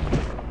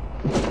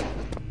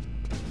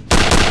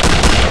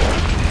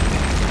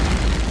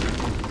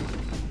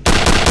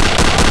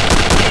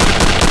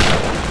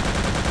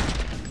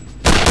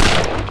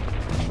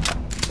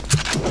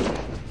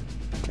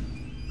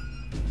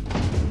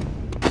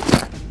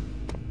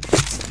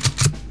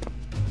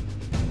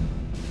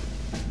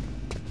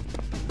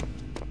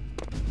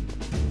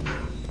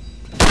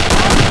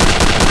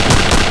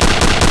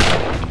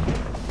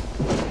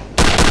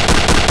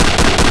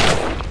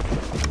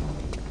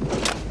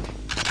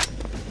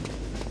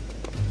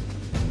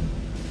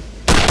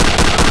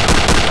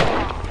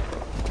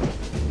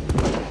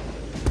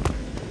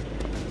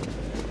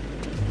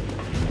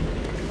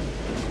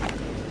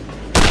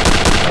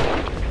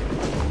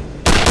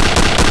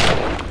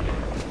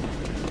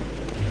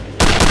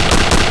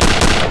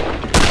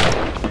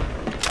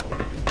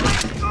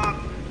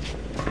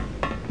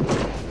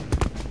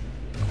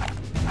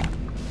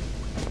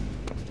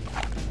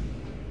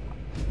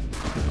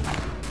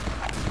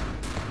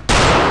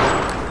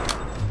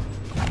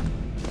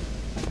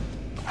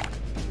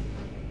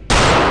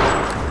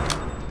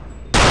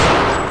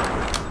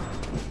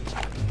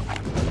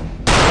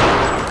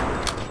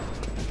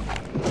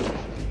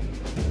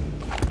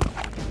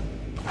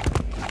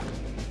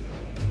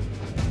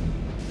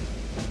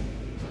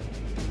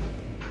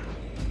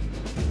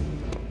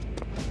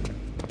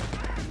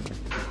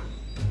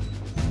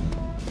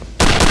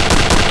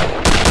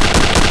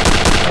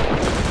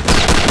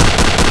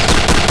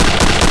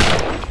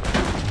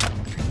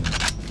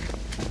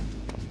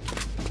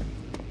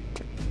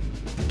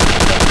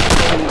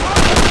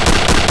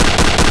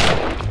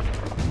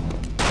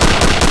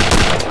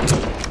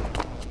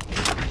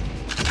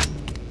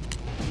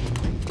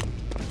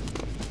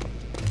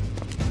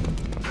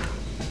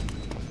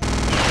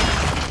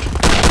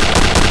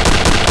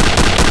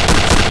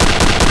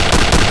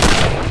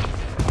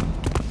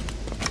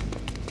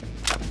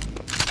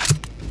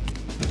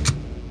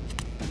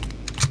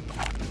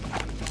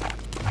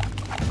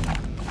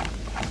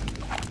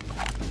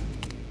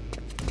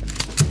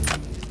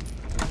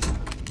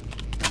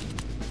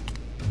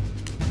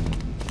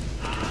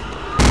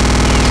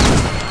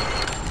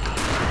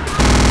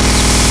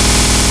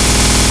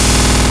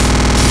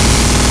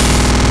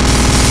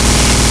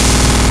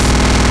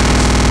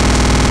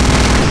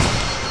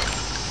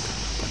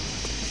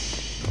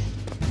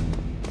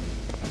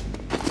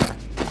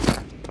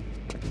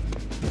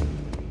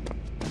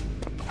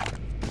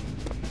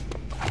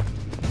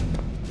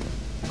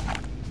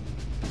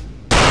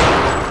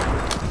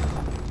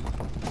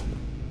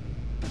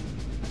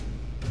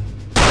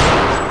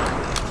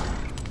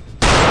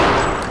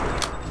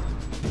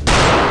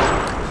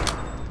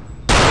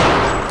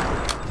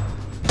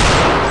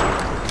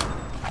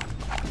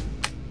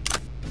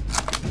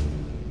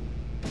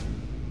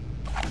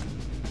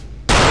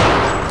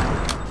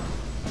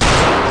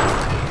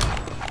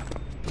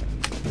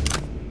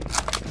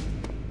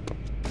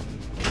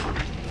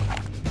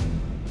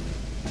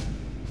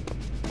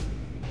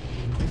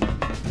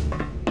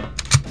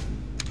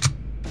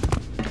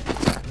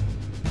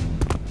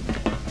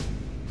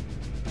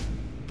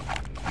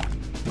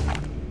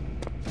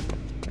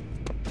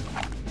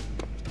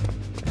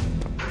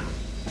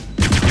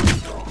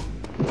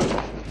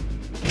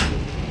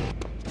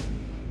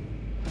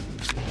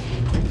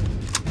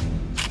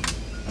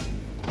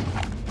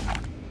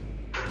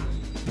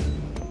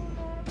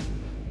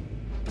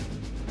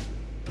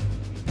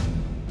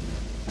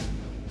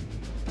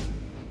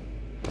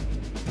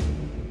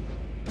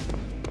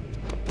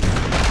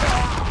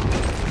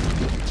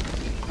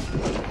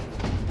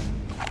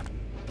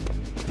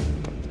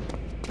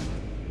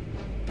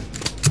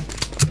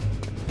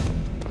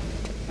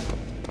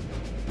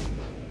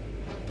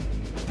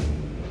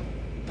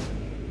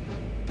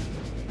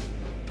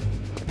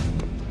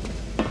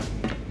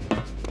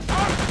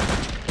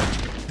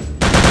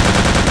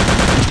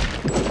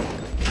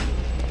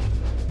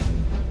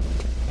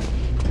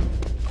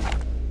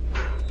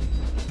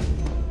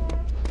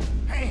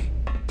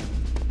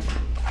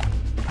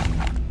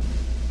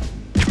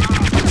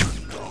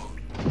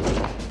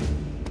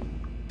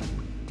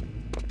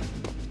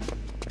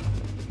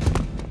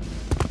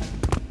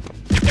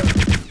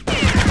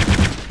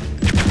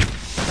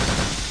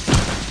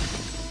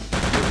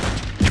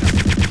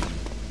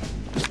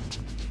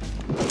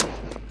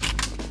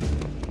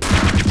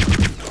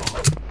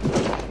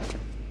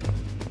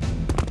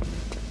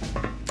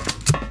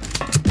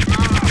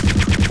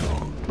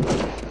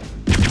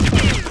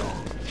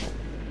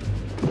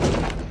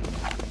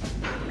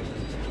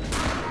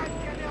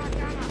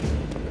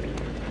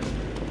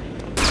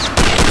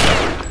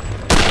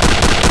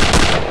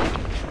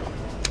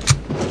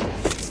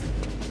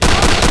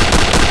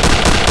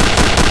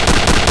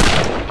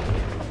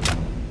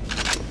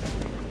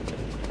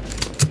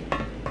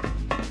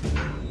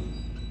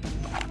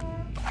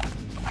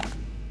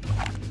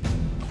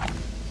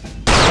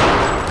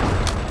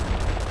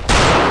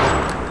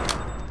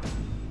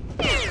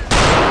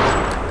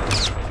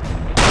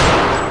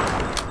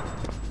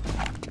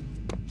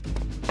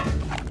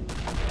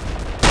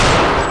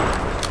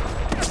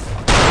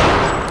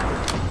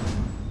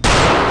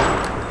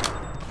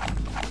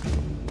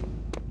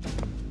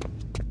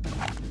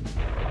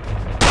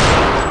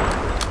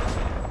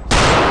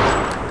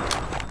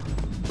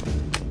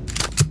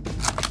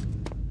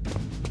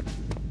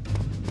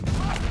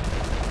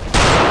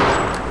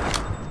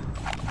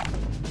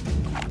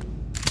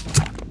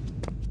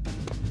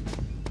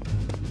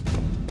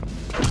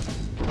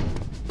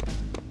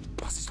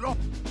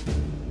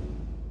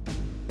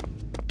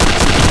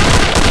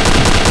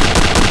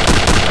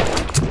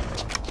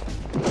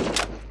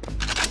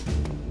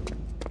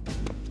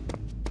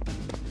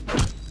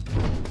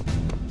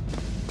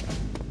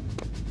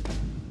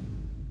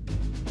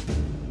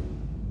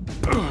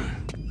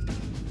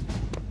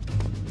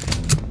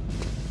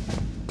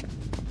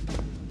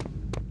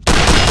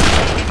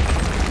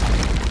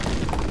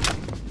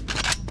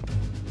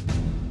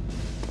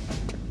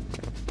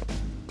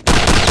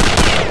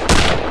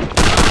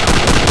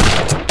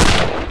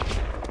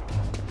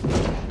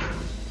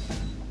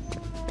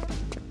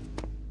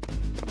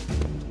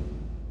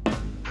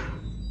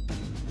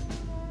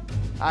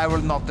 I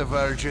will not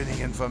divulge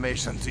any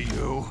information to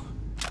you.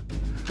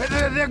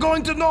 They're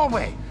going to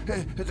Norway.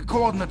 The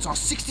coordinates are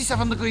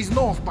 67 degrees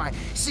north by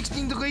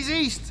 16 degrees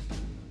east.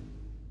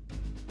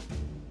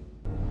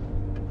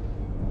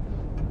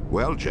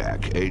 Well,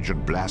 Jack,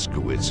 Agent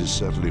Blazkowicz is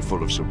certainly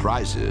full of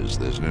surprises.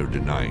 There's no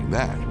denying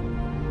that.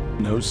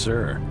 No,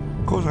 sir.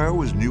 Of course, I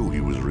always knew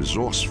he was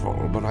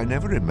resourceful, but I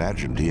never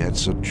imagined he had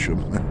such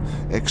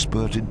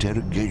expert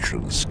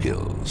interrogation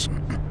skills.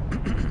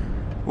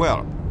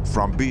 Well,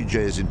 from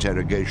BJ's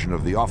interrogation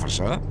of the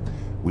officer,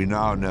 we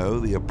now know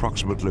the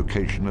approximate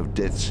location of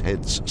Death's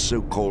Head's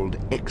so-called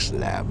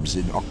X-Labs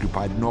in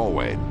occupied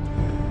Norway.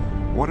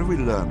 What have we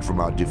learned from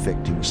our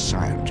defecting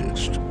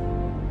scientist?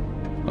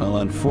 Well,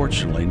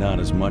 unfortunately, not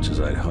as much as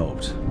I'd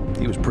hoped.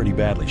 He was pretty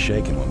badly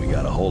shaken when we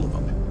got a hold of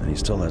him, and he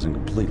still hasn't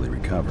completely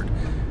recovered.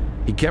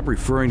 He kept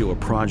referring to a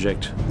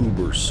project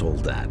Uber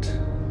Soldat.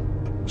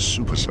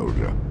 Super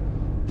Soldier?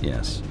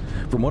 Yes.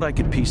 From what I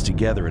could piece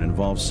together, it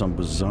involves some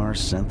bizarre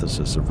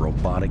synthesis of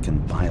robotic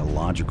and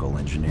biological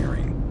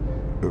engineering.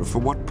 For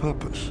what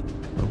purpose?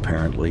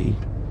 Apparently,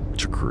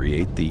 to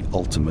create the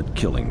ultimate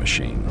killing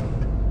machine.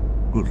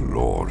 Good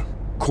Lord.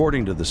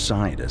 According to the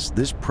scientist,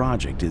 this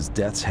project is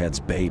Death's Head's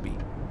baby.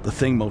 The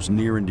thing most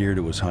near and dear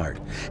to his heart.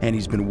 And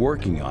he's been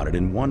working on it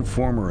in one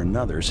form or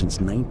another since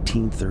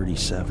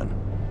 1937.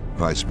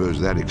 I suppose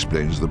that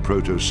explains the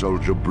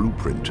proto-soldier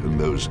blueprint and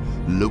those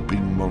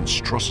loping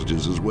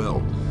monstrosities as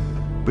well.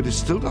 But it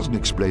still doesn't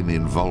explain the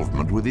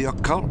involvement with the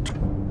occult.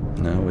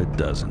 No, it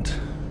doesn't.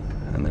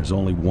 And there's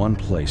only one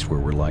place where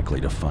we're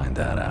likely to find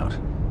that out.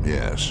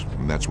 Yes,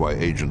 and that's why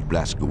Agent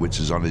Blazkowicz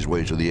is on his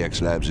way to the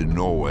X-Labs in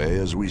Norway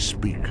as we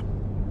speak.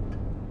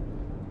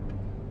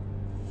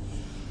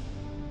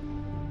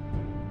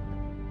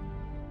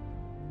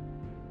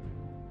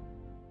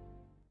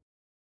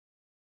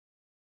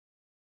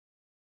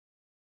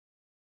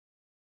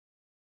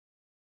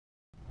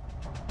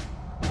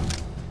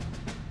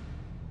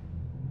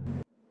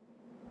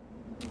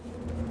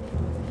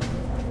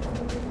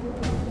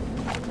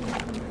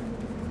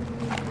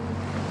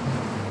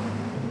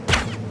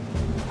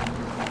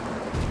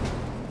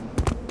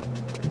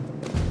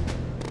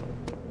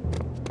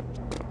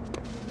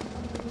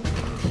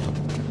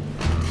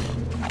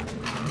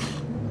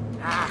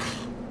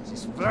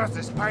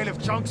 This pile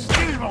of junk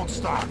still won't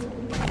start.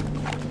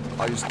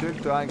 Are you still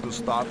trying to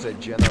start a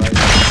generator?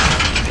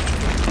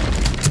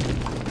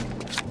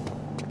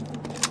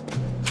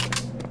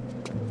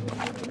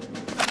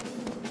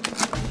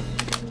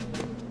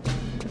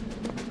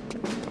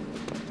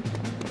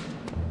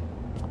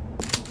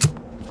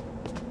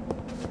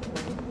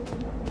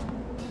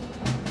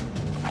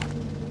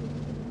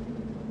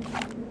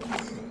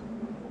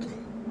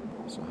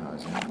 So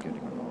how's he getting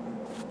along?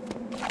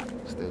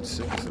 Still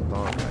sick as a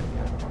dog right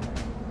here.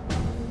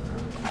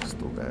 It's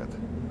too bad.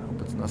 I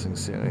hope it's nothing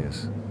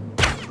serious.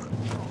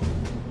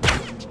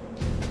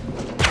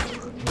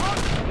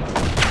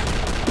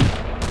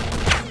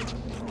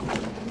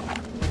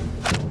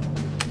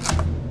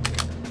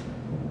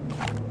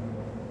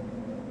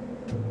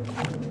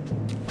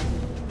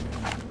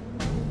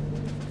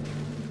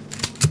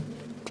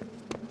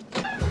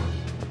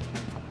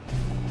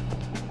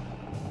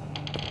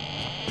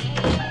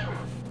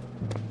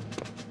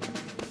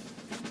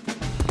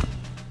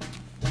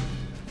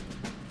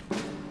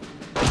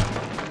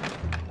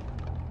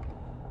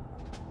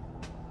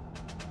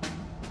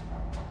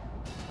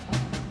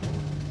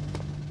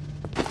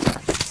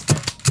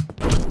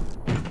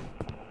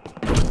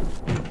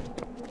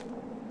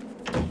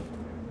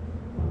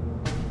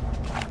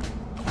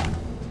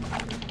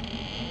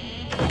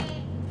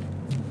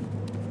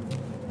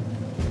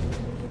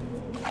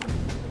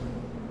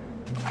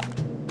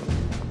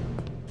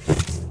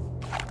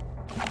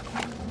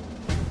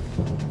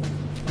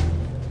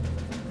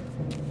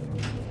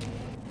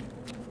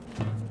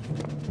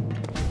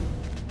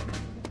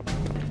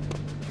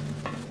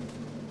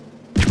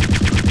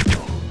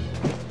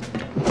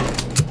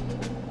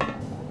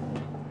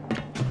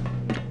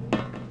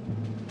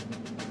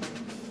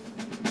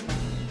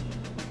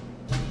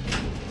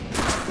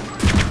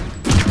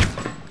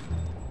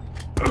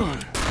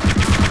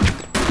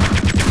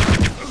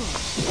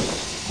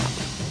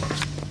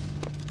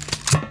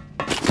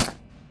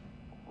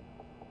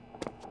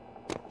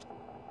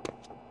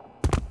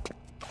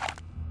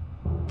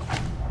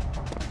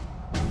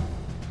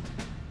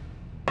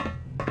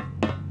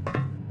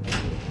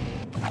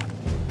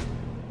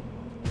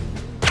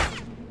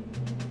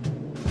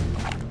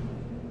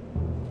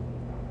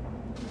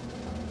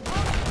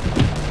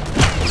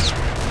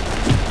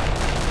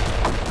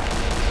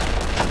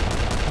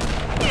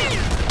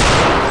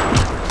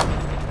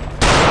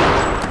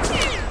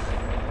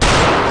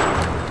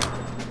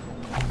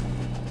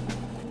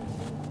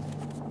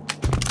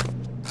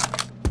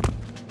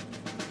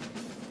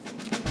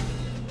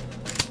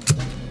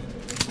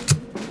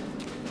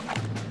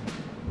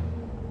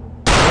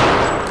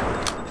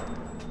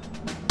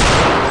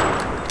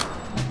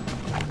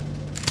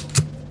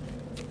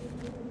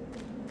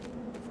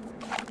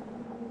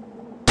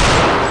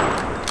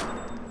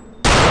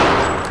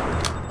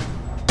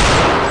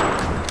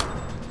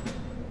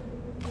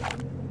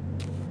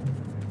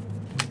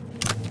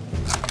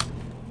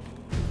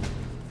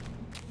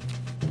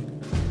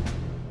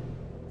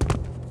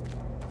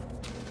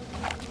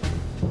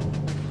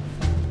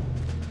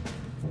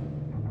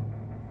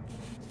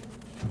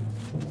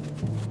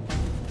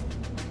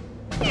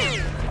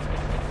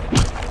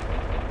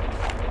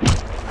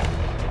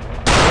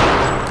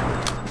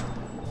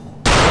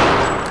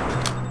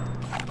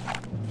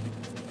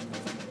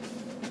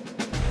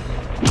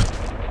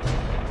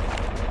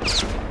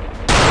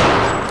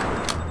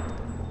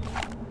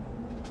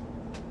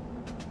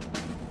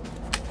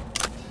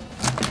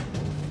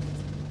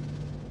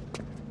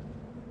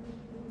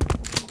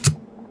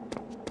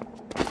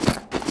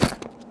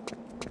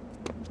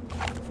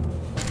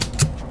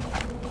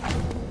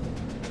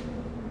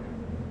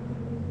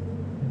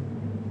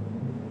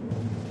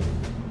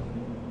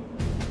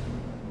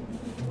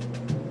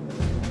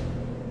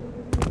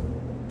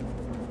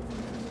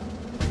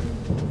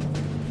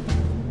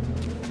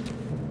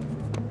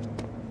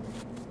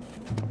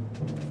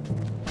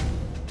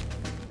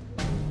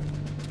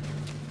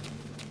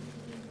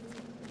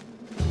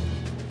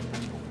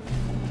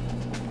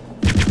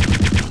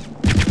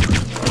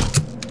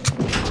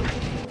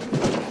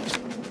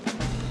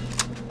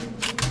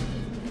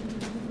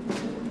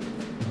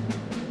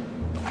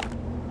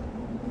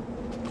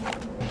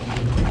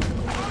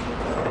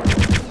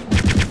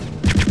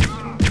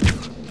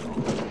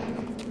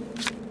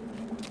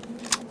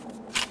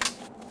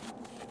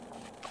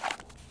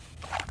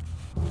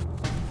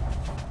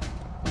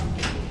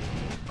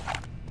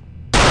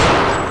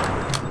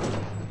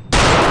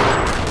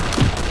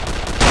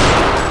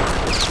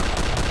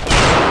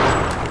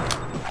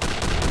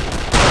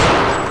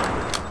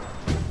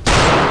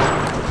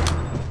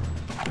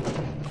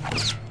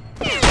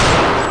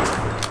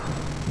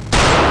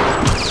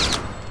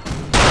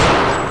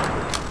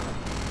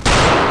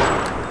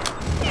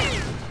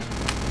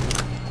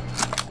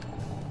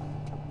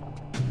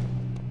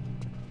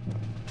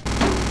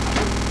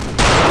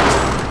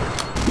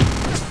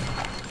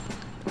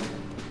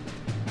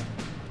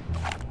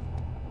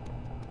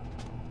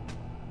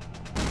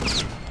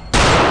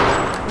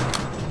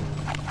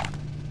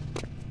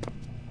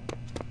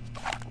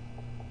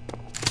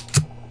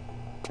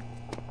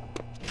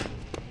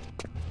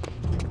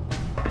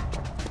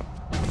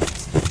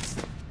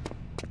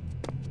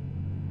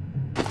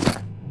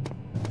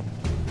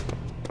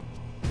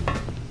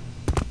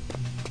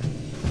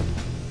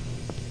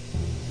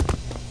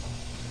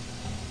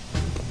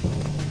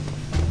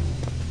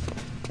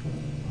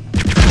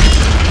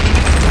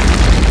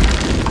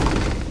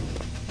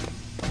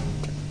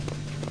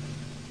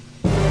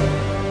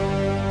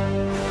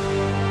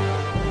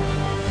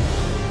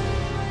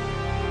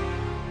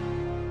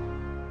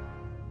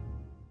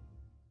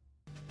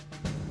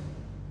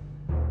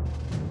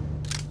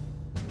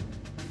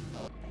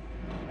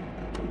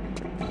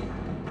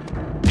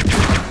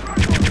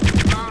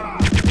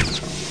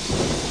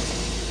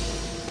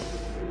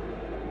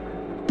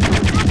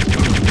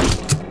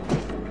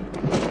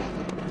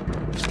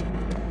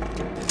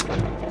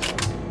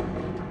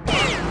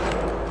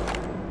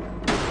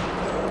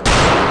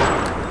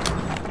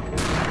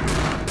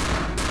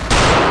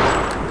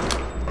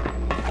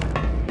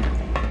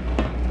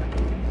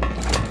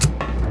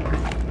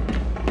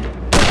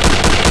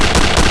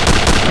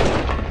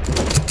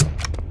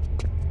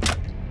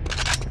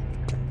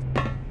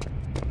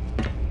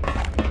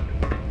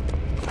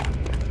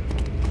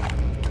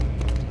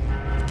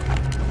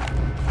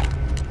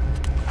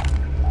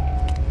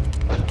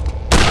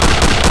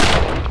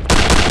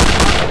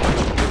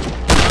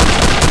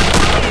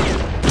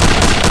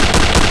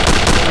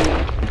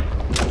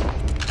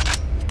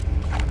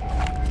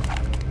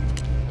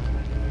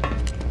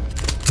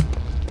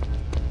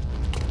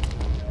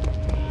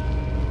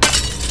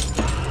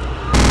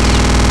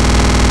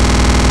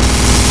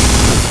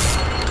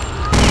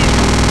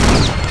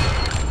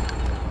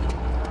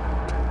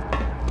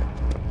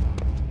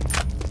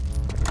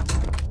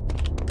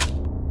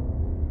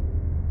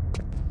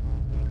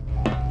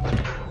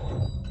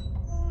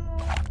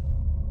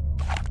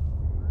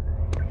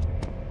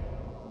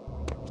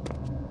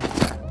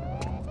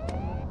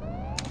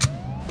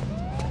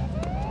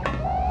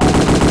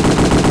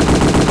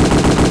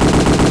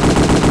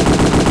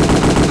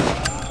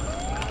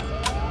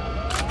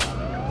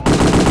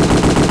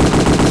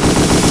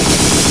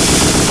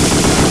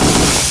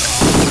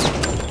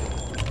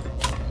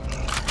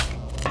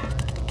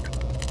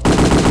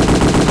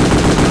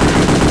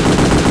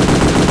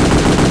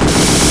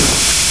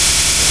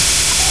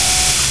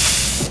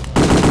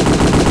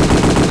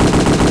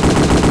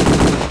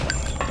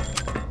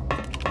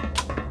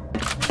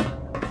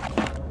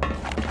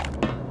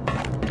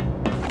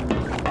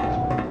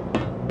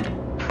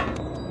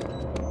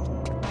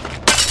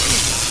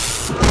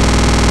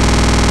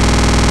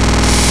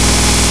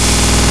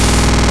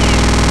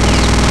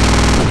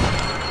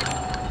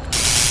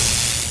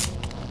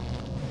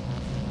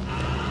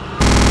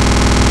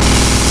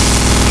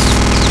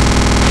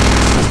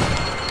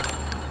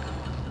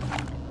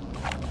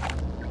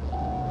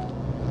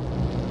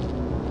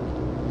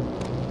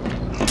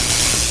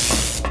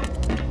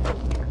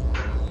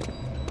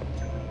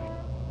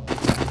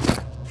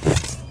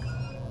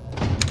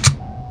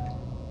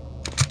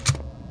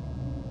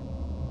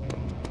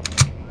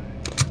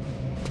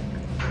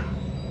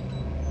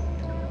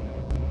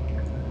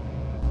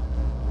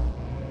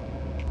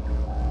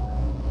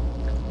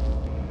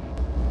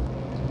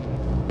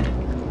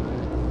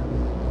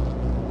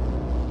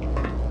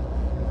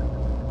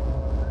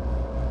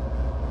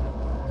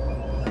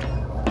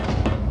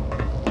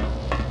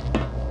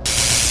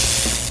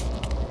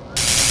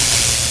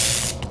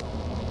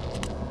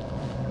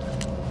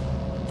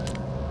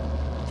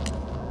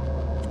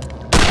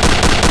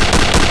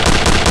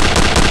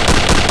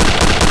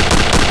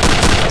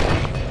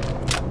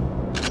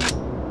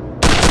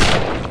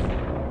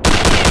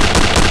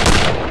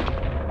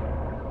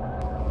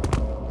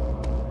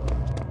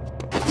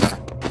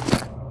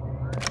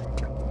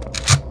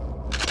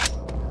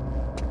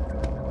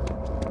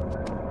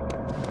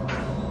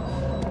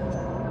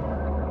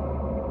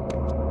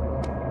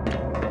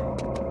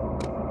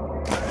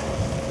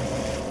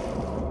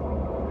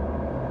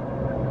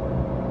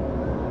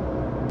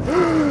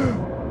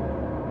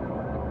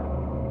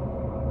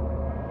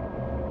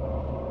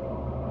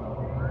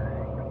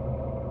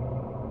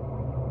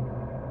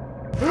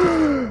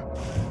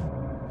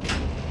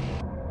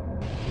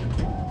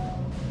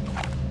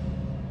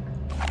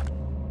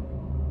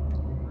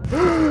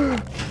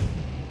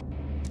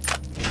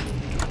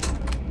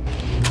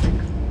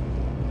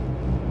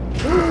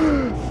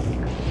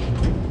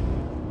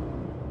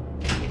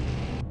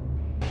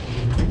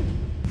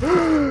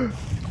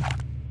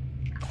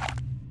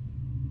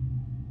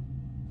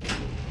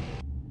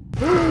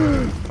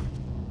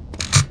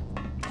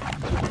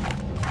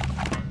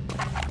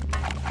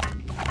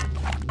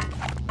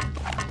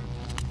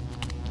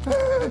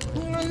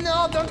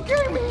 No, don't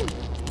kill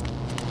me!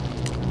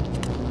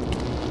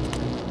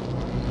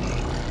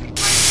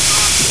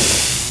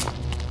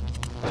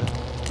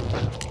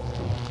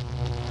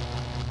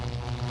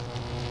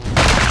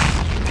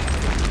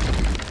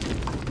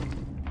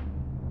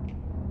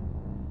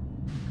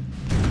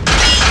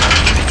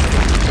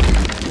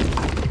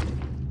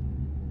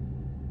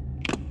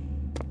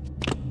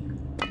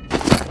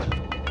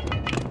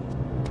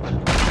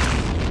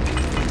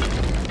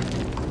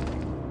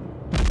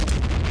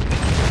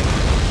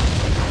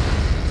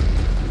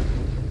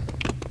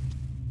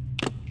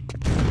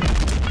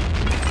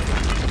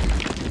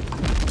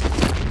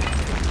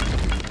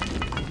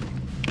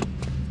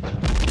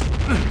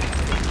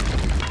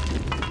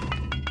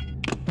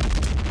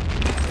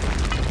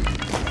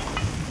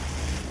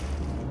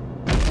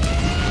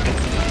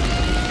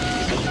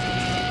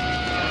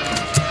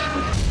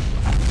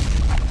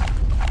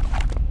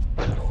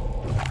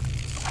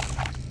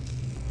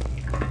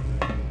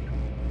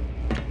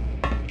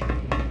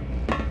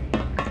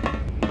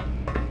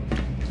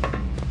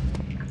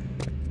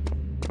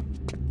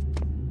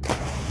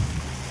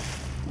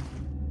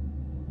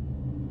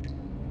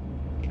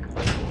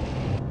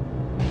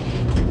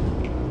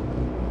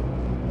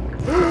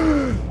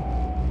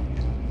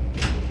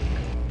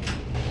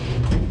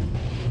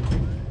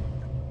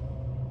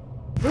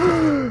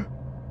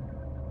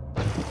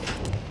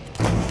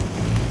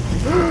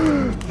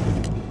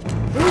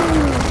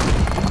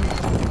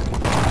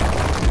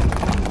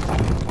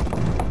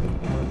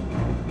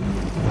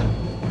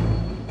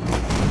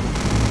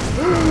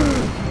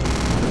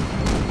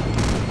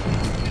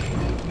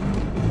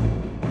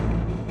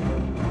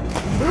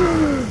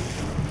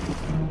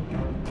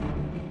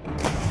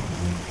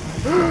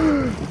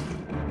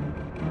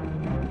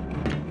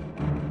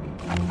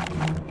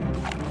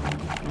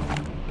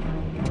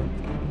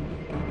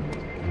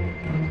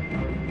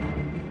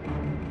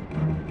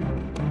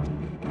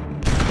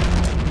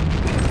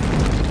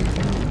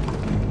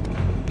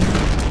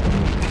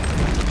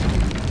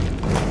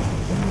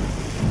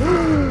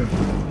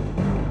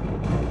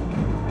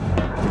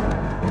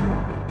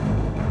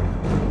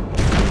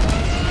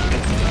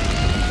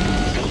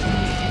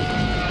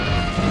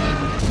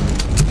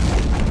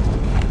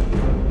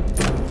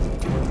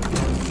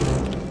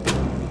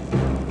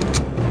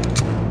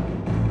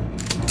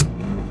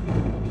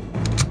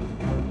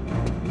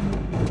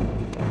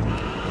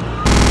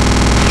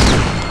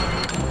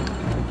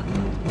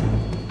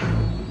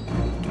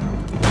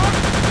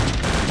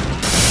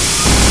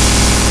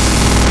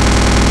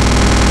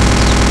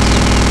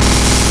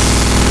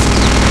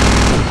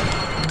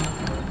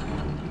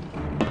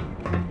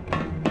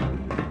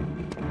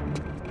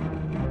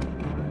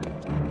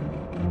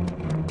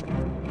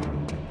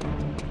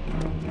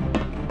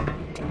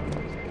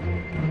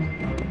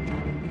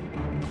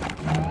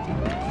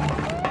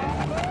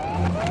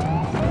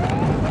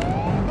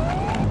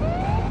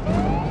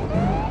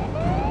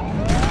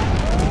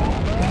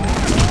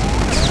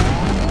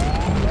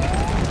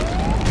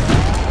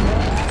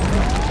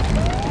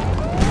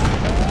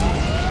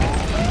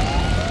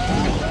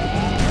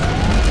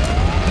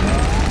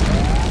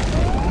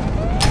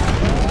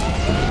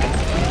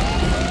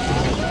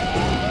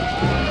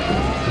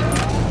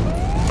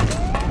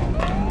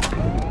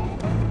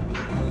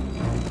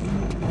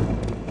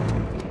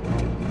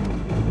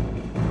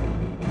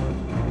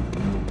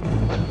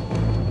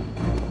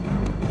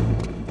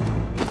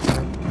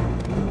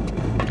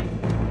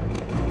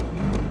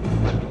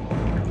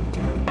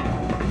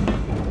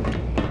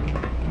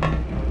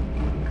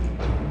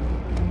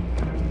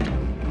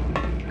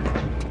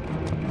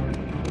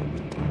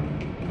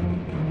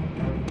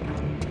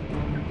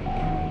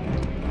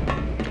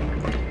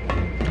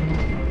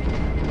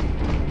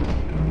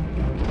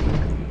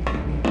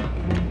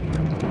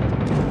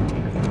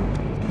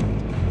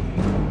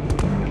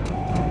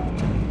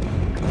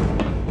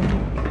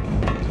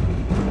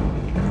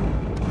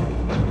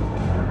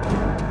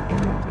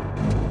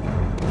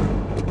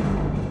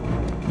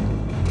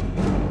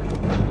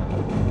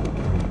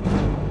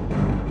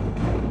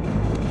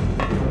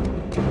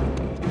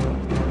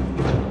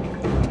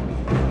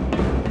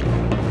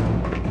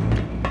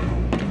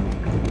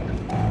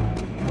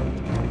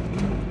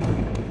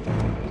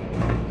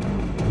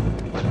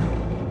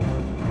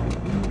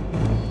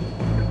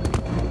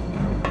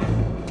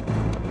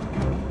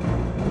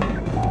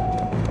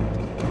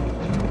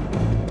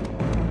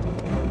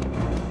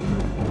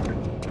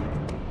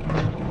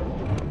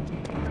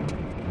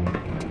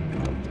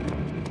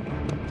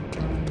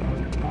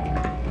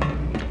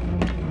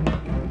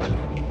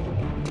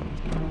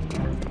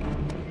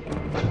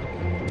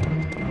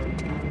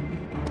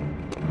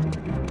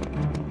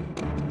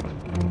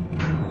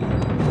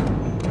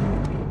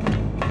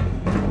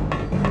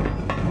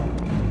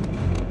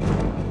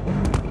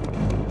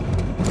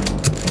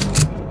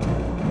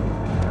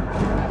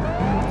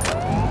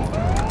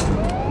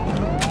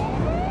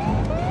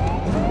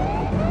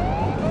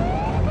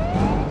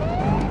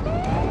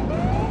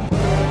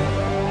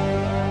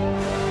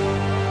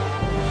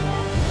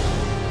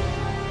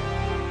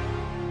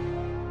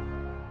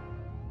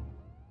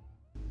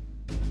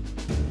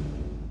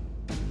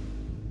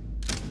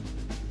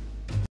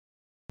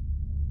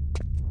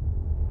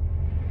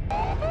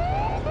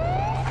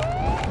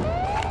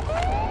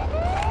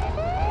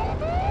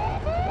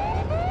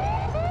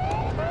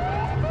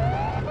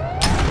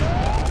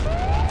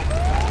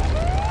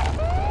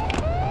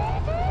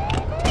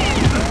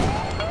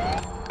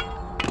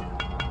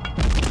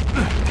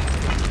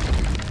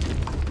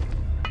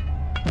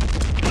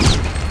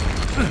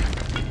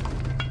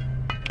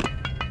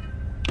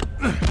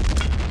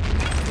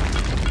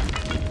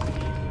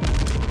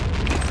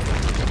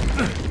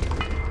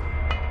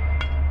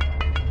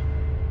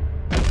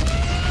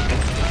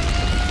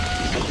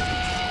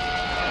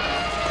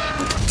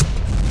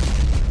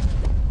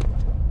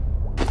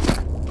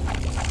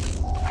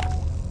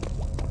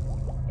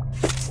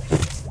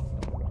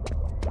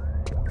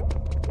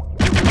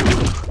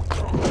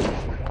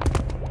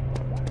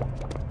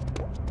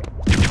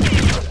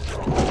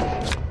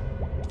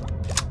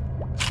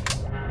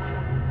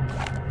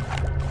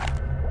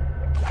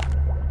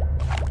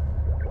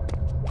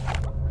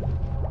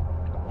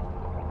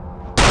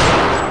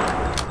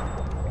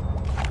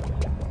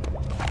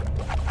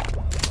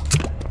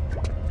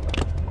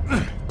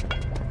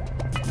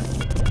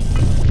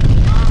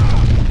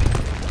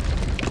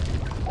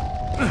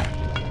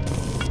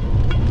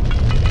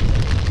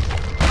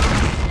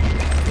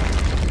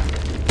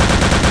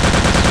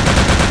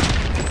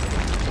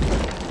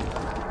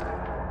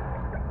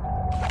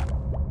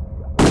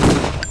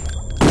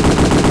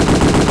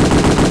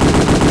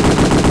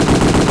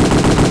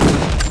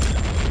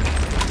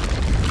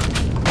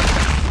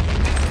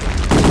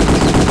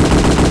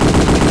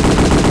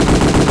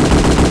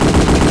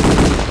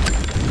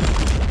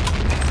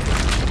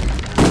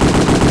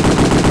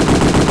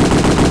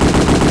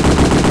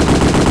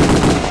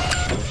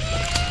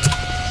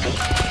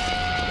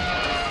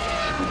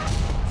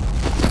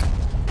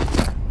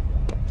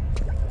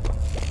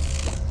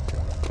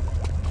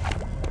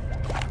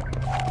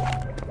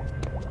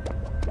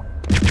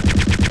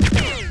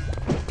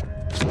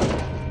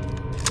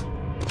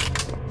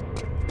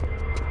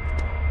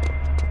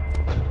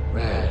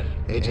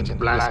 Agent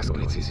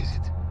Blazkowicz, is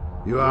it?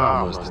 You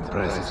are a most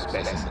impressive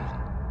specimen.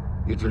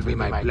 It will be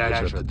my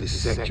pleasure to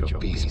dissect you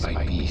piece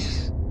by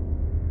piece.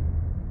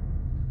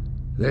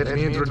 Let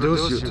me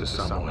introduce you to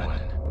someone.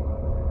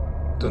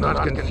 Do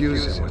not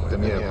confuse him with the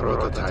mere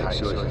prototypes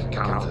you have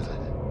encountered.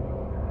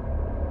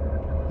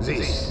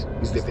 This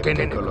is the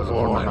pinnacle of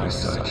all my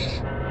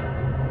research.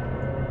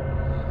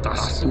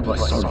 Das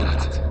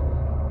Supersoldat.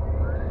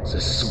 The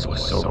Super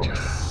Soldier.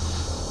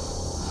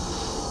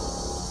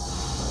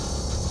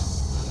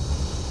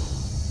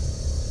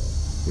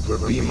 It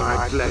will be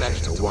my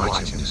pleasure to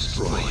watch him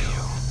destroy you.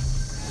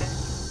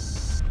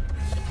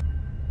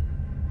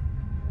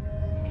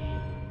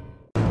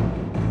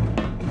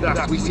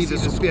 Thus we see the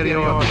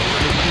superiority of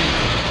the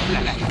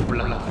flesh and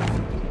blood.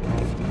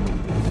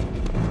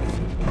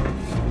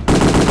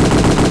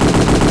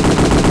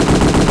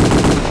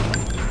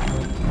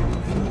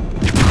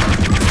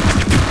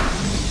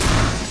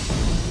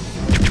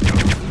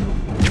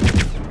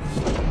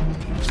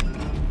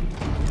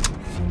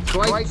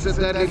 Twice a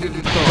delicate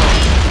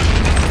thought.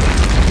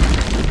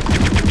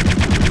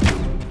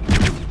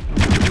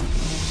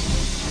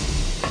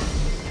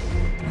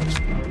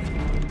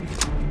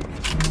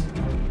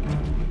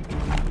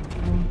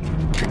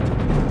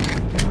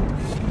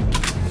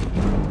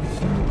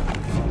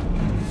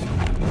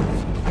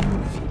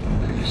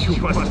 You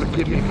must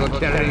forgive me for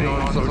carrying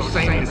on so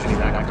shamelessly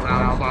like a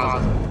proud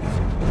father.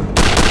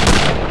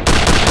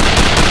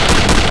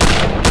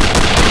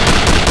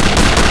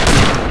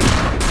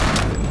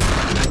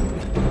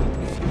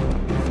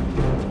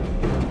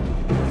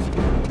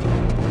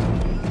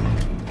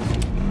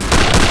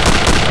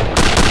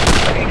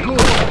 Very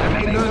good.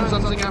 I may learn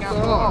something after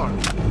all.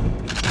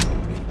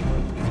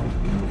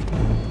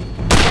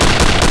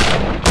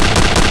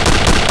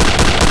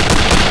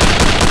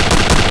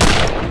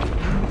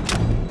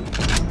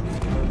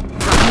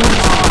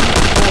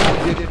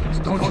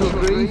 Don't you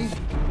agree?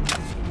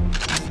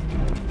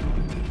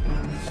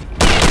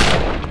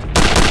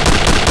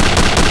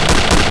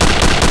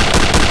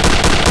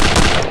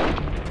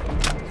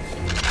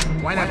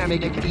 Why not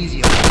make it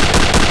easier?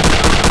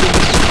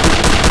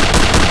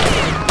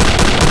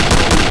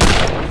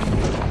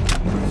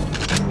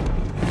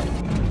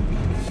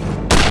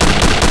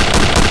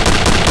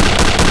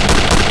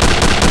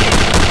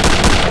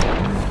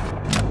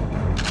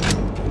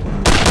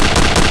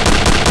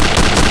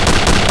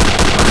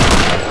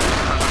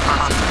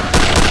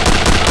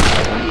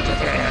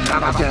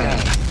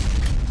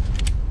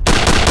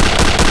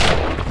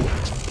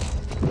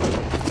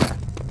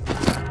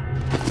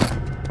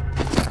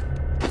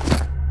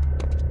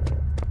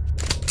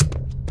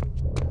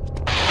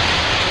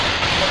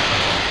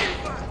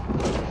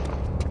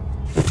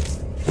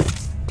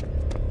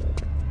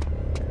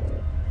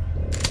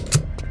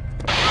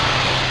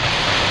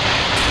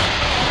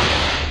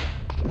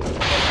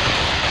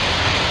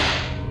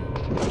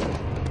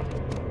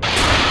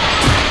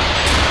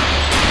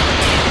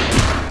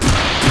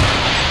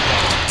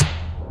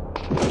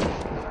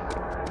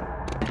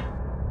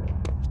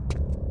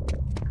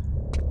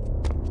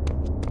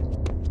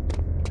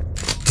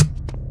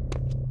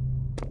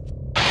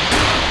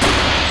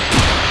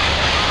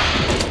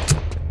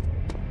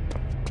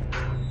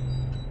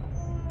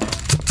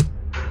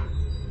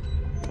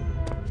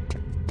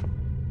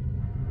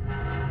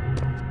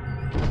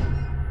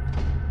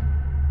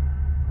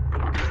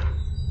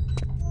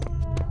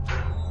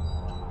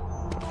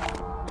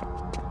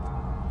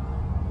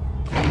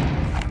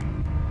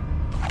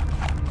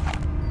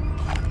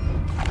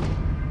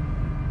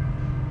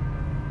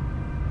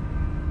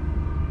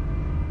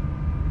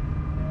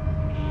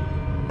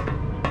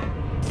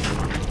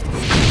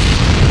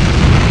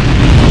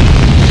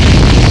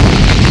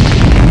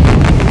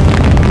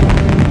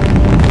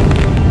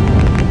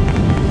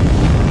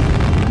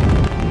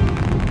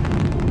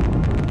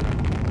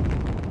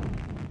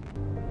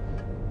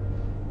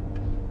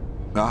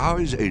 Now, how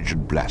is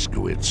Agent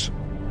Blazkowicz?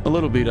 A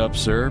little beat up,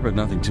 sir, but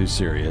nothing too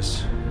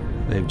serious.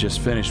 They've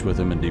just finished with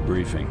him in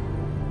debriefing.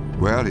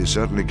 Well, he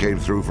certainly came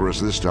through for us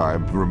this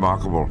time.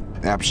 Remarkable.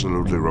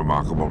 Absolutely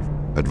remarkable.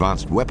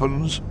 Advanced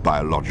weapons,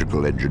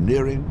 biological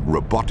engineering,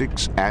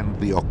 robotics, and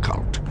the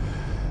occult.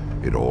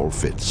 It all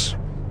fits.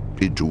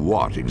 Into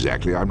what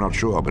exactly, I'm not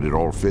sure, but it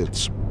all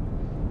fits.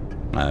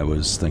 I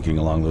was thinking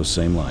along those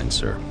same lines,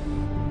 sir.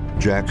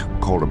 Jack,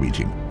 call a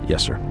meeting.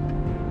 Yes, sir.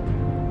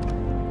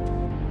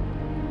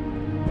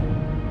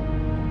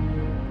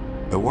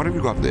 What have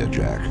you got there,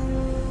 Jack?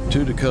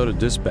 2 Dakota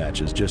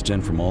dispatches just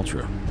in from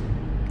Ultra.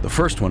 The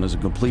first one is a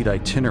complete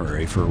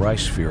itinerary for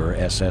Reichsfuhrer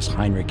SS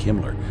Heinrich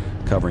Himmler,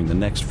 covering the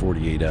next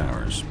 48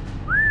 hours.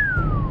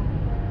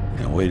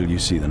 And wait till you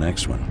see the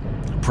next one.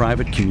 A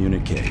private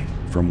communique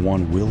from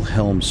one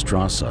Wilhelm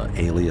Strasse,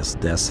 alias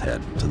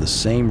Deathshead, to the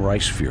same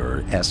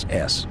Reichsfuhrer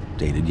SS,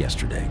 dated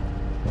yesterday.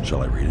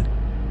 Shall I read it?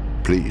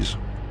 Please.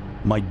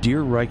 My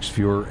dear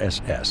Reichsfuhrer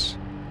SS,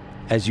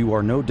 as you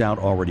are no doubt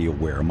already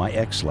aware, my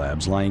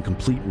X-Labs lie in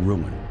complete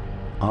ruin.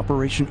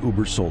 Operation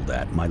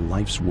Ubersoldat, my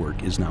life's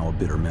work, is now a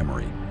bitter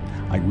memory.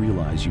 I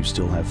realize you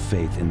still have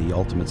faith in the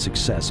ultimate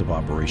success of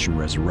Operation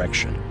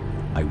Resurrection.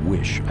 I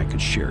wish I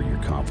could share your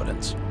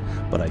confidence,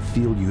 but I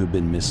feel you have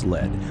been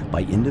misled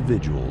by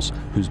individuals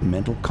whose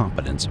mental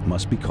competence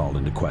must be called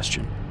into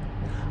question.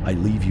 I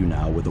leave you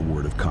now with a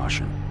word of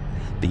caution.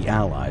 The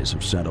Allies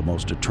have sent a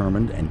most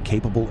determined and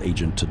capable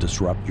agent to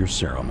disrupt your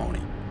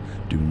ceremony.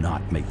 Do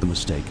not make the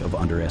mistake of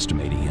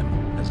underestimating him,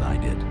 as I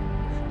did.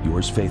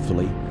 Yours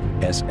faithfully,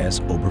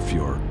 SS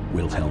Oberfuhrer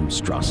Wilhelm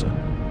Strasse.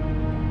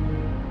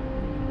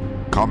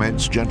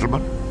 Comments,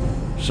 gentlemen?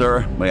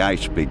 Sir, may I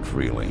speak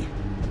freely?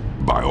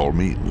 By all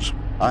means.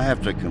 I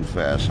have to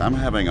confess, I'm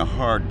having a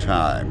hard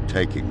time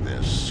taking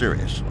this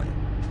seriously.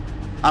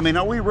 I mean,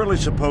 are we really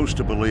supposed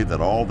to believe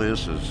that all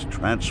this has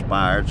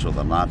transpired so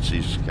the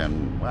Nazis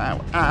can,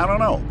 well, I don't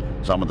know,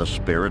 summon the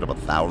spirit of a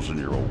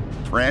 1,000-year-old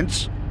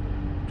prince?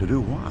 To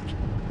do what?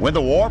 Win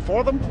the war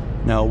for them?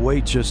 Now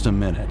wait just a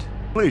minute.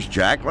 Please,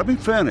 Jack, let me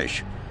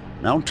finish.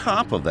 Now, on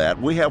top of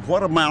that, we have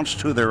what amounts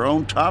to their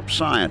own top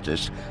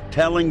scientists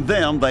telling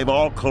them they've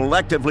all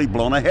collectively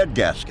blown a head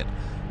gasket.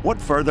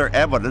 What further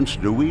evidence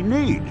do we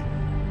need?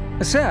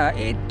 Sir,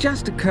 it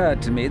just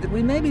occurred to me that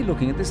we may be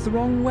looking at this the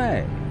wrong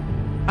way.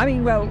 I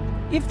mean, well,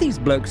 if these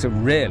blokes are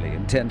really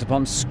intent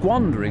upon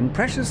squandering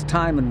precious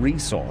time and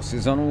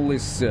resources on all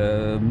this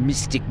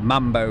mystic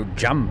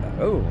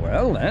mumbo-jumbo,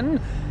 well then...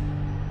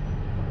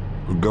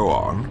 Go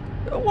on.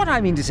 What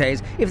I mean to say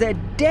is, if they're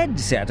dead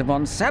set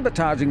upon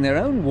sabotaging their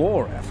own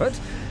war effort,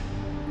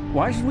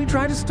 why should we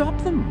try to stop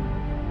them?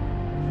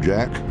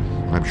 Jack,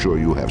 I'm sure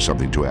you have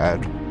something to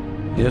add.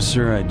 Yes,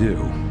 sir, I do.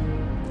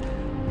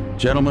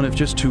 Gentlemen, if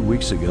just 2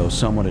 weeks ago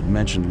someone had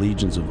mentioned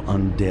legions of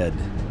undead,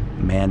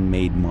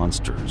 man-made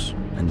monsters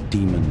and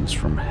demons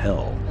from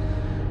hell,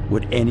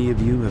 would any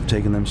of you have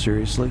taken them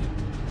seriously?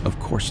 Of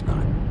course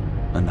not,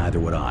 and neither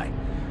would I.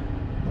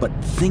 But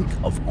think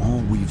of all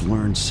we've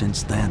learned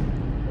since then.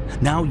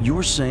 Now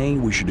you're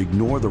saying we should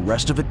ignore the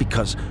rest of it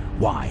because,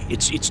 why,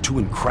 it's too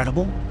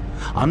incredible?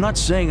 I'm not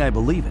saying I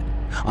believe it.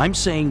 I'm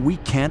saying we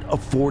can't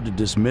afford to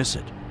dismiss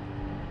it.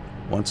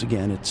 Once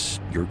again,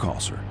 it's your call,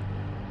 sir.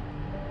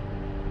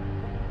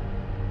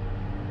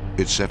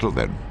 It's settled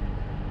then.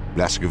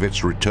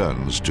 Blazkowicz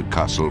returns to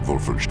Castle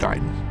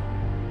Wolfenstein.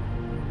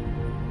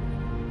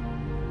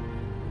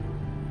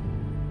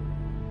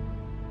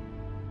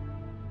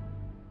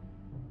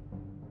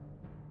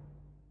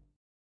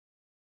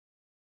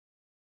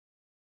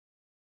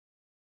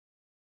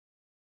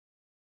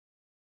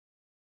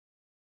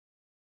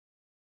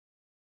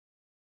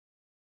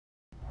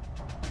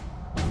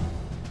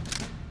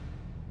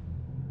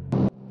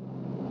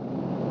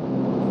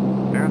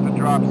 There's the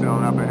drop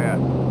zone up ahead.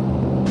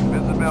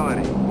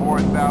 Visibility,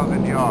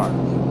 4,000 yards.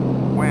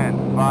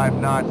 Wind, 5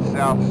 knots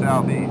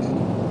south-southeast.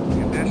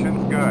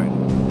 Conditions good.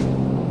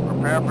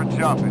 Prepare for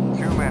jump in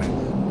 2 minutes.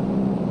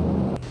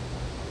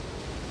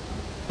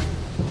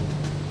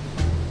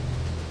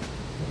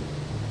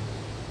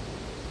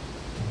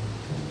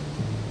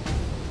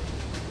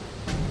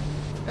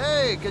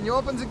 Hey, can you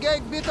open the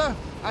gate, bitte?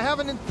 I have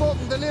an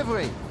important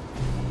delivery.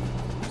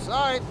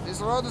 Sorry,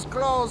 this road is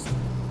closed.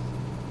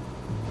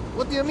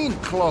 What do you mean,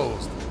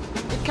 closed?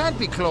 It can't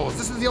be closed.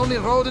 This is the only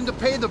road into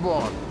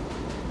Paderborn.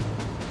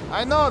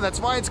 I know, that's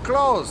why it's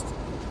closed.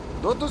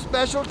 Due to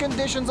special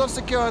conditions of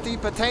security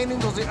pertaining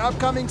to the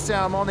upcoming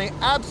ceremony,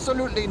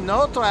 absolutely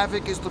no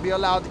traffic is to be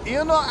allowed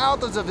in or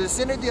out of the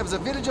vicinity of the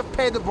village of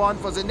Paderborn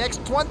for the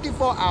next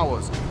 24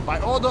 hours, by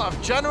order of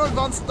General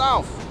von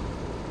Stauff.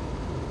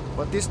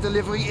 But this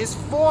delivery is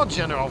for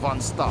General von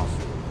Stauff.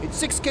 It's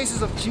 6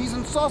 cases of cheese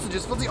and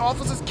sausages for the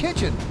officer's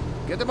kitchen.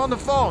 Get him on the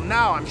phone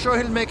now. I'm sure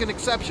he'll make an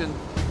exception.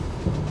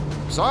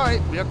 Sorry,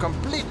 we are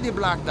completely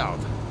blacked out.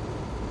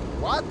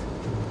 What?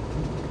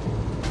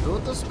 Due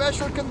to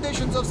special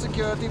conditions of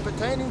security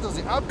pertaining to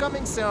the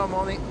upcoming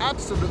ceremony,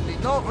 absolutely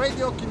no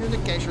radio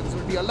communications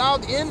will be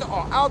allowed in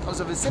or out of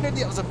the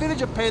vicinity of the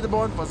village of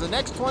Paderborn for the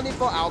next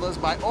 24 hours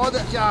by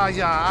order...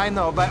 Yeah, I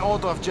know, by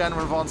order of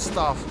General von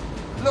Stauff.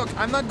 Look,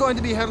 I'm not going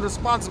to be held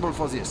responsible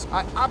for this.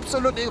 I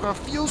absolutely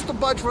refuse to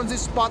budge from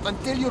this spot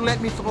until you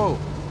let me through.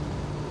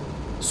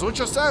 Suit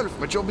yourself,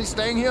 but you'll be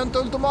staying here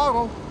until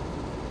tomorrow.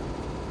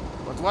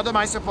 But what am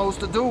I supposed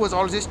to do with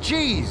all this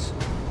cheese?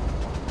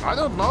 I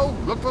don't know.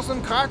 Look for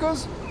some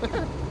crackers?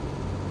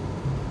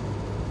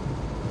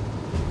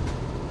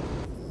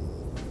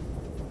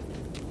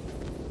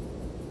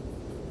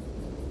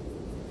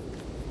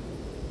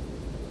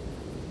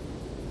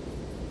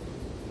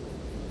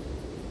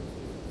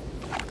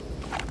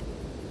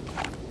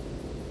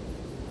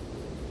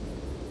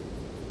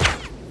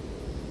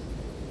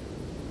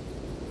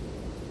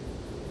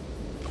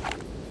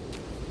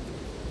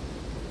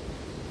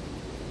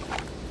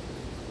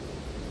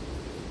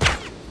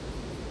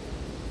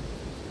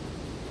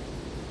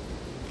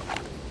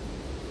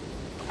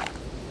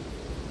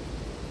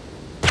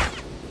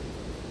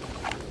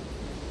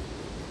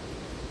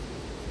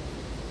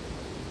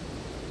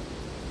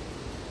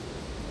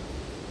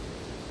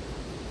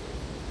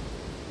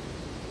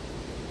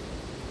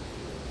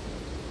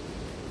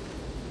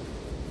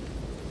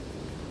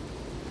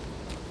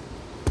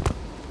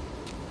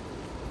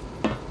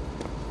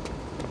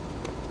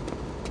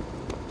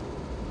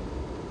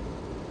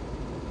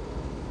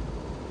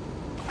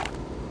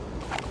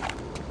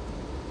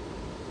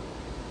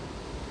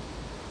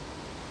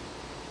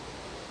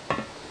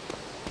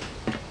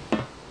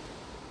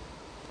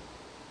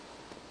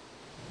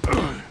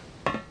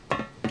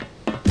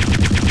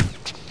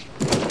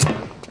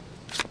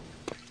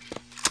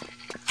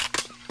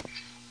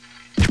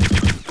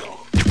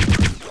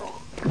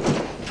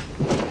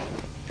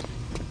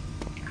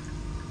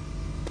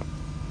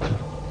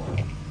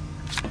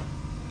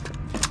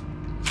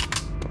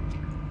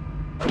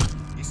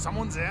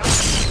 someone there?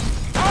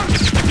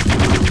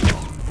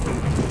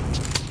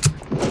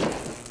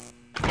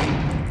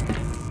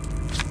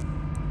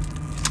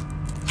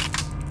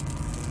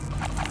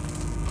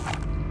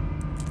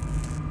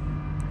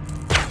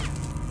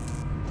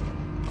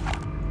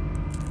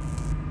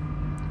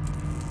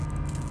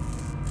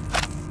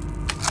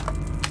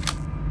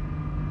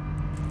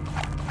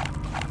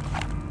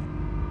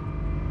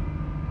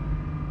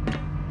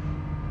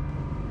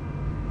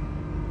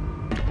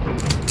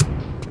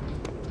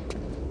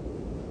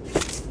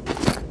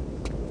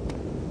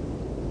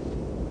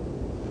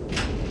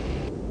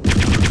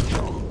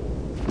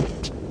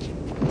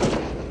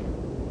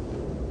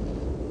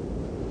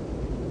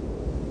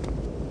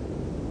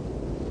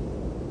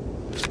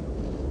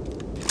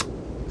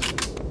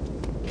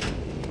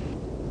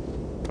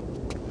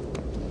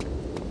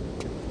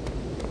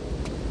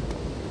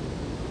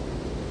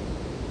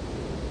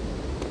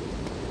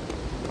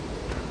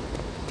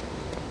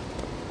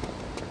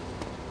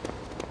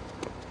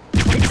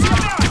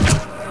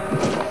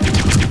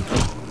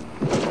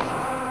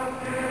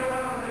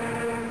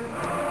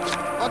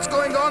 What's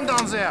going on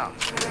down there?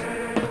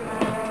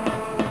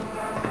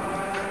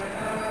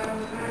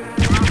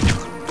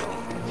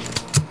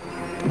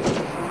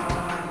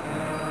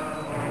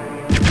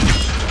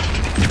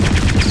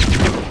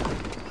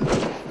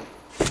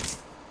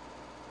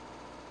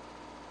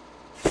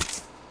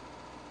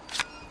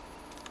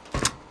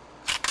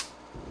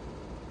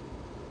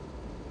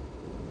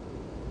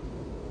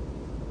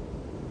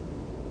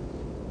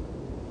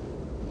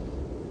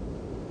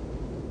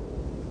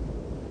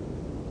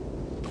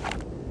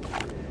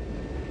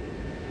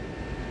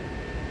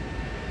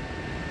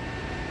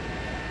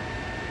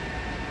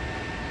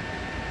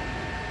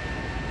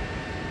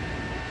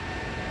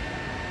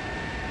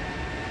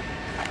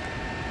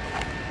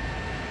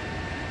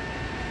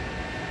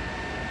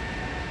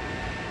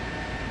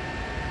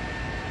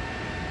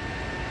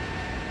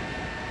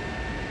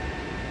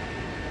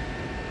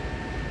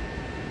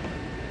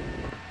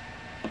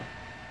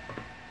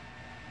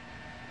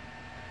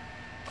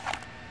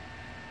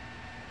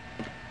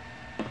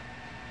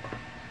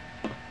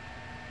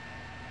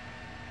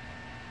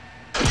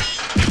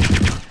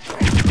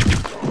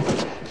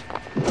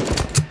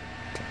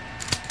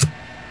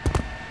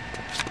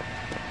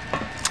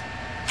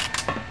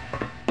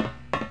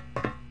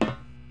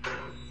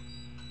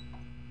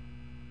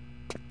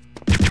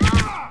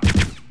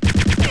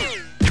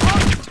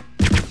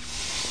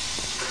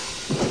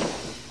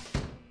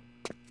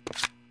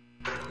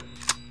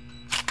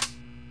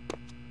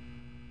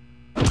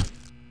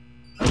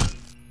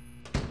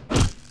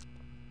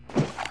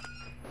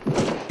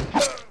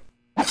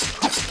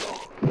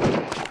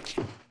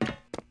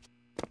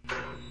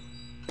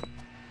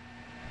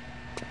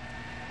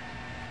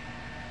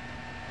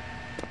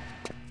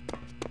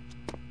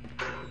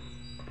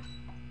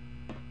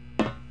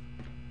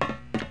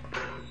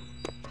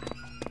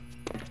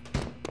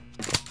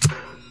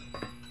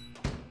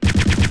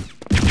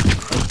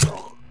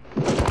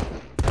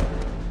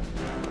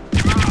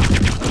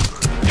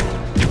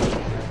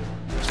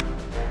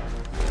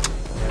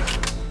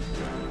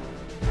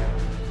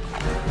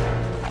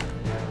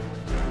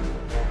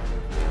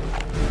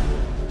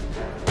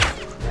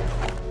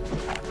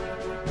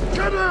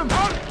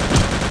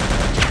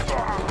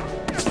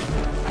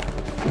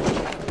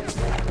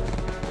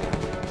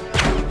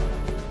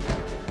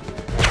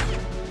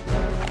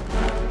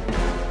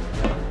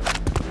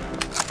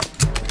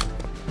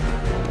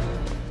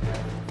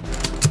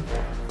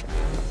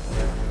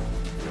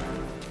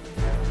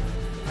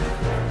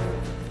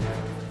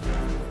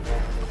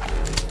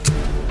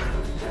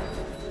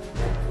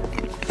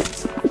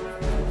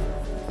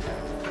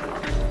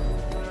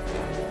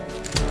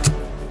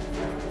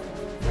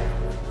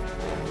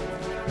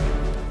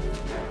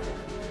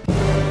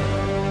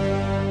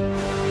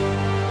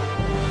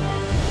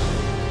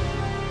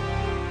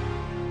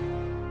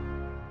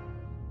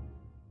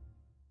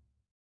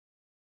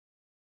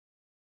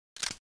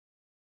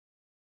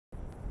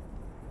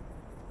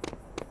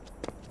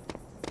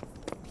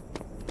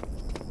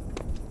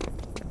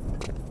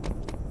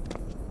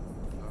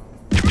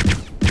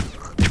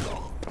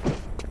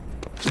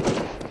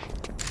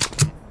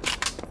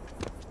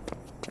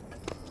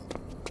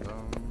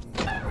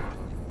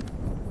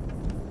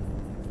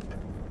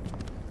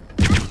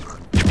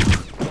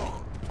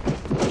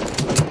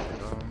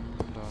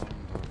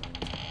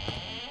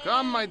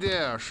 Come, my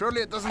dear.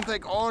 Surely it doesn't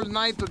take all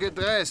night to get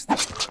dressed.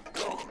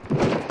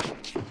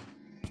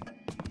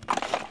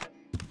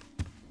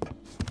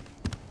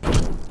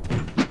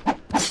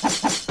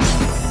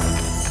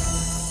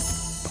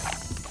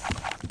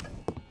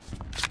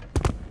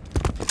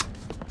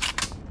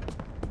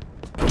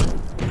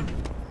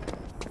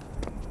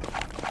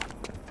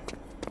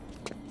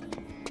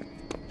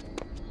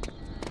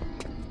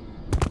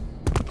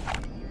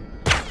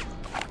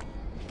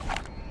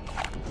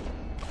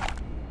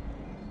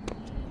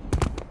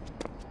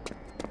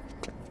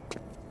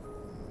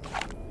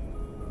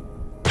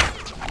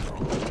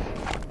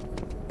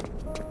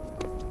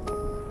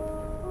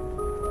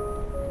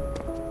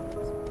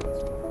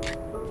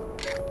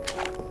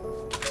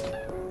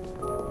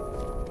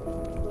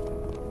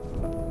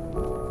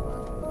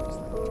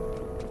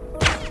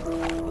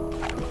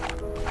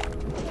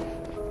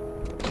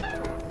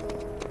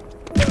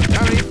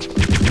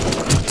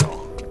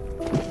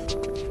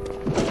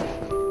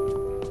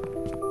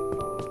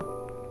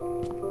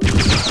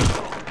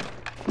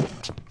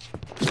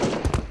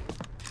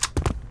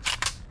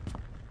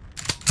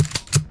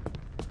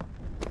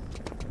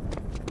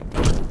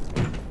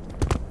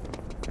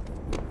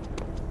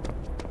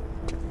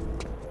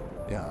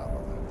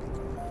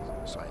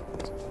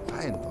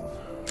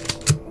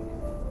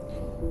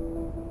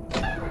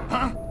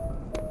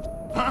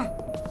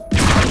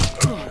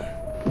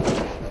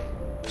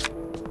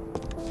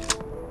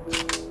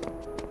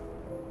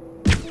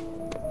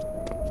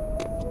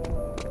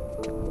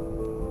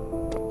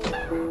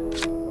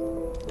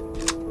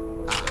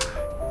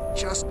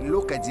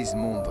 look at this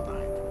moon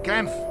tonight.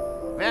 Kempf,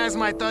 where's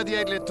my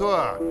 38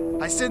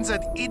 Latour? I sent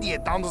that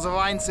idiot down to the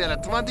wine cellar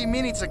 20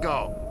 minutes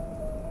ago.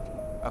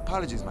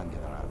 Apologies, mein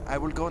General. I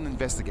will go and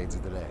investigate the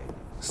delay.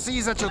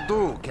 See that you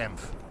do,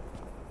 Kempf.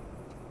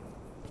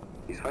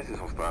 Die scheiße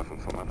ist auf Straßen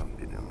von anderen,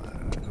 die den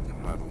zum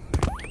Verfahren.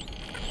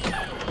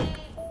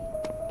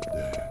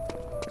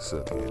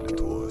 38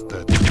 Latour,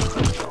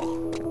 38.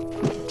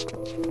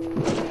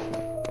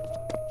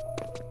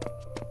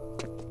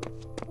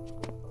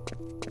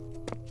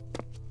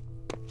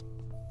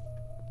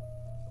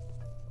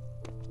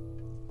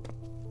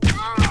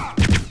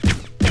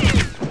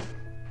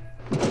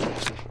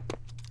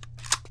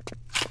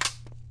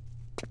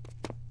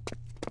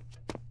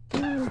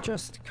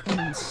 Just come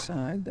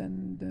inside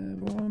and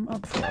warm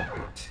up for a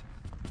bit.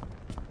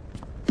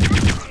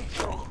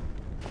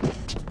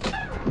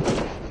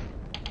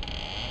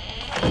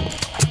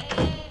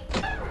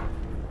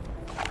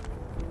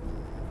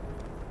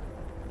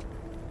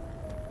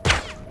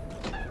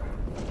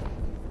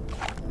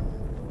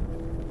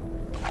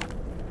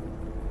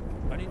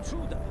 An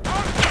intruder!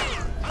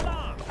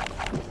 Alarm!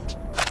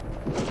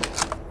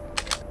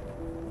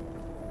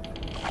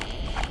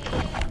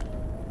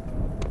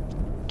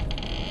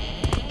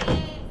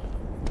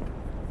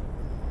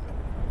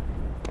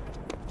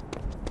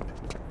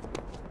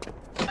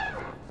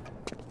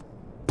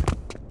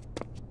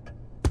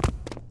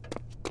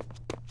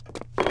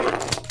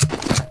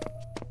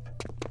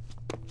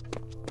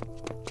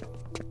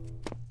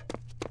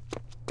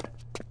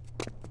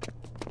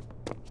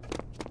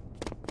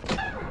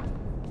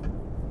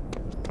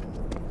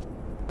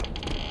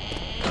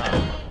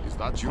 Is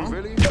that you,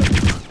 really?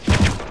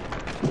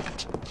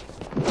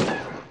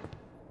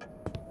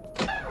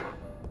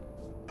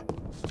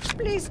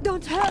 Please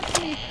don't hurt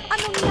me. I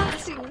know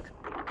nothing.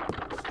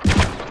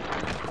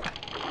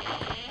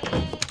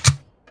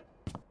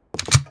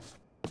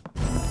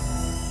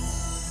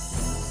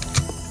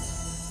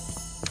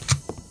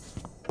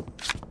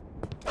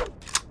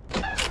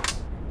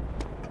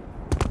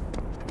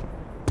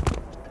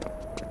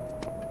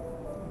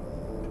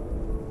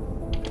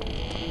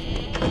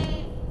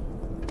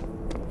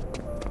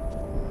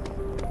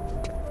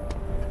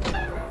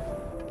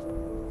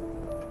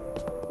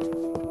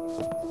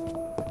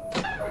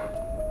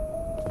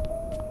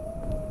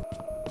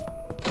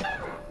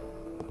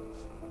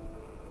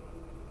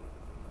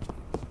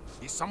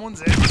 Is someone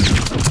there?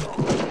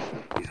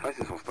 Die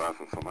scheiße ist auf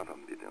Straßen von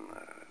anderen, die den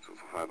zum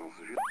Verfahren.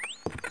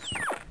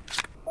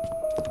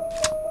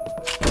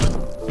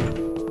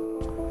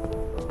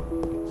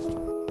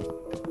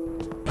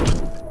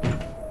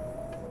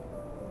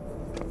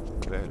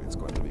 Well, it's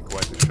going to be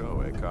quite a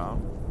show, eh, Carl?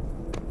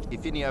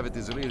 If any of it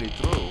is really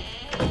true,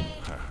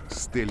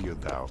 still you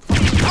doubt.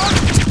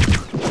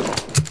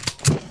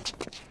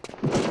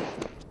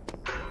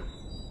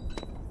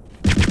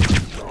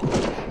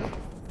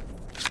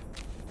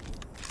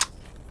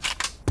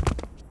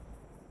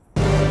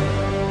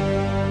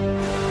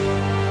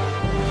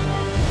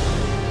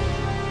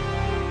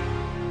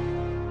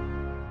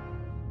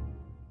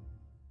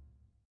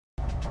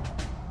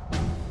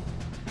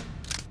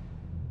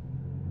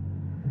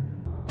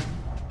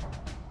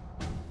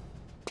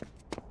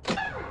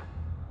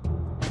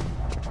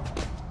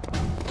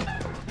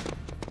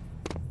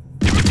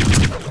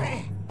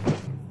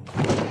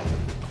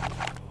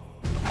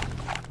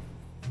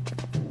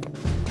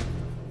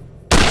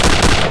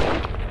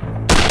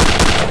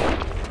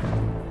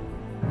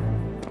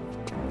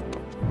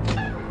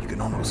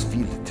 Almost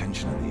feel the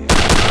tension in the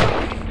air.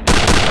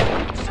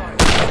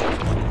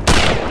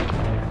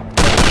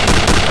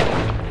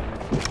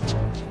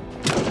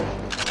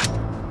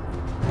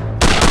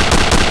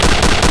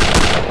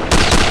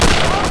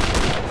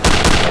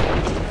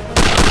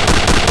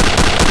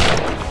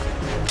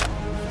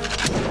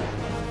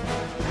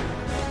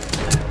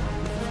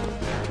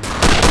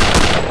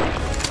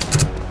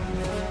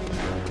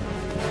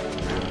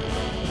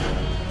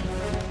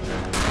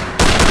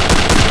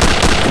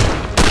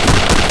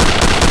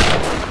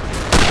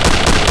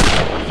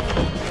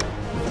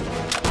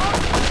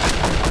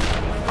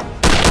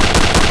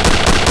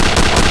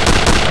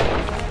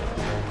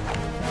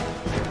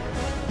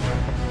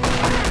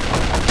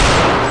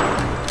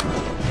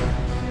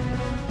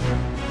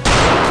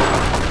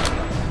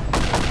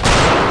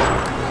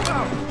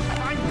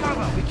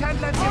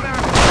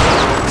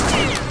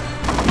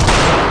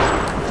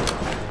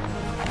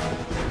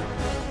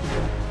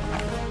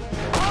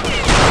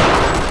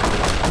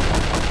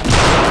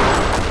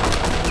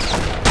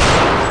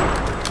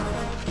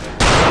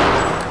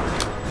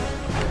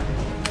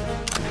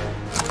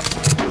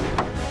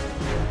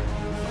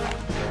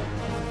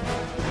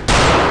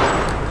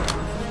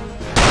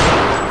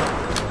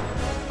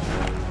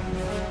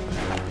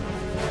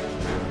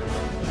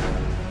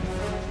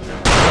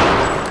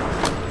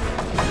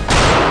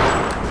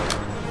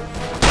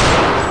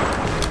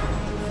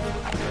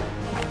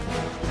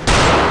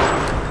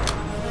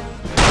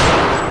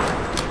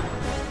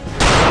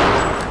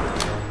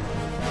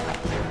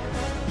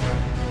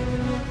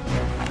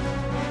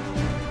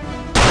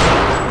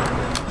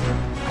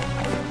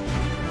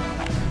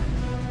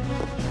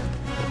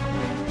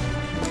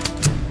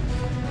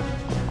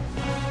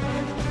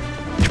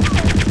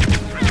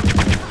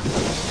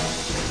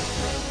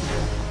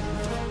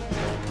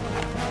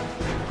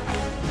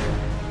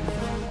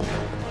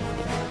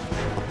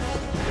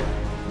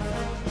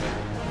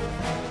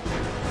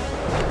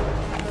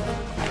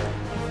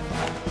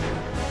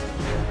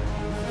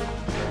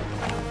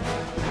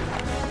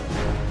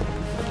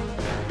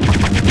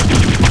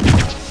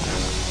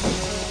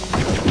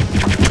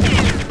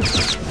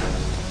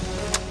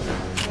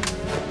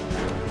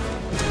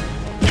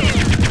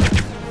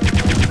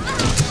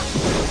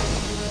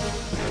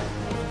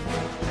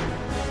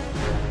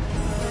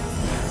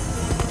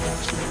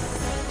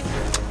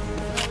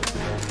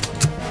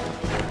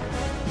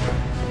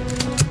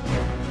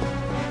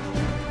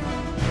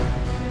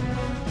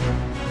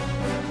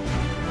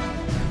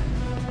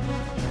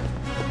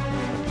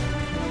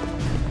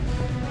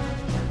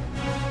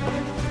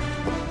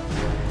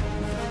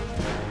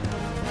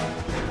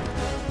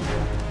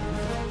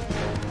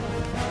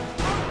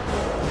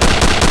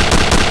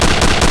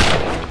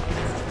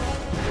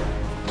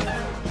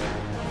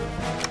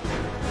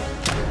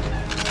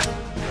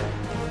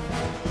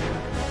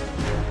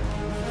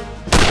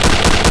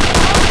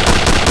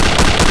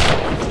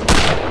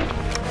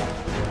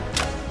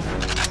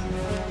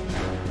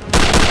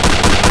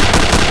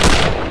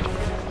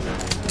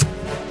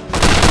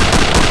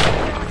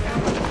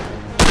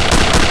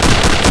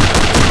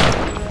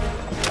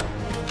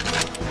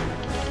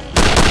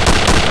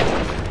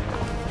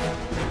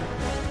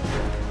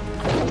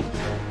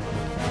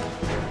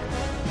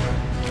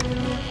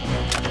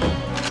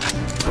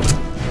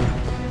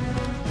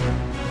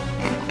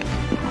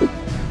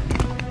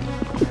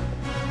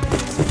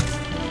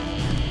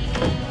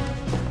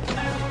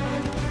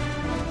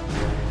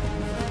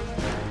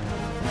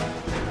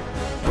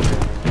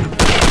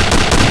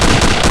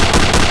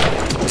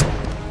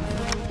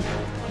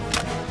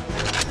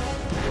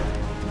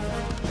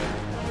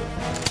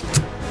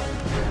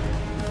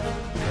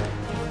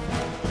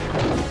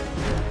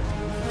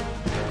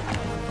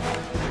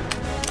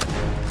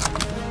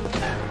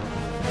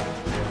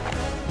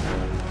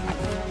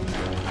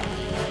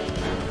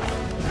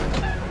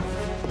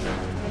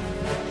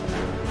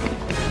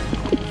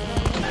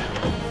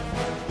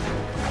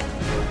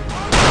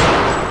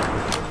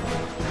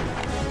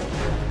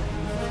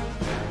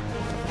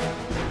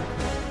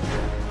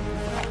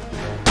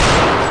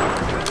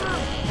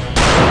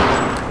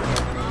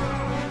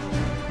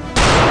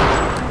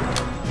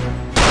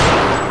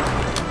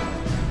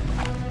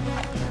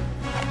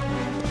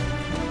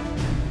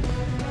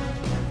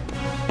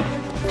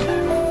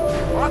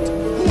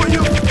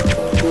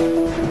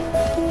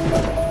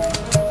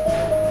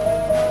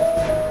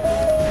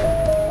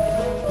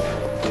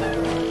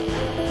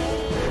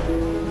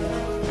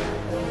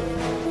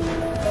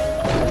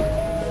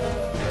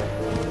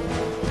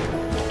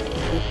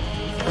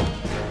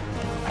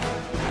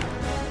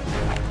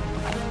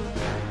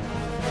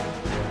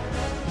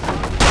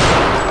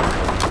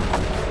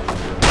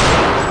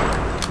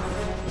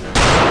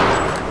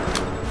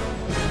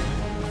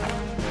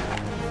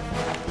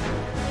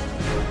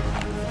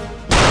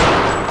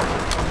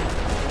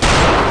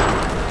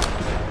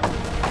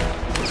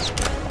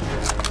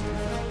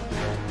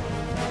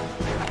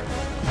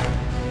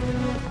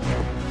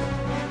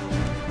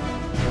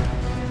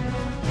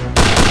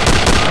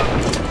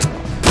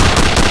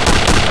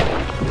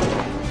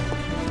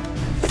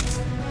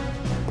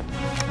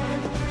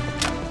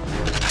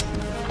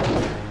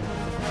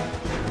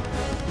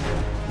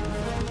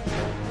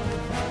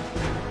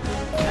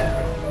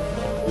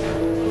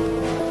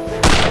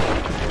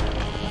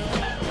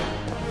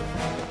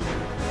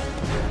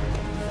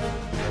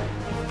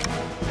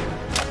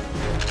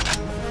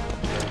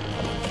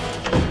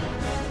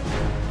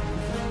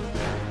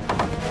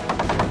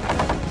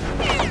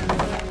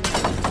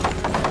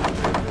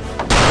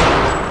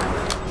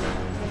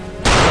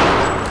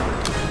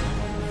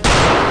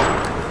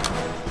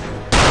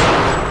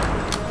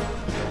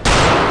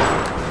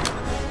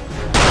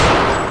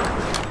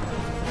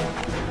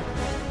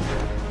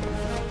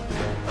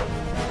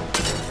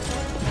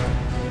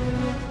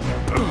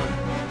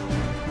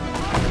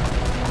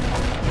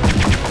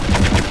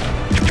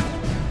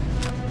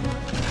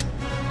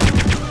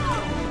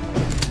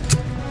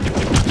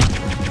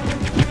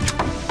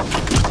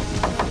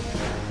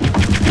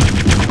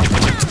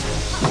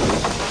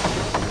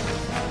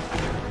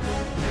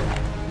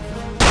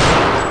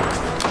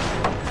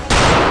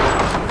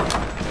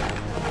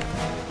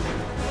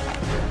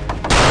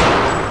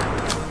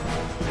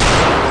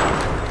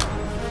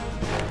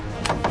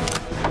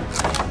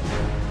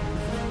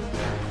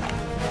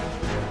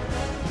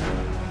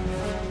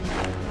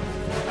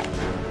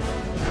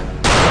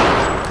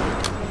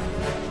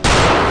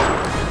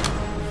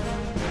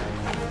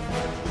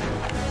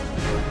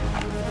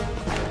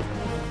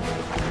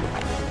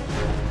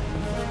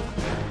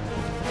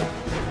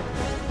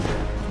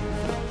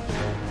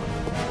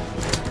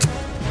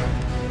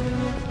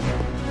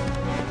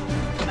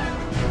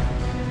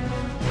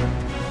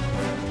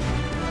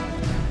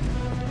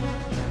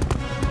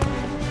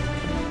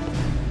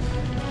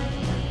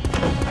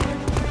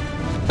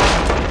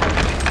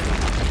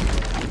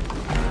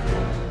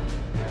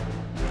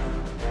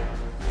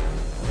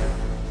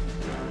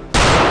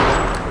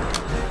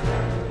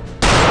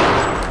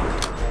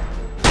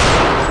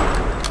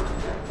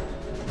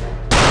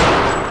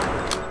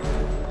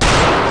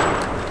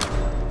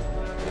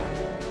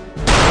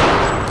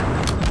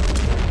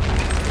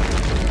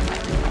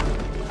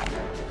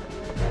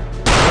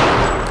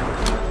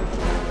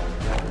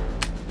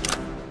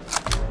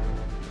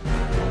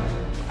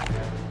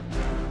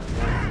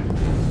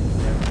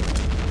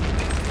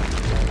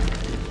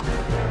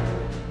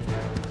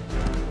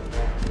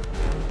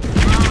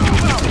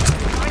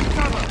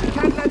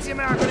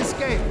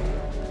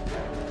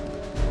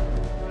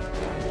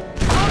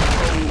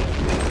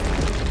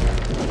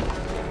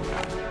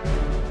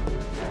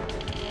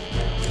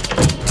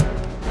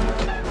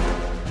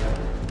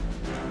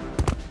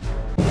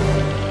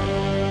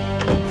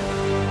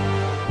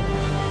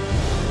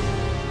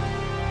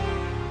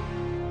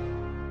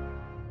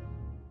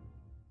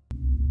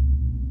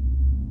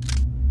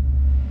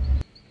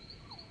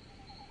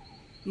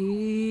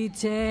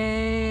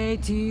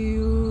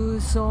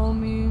 Vitaitius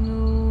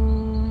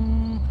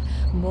hominum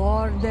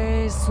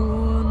mordes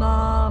unamiras.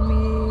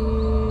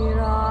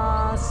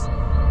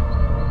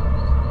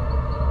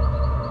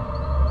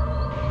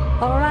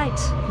 All right,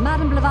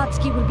 Madame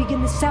Blavatsky will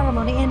begin the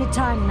ceremony any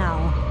time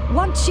now.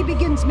 Once she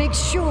begins, make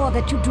sure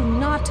that you do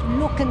not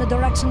look in the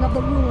direction of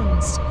the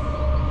ruins.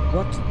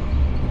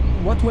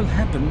 What will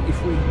happen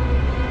if we...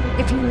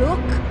 If you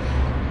look,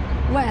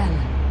 well,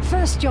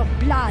 first your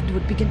blood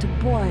would begin to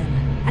boil.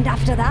 And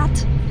after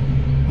that,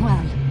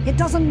 well, it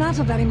doesn't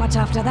matter very much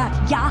after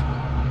that, yeah?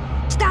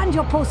 Stand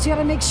your post here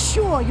and make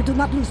sure you do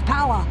not lose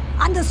power.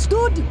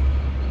 Understood?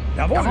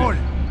 Jawohl. Jawohl.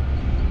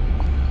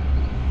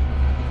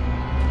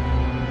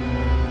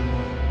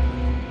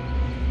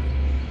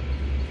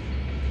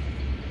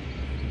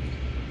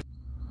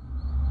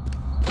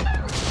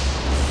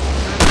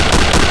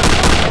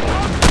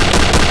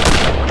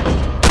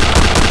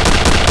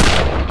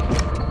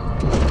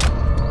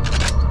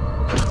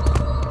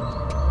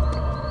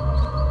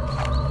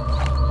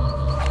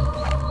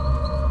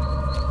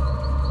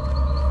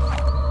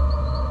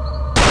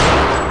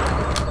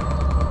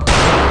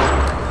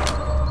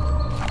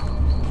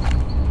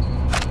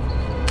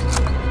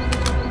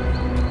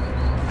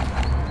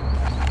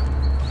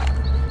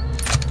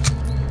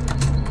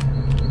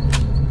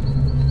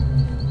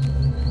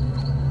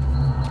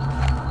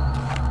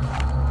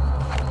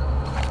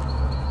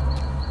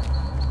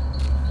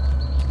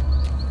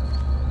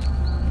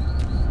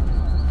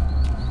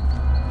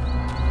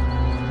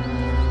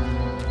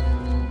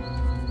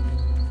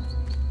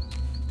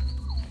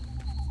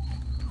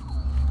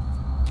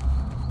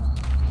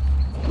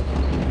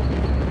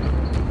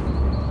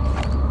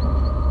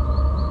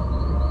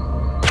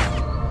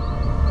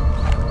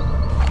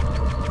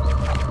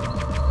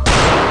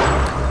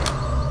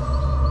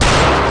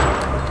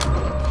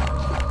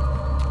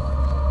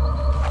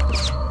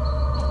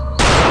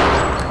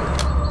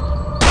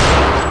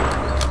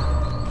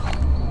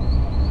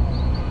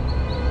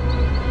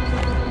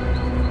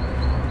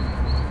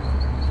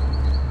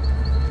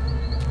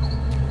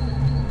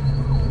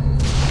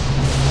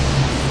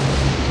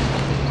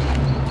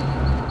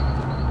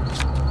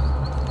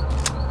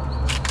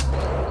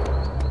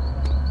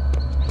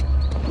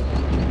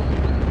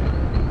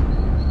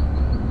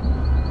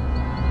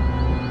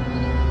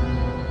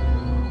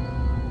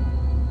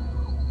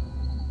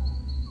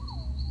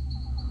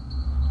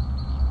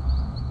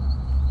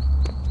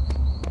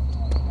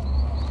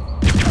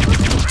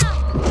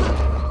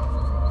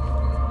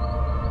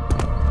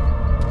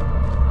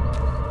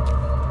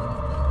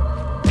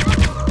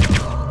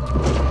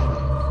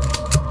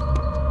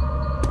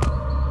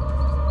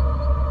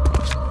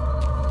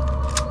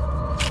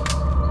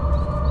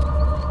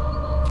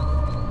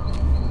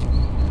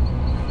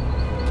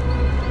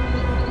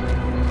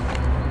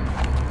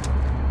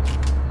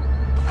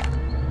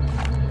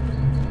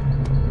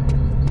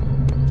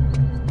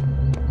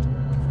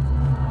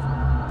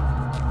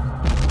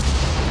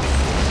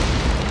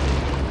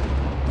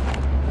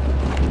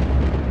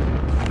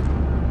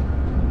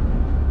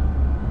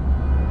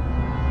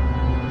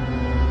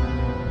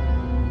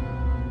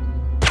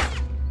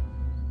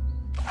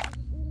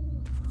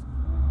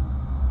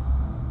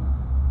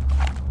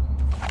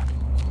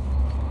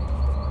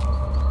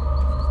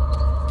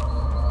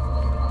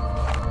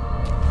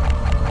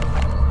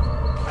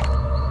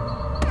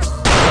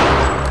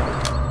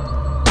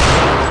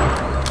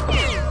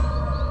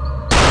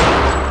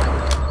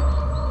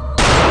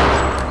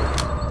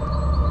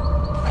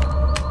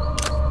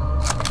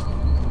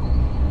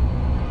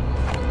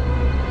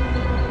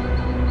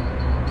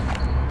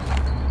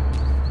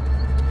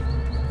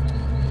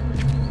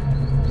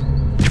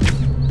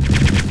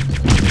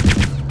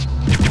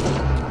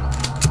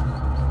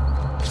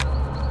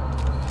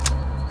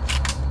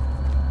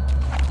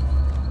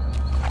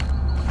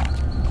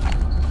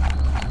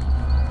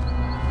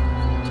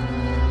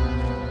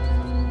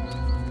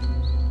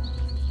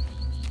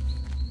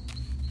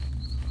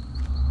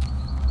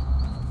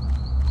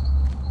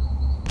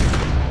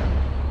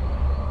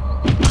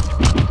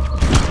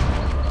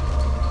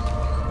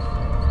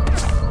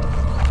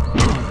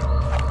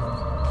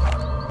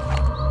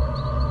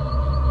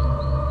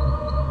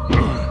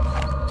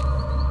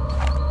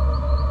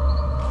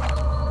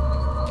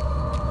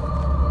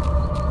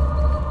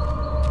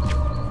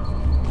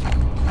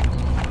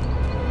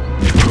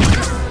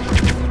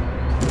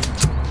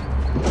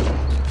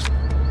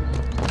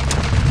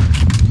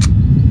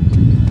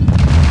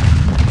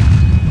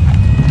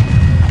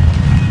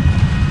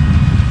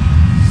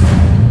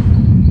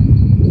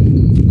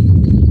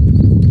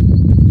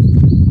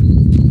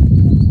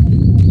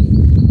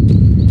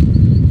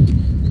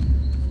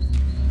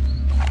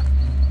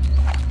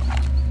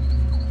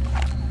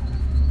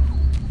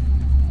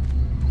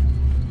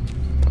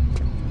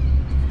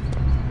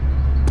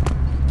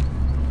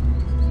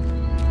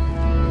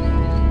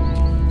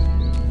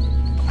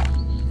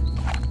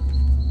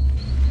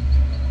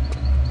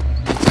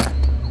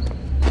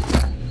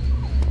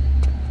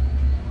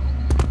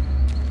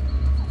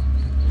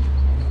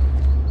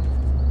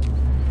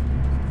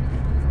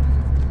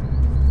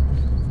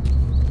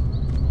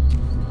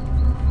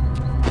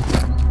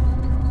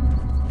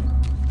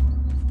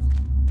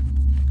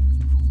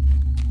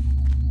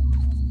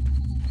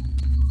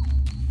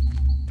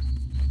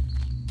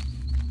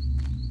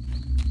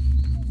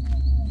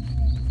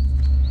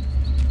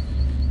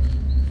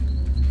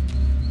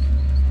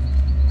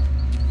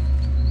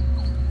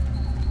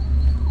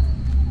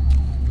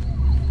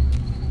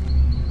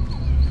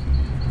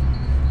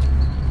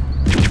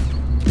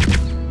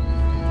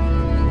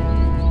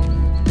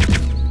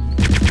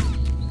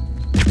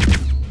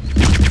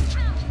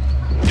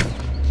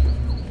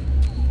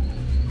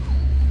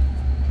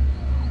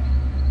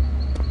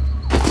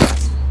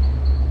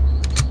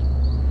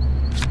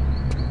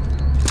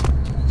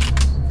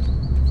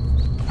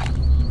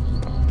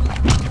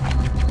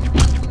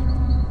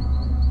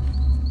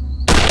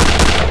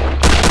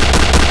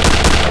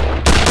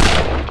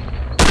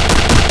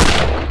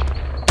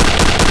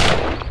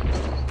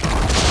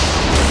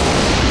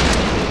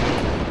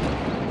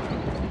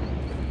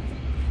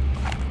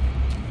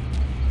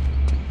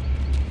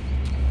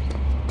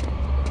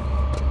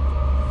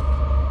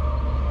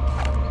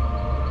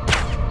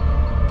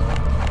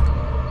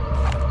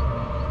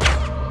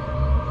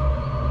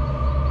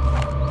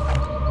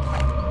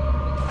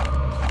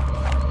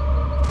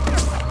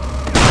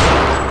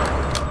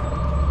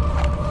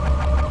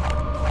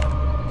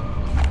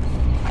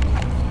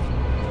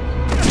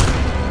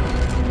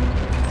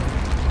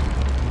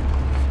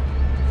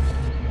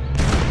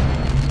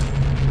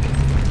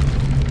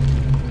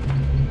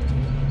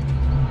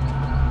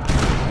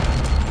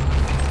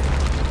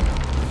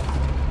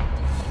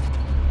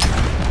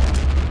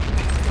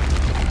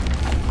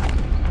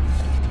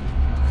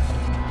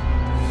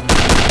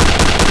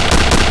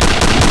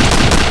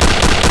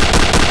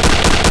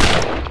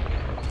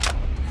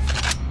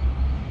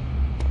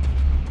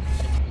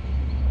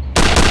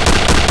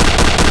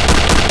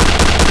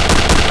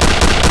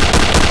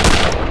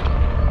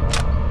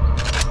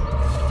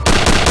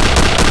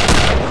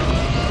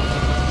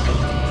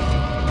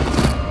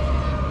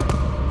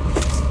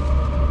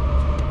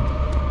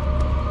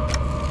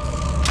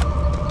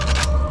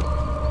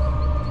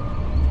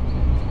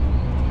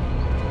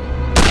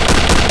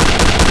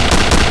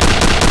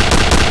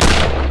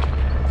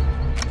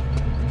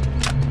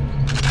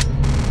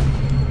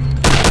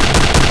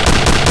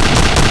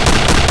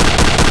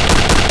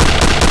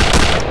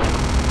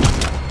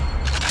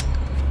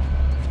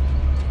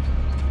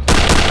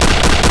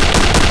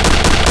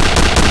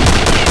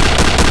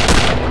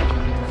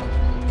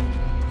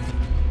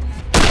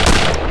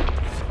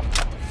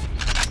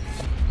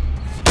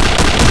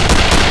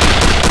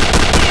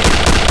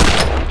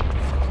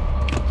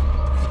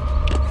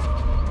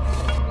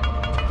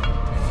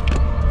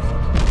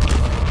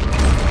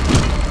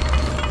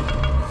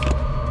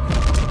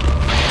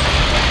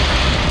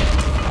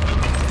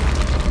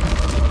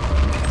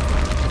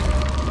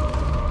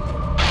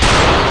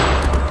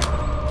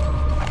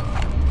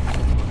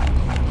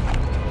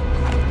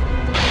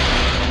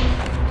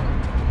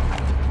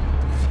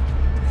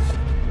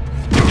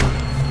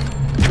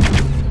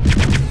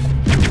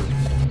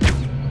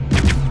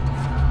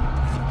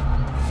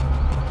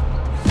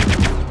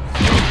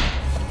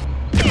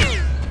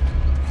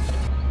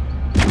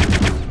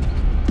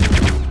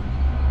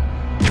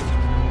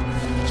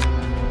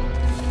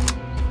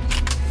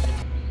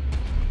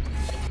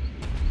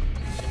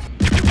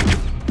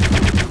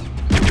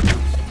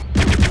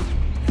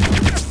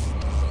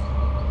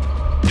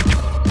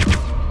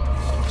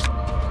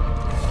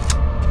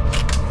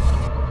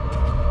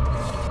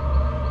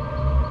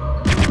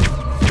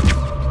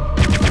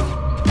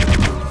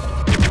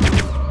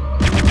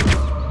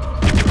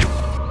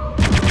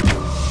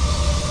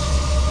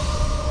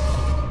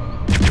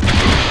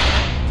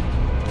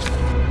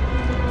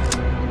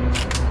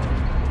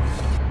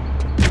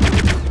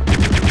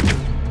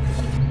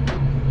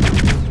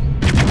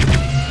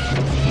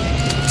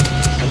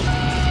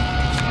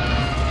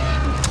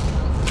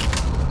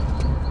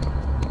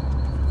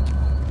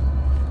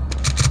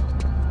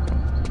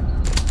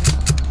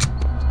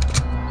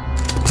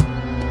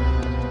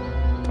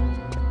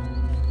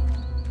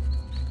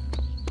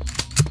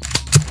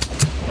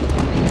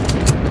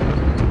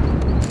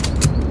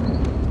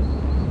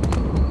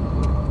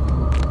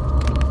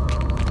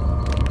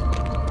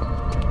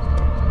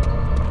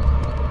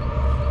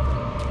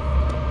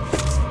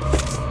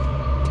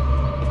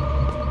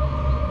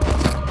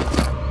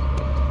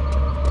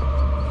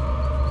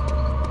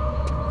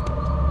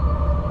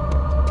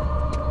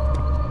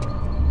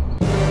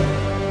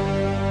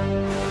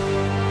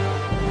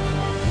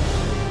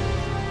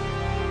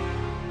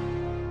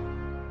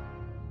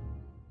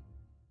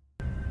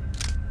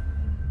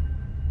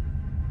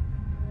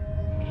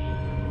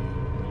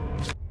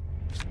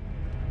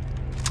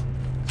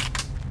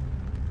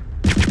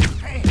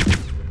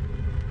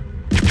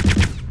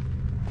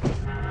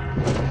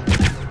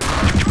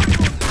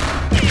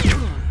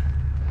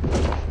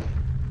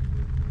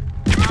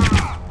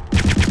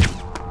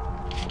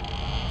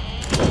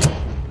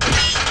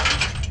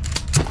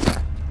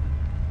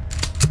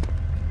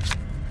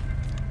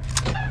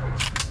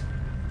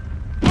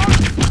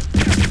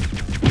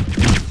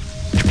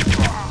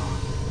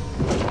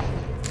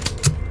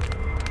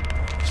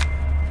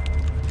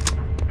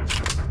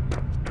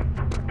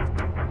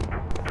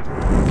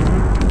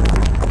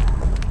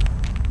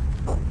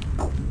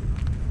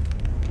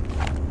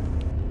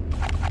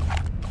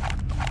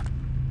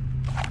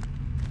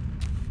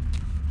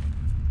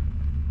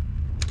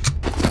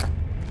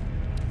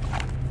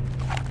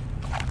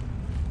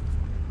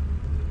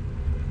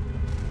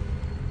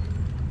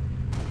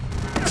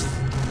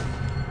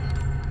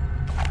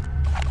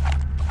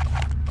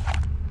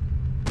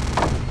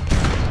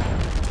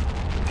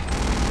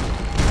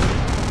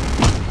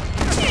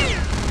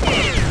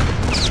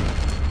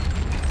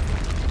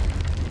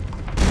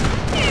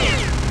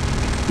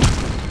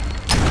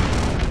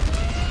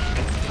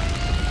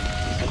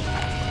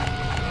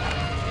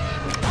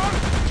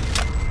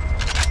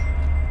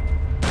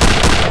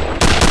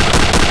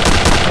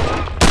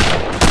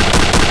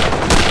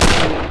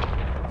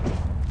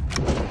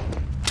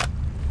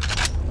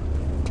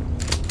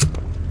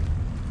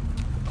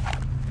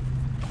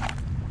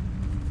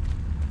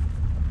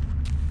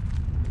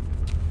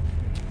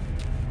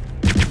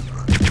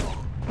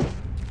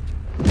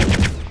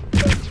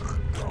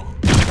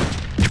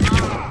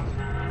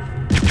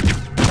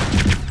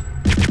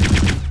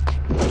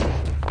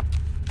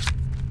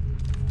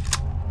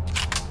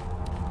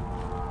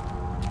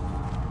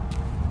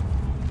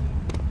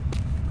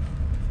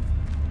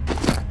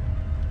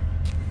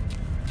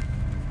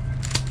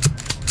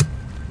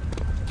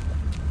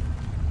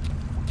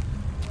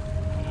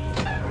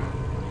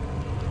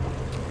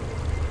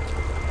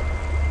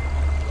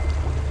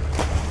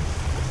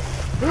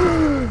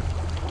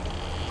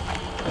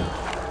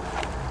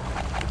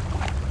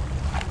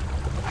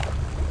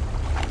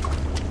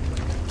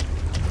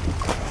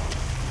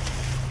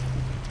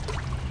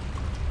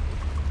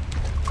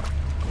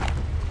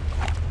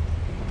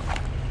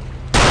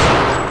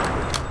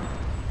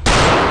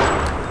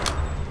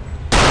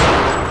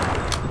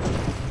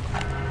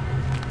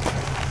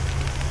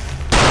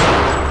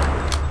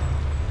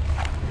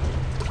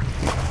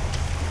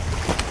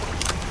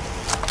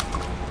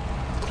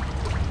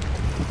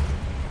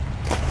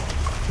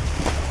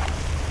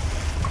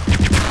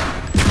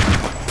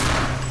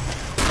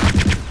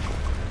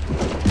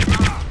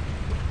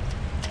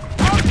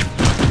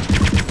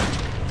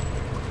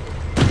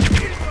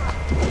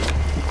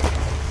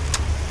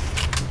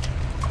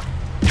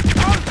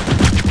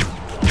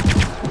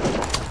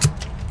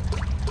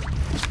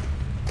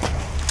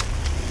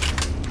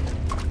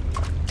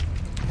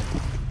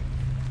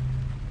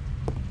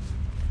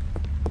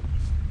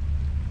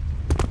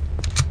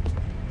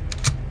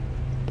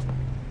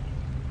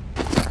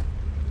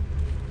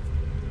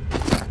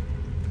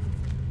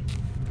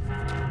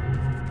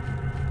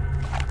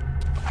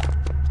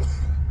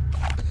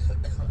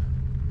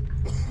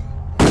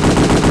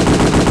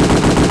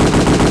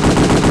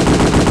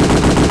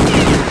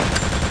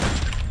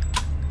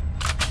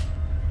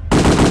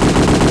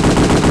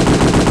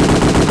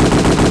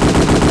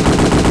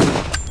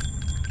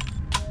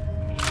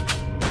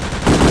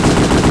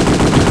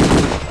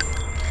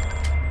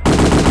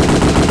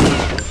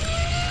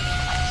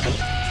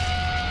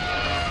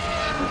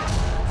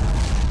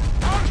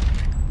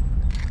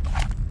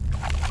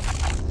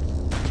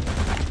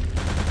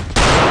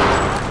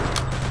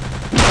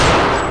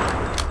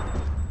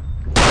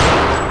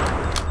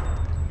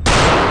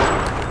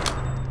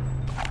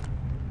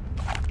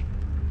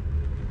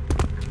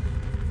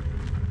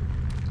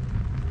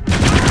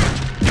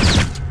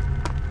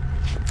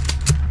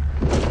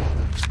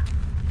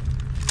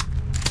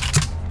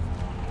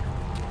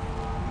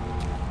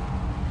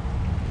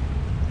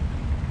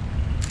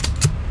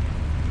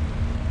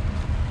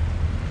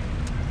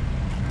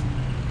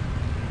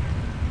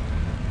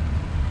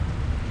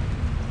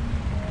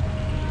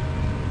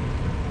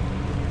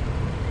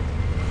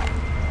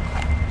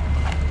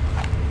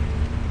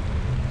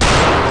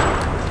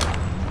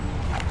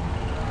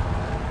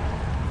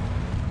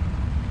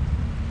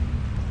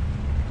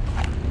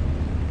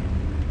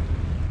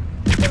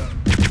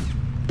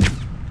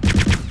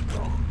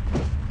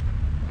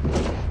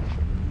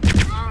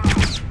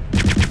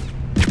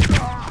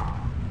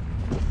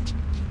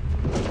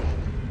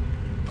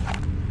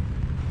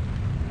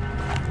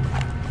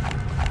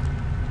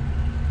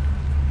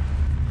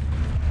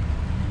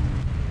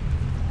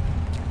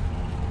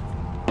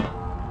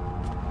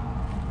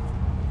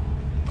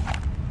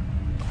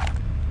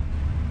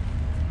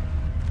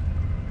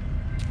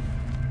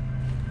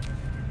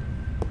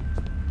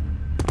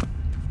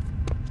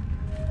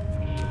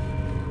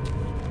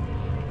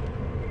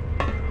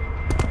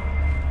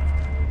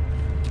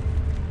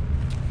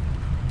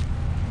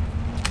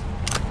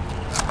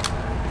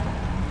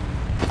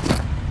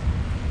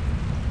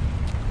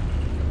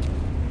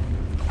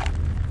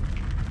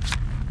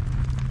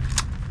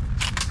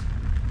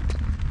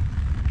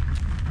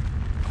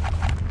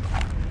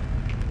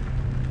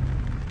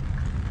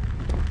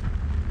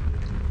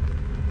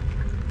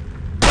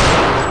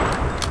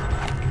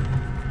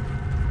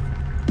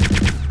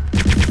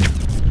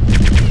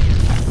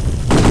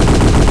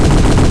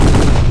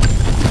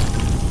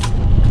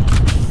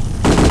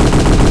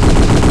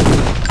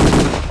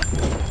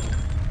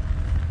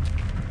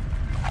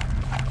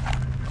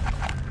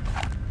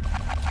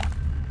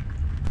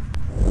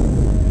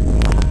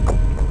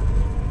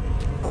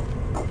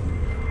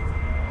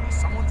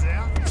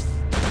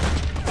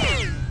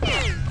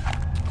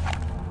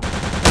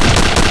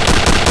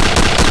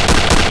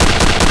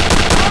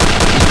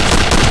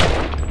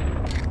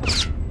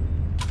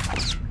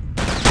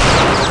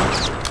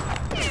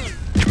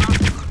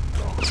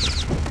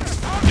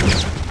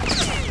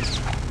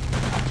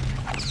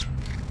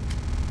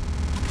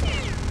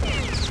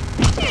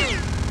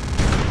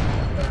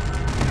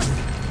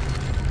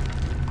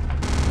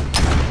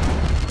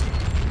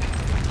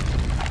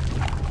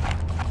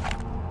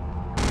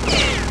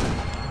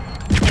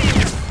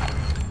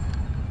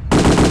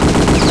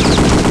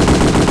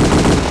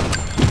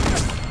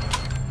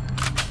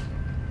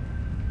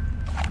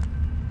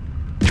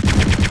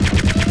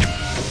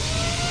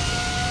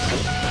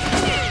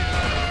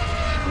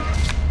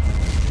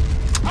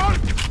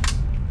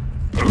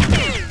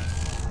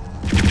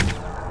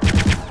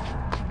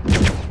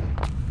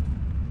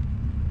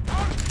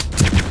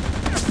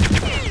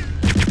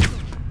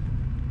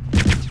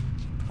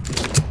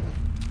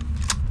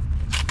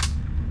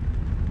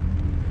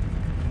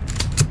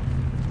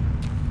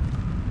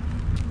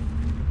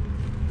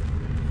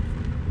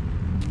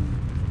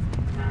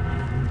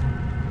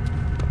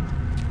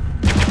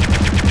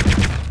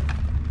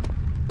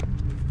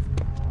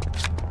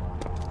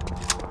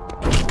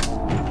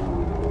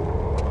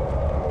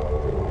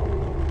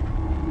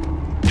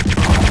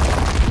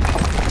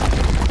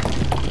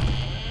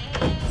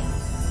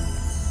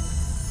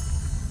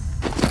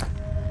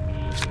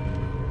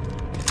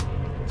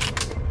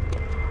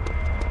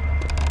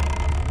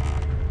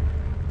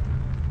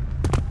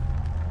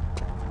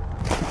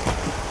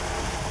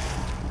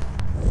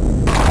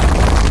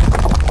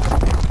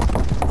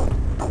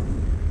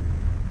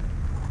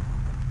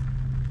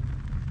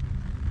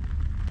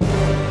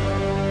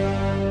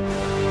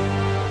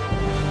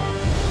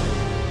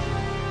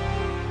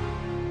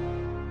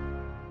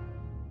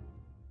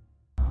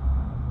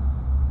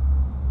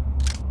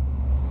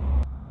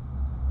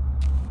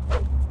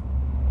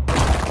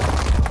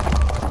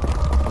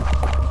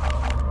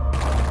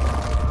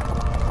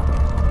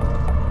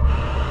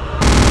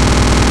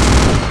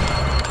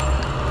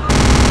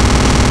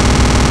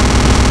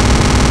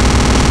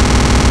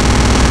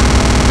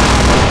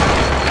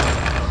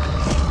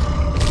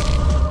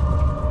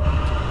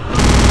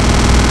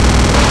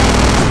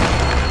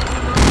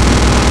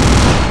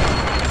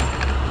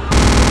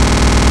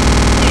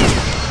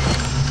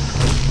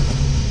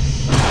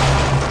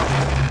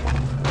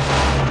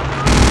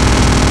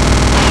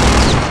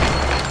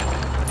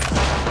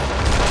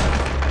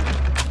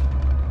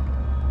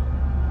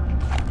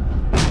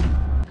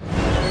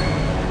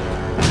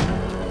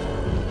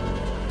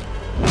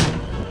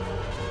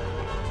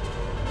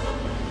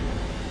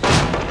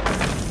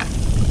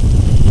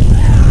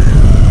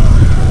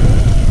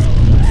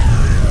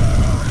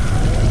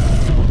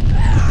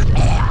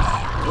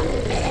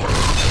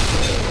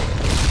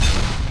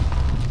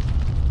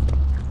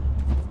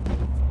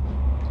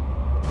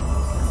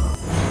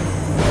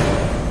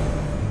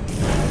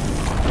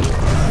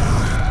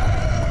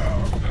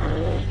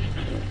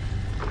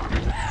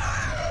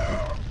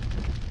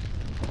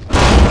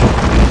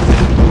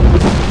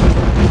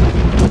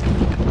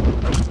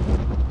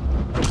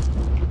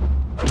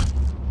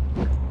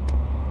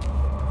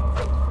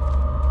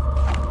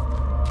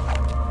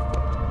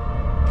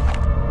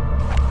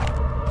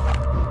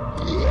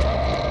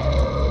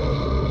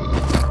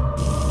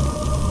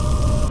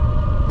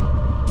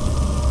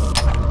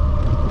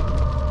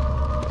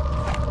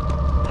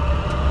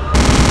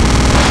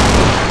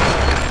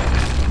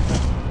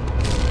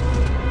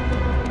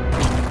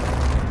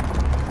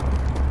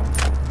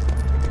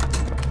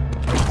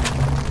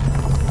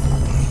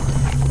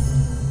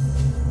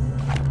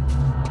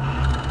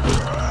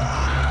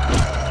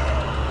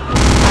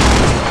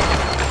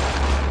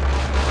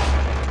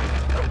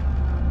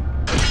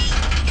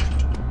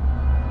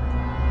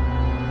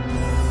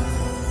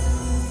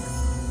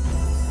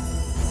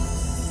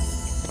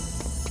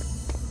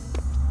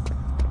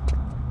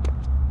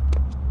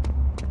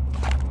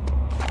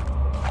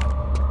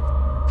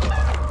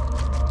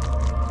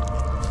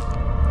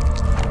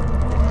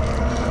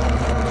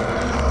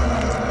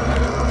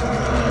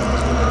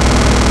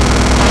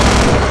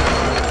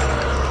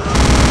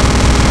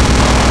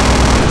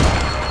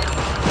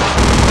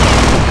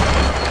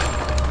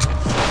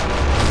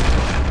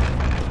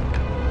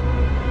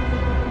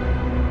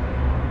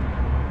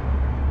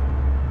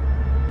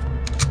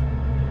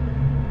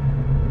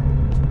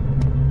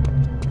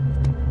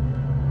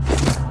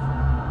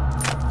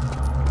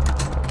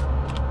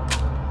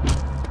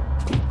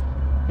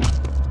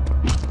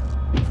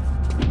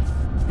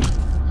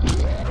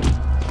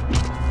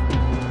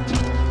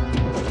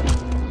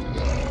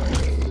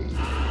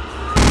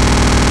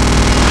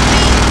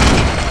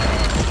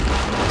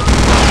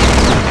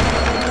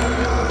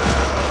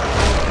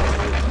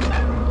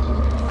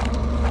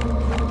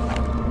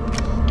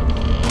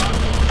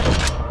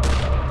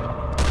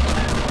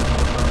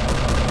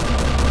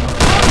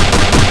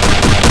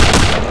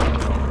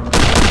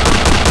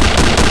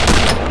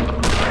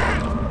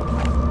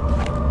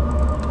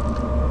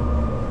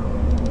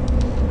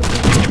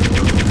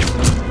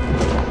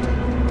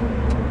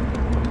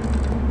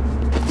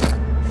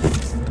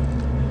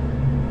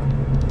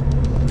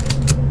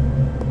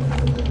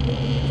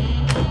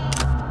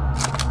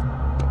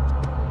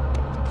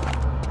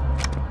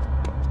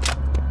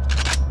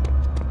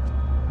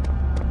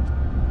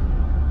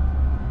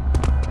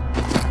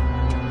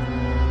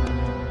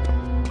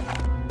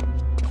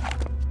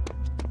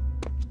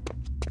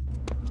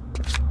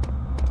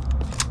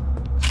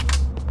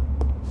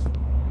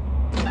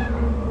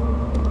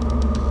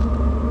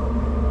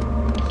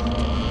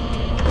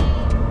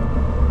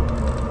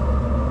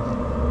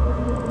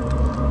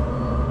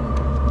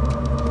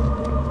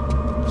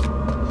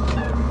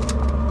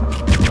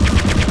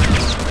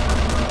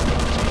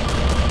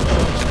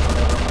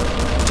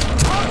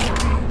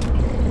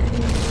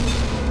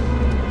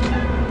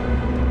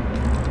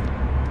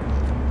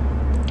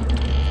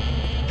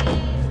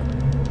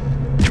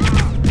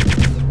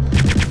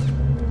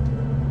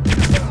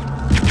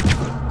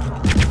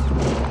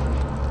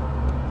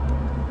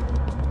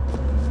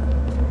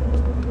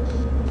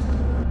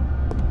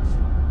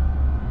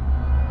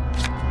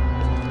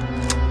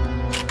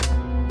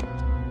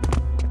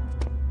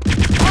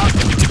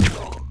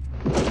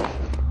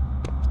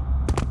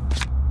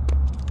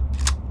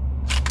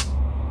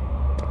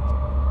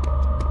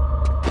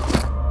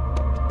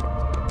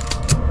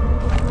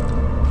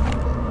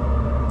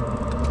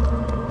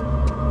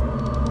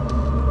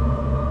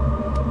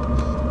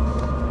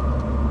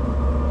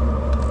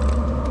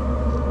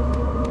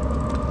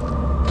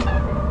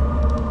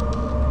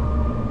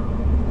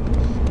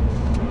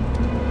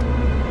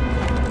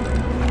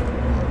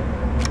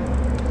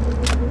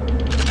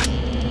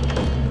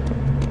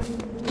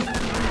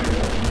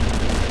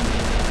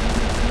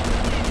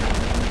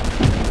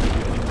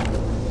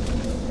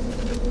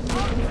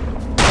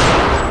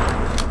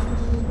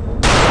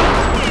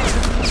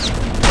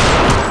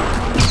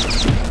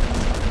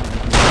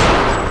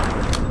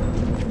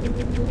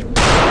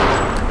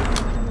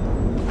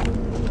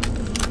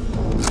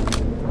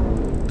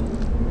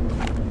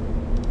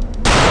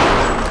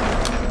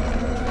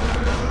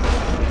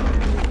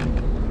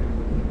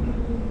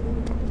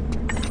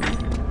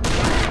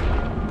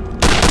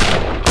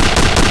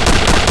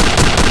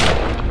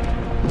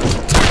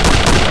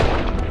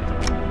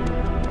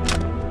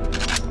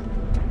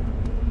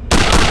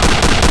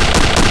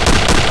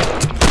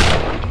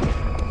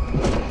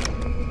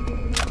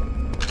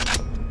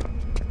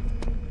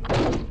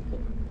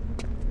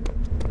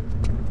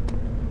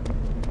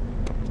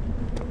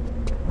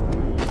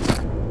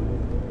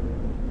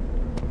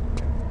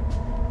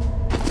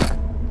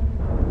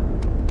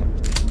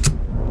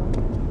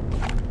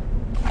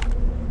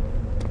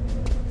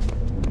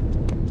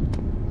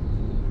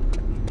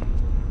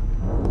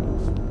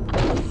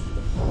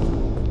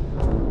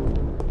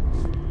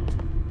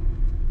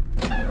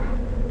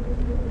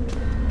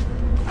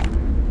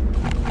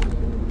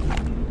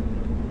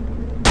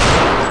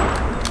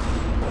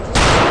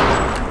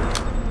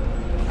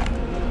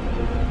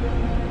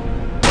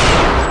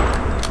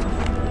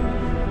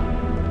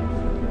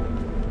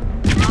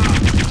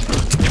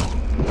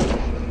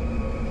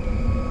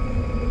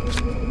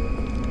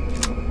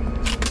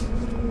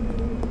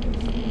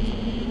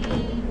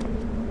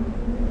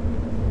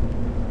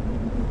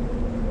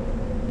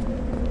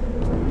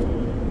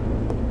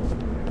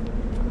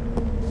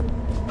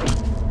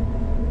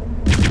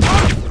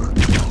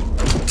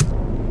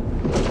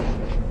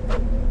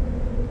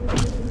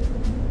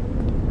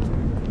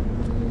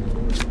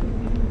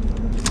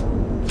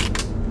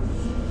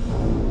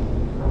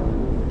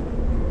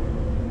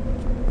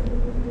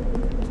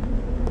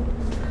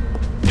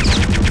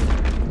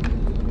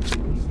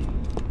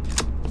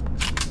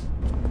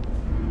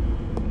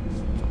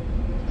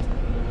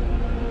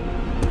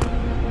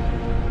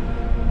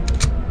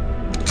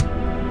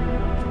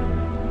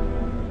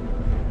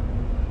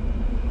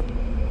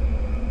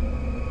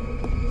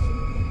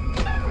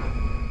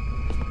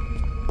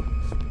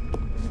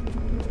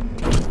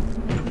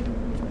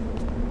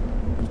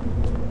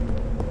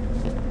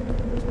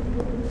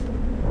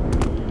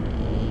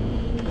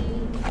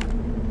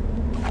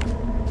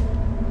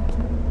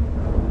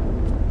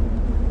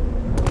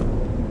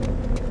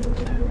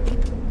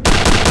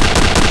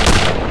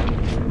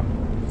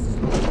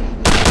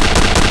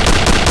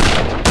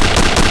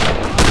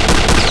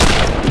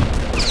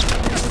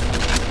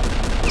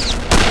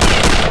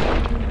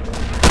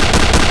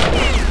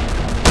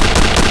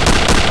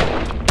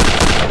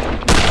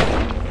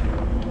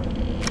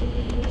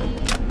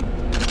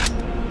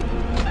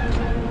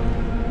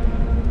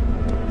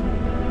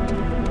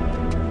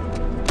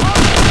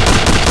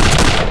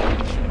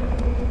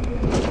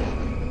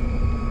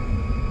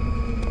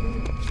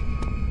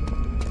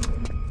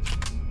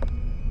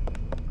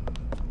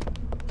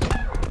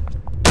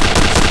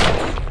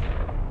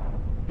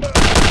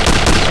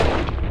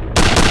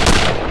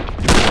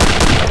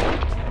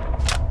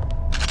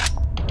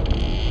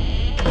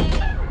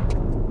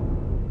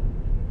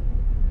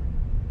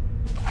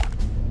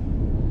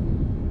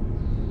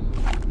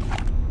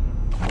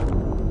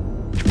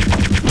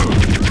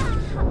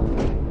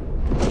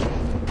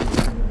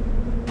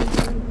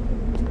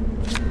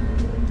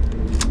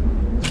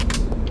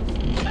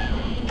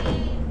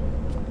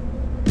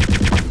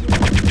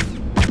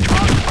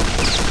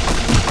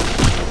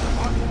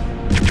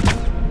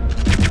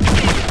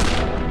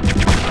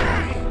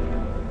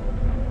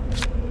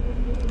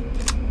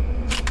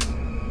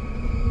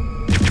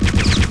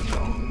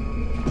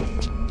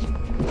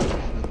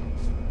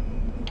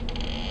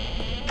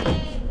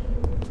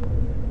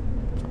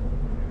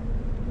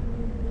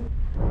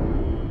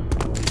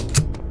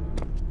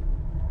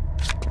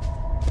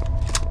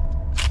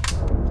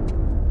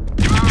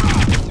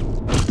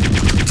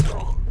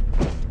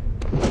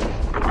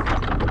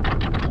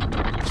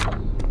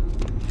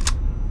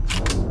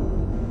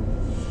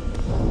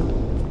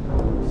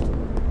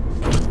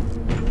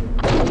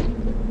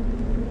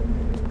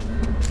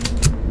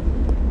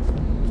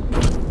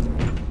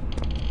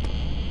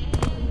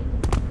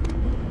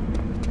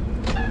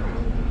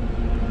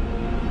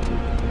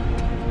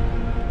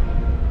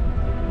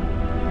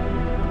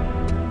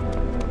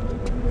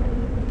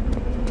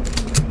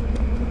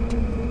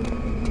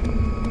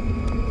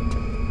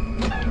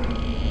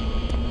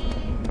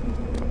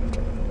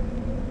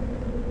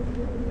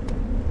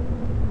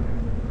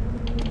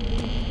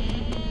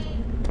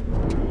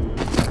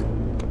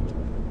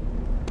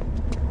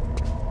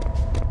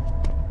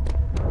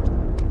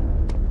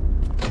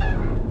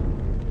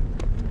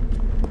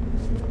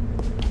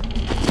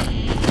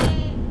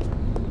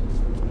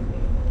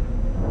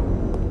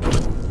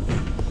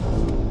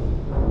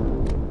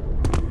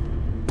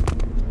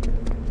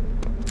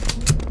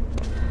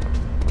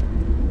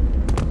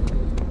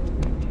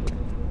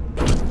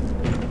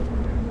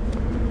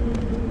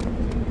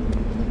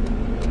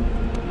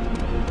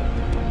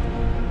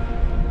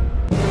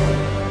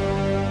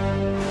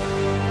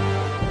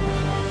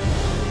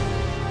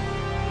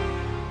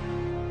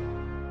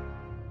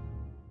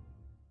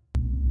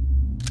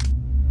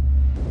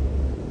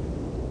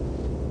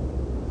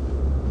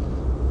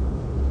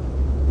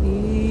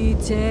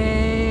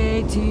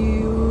 Iteitius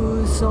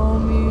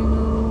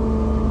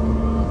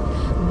hominum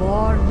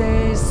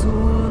mordes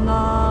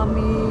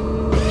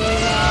unamiras.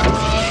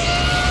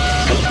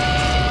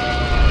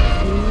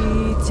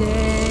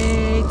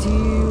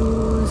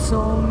 Iteitius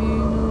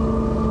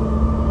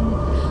hominum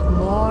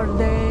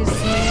mordes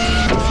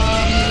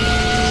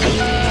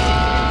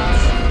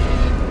unamiras.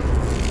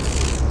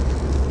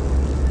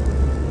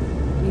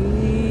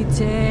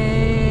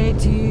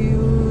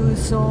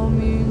 Iteitius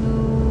hominum.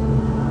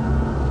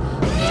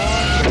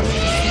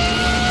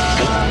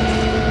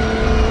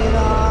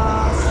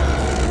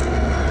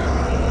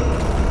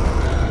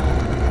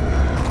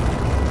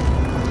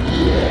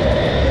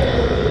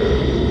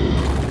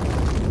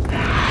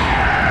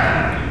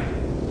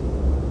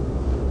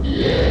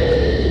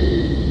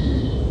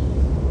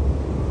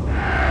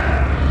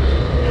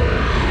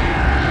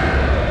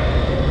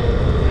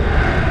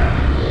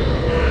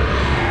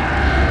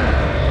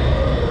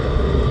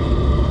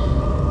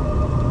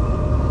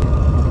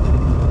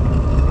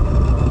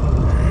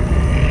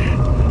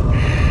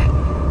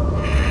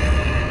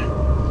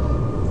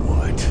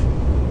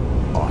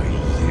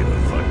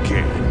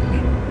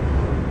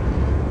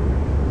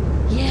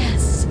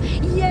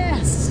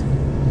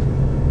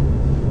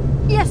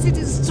 Yes, it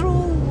is true.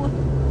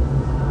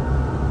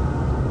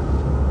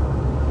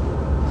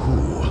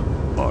 Who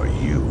are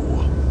you?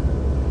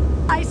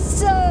 I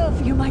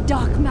serve you, my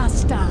Dark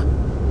Master.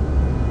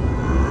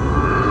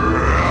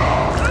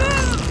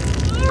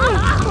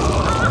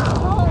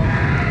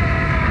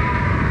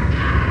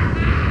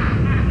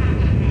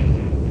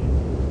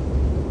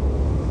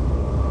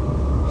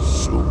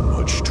 So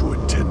much to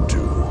attend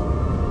to,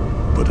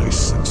 but I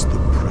sense the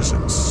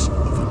presence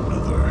of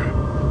another.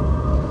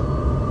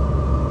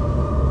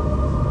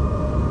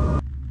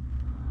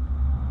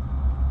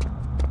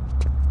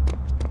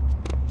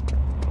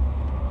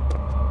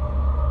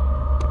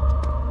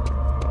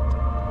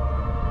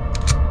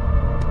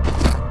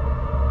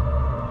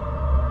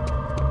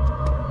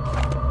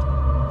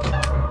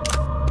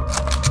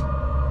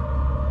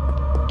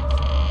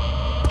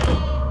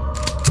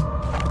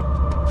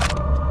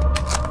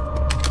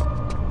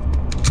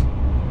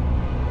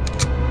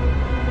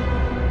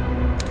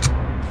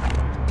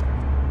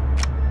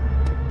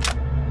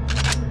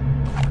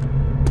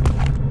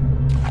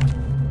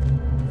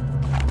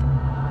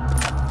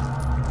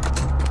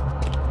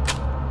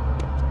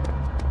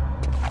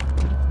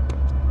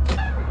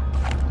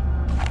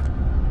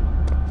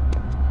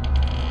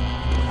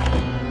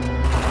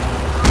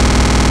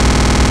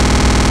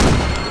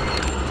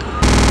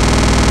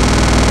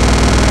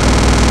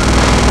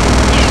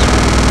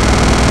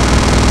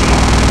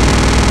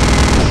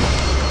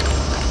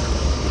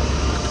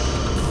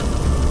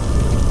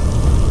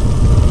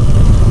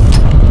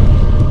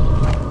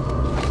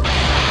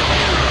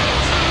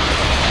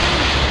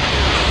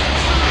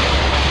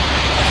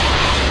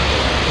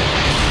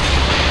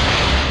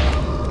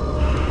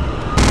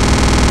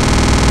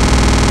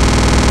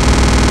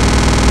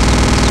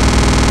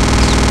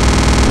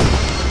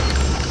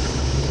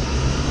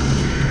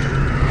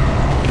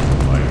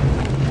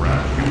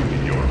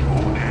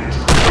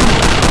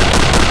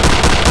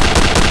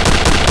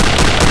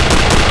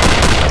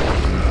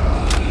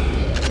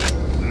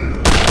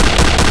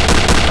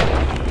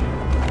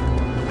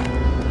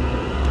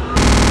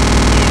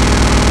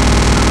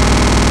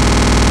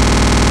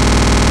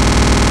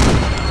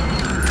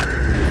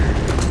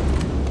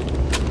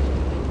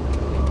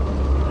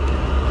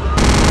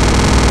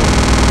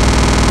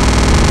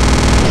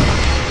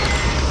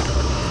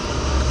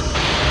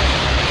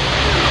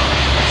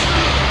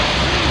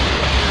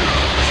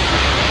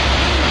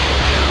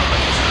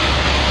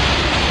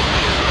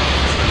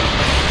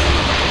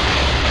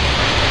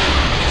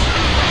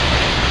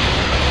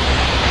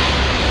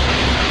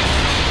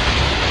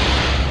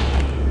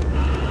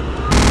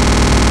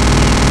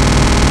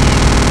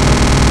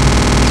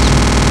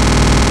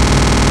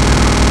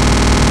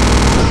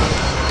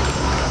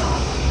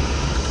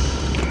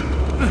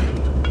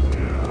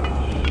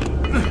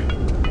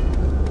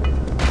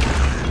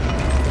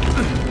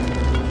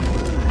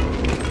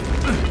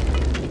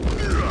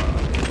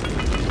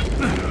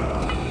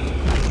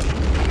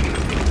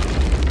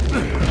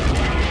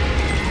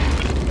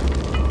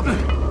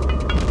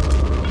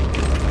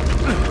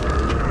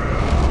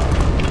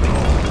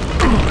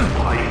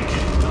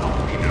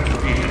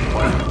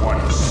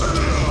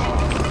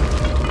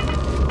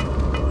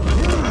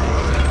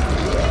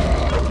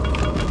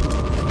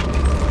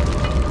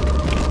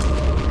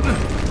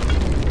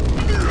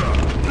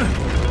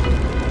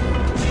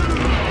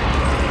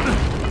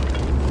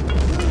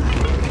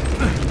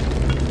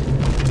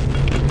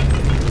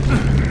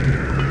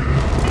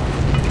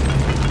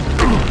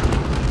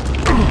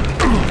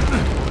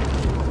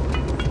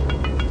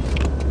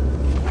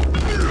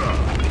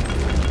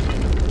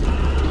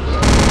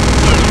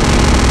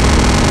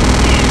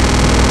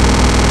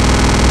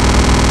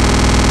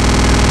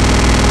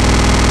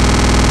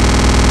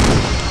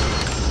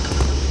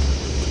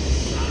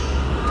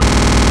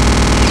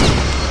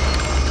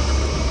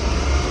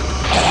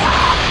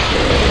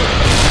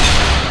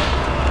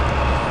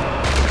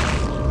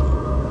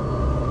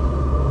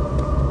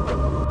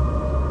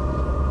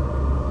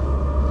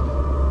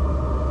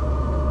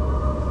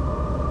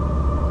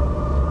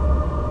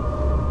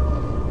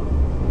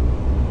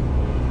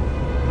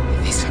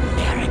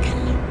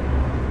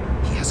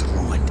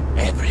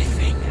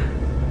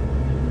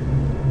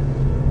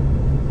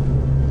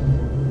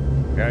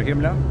 Herr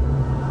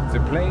Himmler, the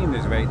plane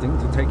is waiting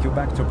to take you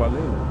back to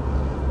Berlin.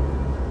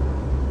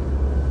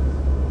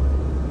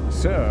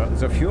 Sir,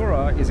 the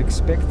Führer is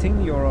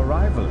expecting your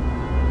arrival.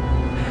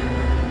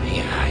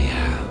 Yeah.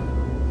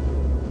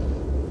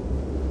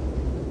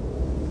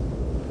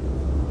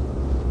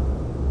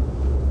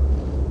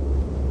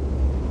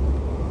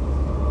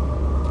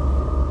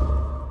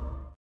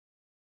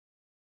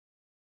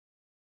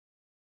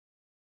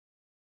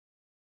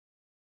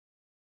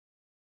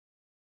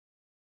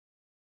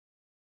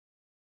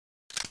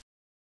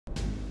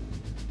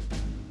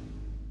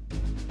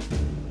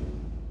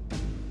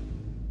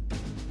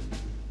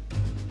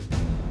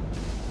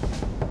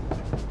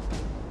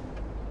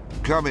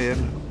 Come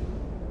in.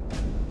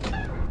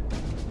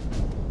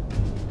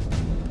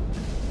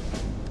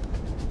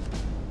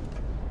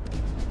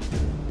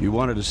 You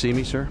wanted to see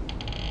me, sir?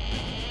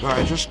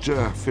 I just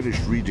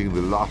finished reading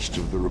the last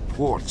of the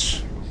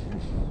reports.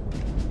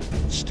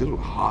 It's still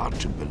hard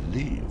to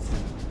believe.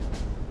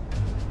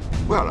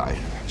 Well, I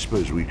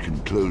suppose we can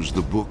close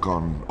the book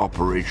on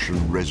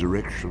Operation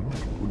Resurrection,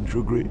 wouldn't you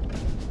agree?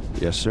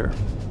 Yes, sir.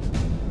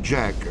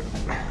 Jack,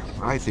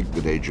 I think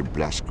that Agent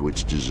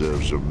Blazkowicz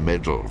deserves a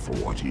medal for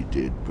what he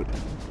did, but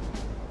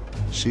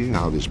seeing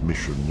how this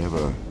mission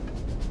never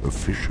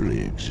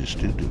officially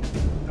existed...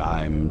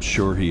 I'm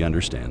sure he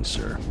understands,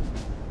 sir.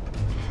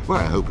 Well,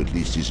 I hope at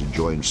least he's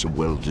enjoying some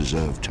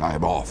well-deserved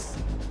time off.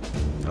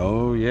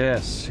 Oh,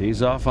 yes.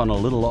 He's off on a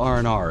little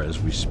R&R as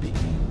we speak.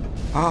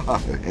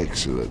 Ah,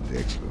 excellent.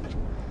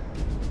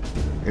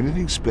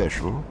 Anything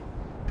special?